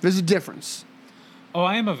 okay? There's a difference. Oh,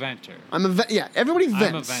 I am a venter. Yeah, everybody vents.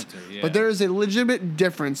 I'm a venter, yeah. But there is a legitimate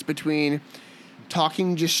difference between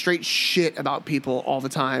talking just straight shit about people all the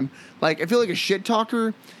time. Like, I feel like a shit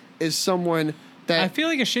talker is someone that... I feel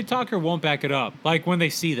like a shit talker won't back it up. Like when they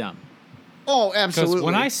see them. Oh, Because absolutely.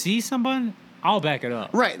 when I see someone, I'll back it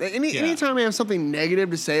up. Right. Anytime I have something negative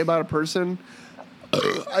to say about a person,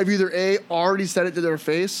 I've either A, already said it to their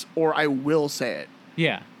face, or I will say it.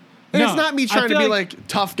 Yeah. And No, it's not me I trying to feel be like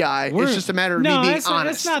tough guy. It's just a matter of me being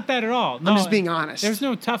honest. It's not that at all. No, I'm just being honest. There's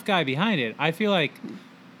no tough guy behind it. I feel like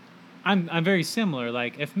I'm very similar.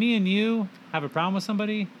 Like if me and you have a problem with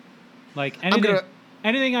somebody, like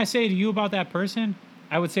anything I say to you about that person,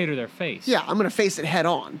 I would say to their face. Yeah, I'm gonna face it head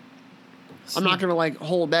on. I'm not gonna like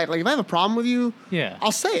hold back. Like if I have a problem with you, Yeah.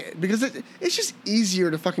 I'll say it because it's just easier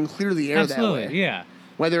to fucking clear the air Absolutely. that way. Yeah.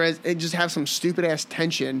 Whether it just have some stupid ass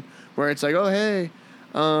tension where it's like, oh hey,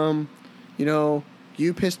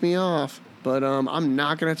 you pissed me off, but I'm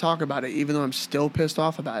not gonna talk about it even though I'm still pissed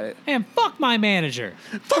off about it. And fuck my manager.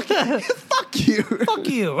 Fuck you. Fuck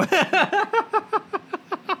you.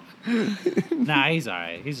 Nah, he's all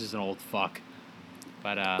right. He's just an old fuck.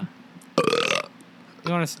 But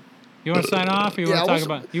you want to sign off? Or you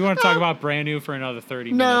want to talk about brand new for another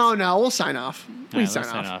 30 minutes? No, we'll sign off. We right, sign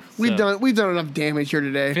let's off. sign off. We've So- done enough damage here I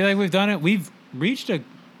today. feel like we've done it. We've reached a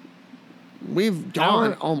We've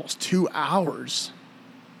gone Hour. almost 2 hours.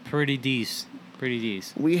 pretty decent.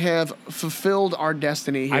 We have fulfilled our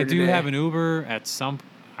destiny here I do today. have an Uber at some.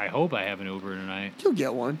 I hope I have an Uber tonight. You'll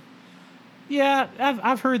get one. Yeah,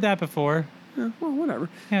 I've heard that before. Yeah, well, whatever.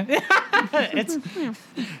 Yeah. It's.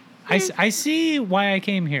 I see why I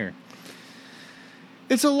came here.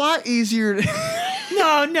 It's a lot easier.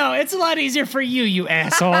 No, it's a lot easier for you, you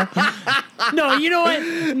asshole. No, you know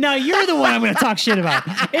what? No, you're the one I'm going to talk shit about.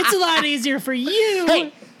 It's a lot easier for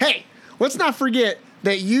you. Hey, let's not forget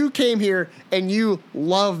that you came here and you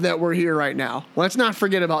love that we're here right now. Let's not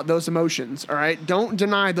forget about those emotions, all right? Don't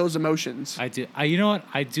deny those emotions. I do. You know what?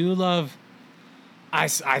 I do love. I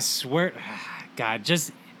swear, God,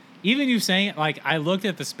 just even you saying it, like I looked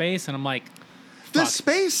at the space and I'm like, fuck.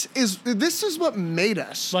 This is what made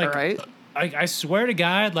us, Like, all right? I swear to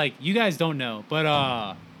God, like you guys don't know, but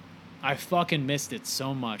I fucking missed it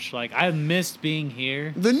so much. Like I missed being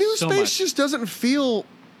here. The new so space much. just doesn't feel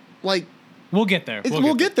like We'll get there.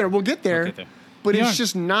 we'll get there. We'll get there. But You it's know,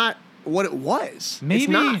 just not what it was. maybe.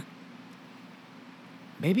 It's not.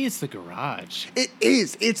 Maybe it's the garage. It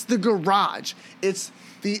is. It's the garage. It's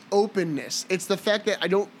the openness. It's the fact that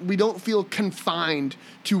we don't feel confined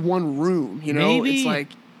to one room. You know, Maybe- it's like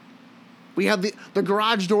we have the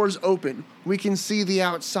garage doors open. We can see the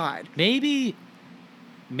outside. Maybe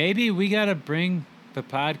we gotta bring the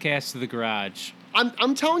podcast to the garage.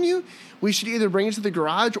 I'm telling you, we should either bring it to the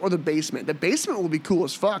garage or the basement. The basement will be cool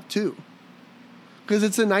as fuck too, because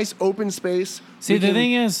it's a nice open space. See, the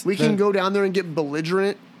thing is, we can go down there and get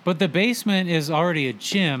belligerent. But the basement is already a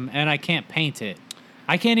gym, and I can't paint it.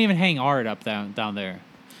 I can't even hang art up down there.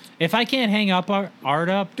 If I can't hang up art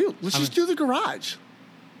up, Dude, let's just do the garage.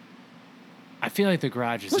 I feel like the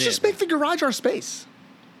garage is Let's just make the garage our space.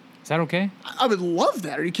 Is that okay? I would love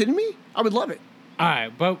that. Are you kidding me? I would love it. All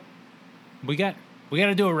right, but we got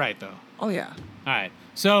to do it right though. Oh yeah. All right,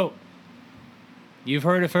 so you've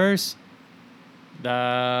heard it first.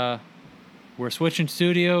 We're switching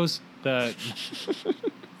studios.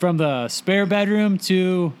 From the spare bedroom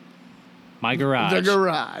to my garage. The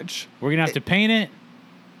garage. We're gonna have to paint it.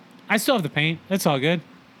 I still have to paint. That's all good.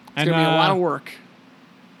 It's gonna be a lot of work.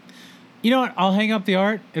 You know what? I'll hang up the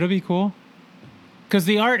art. It'll be cool. Because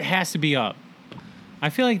the art has to be up. I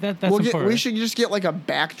feel like that's important. We should just get like a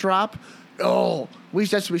backdrop. Oh,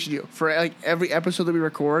 that's what we should do. For like every episode that we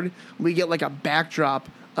record, we get like a backdrop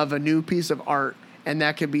of a new piece of art, and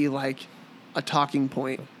that could be like a talking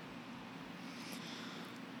point.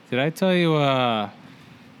 Did I tell you I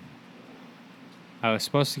was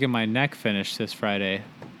supposed to get my neck finished this Friday?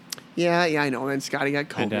 Yeah, I know. And Scotty got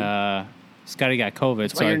COVID. And Scotty got COVID.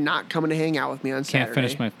 That's why you're not coming to hang out with me on Saturday. Can't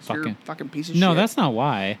finish my You're a fucking piece of shit. No, that's not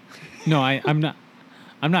why. No, I'm not.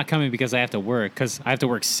 I'm not coming because I have to work. Because I have to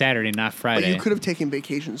work Saturday, not Friday. But you could have taken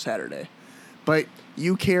vacation Saturday. But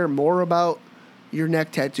you care more about your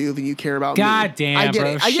neck tattoo than you care about me. God damn, I get bro.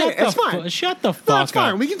 it. I get it. It's fine. Shut the fuck No, it's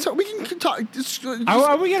fine. up. We can talk. We can talk.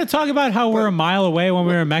 Are we going to talk about how we're a mile away when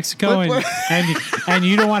we were in Mexico and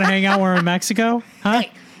you don't want to hang out when we're in Mexico? Huh?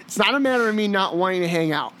 Hey, it's not a matter of me not wanting to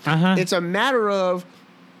hang out. Uh-huh. It's a matter of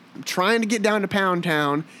I'm trying to get down to Pound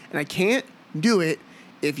Town, and I can't do it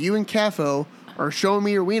if you and Cafo are showing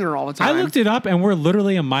me your wiener all the time. I looked it up, and we're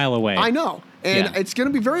literally a mile away. I know. And Yeah. it's going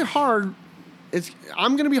to be very hard.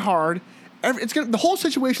 I'm going to be hard. The whole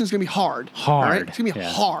situation is going to be hard. Hard. All right? It's going to be Yeah.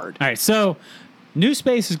 hard. All right, so new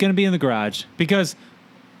space is going to be in the garage because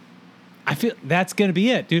I feel that's going to be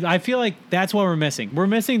it, dude. I feel like that's what we're missing. We're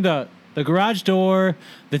missing the garage door,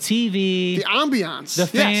 the TV, The ambiance. the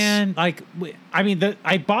fan. Like,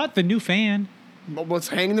 I bought the new fan. But let's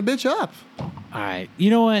hang the bitch up. All right, you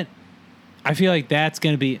know what? I feel like that's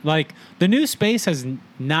going to be like the new space has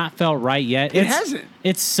not felt right yet. It hasn't.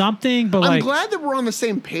 It's something, but I'm like glad that we're on the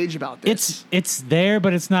same page about this. it's there,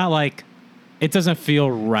 but it's not like it doesn't feel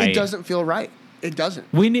right. It doesn't feel right. It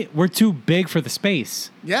doesn't. We're too big for the space.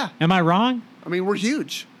 Yeah. Am I wrong? I mean, we're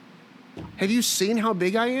huge. Have you seen how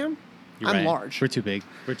big I am? You're I'm right. large. We're too big.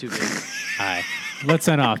 We're too big. All right. Let's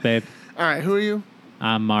sign off, babe. All right, who are you?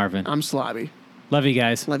 I'm Marvin. I'm Slobby. Love you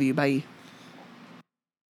guys. Love you. Bye.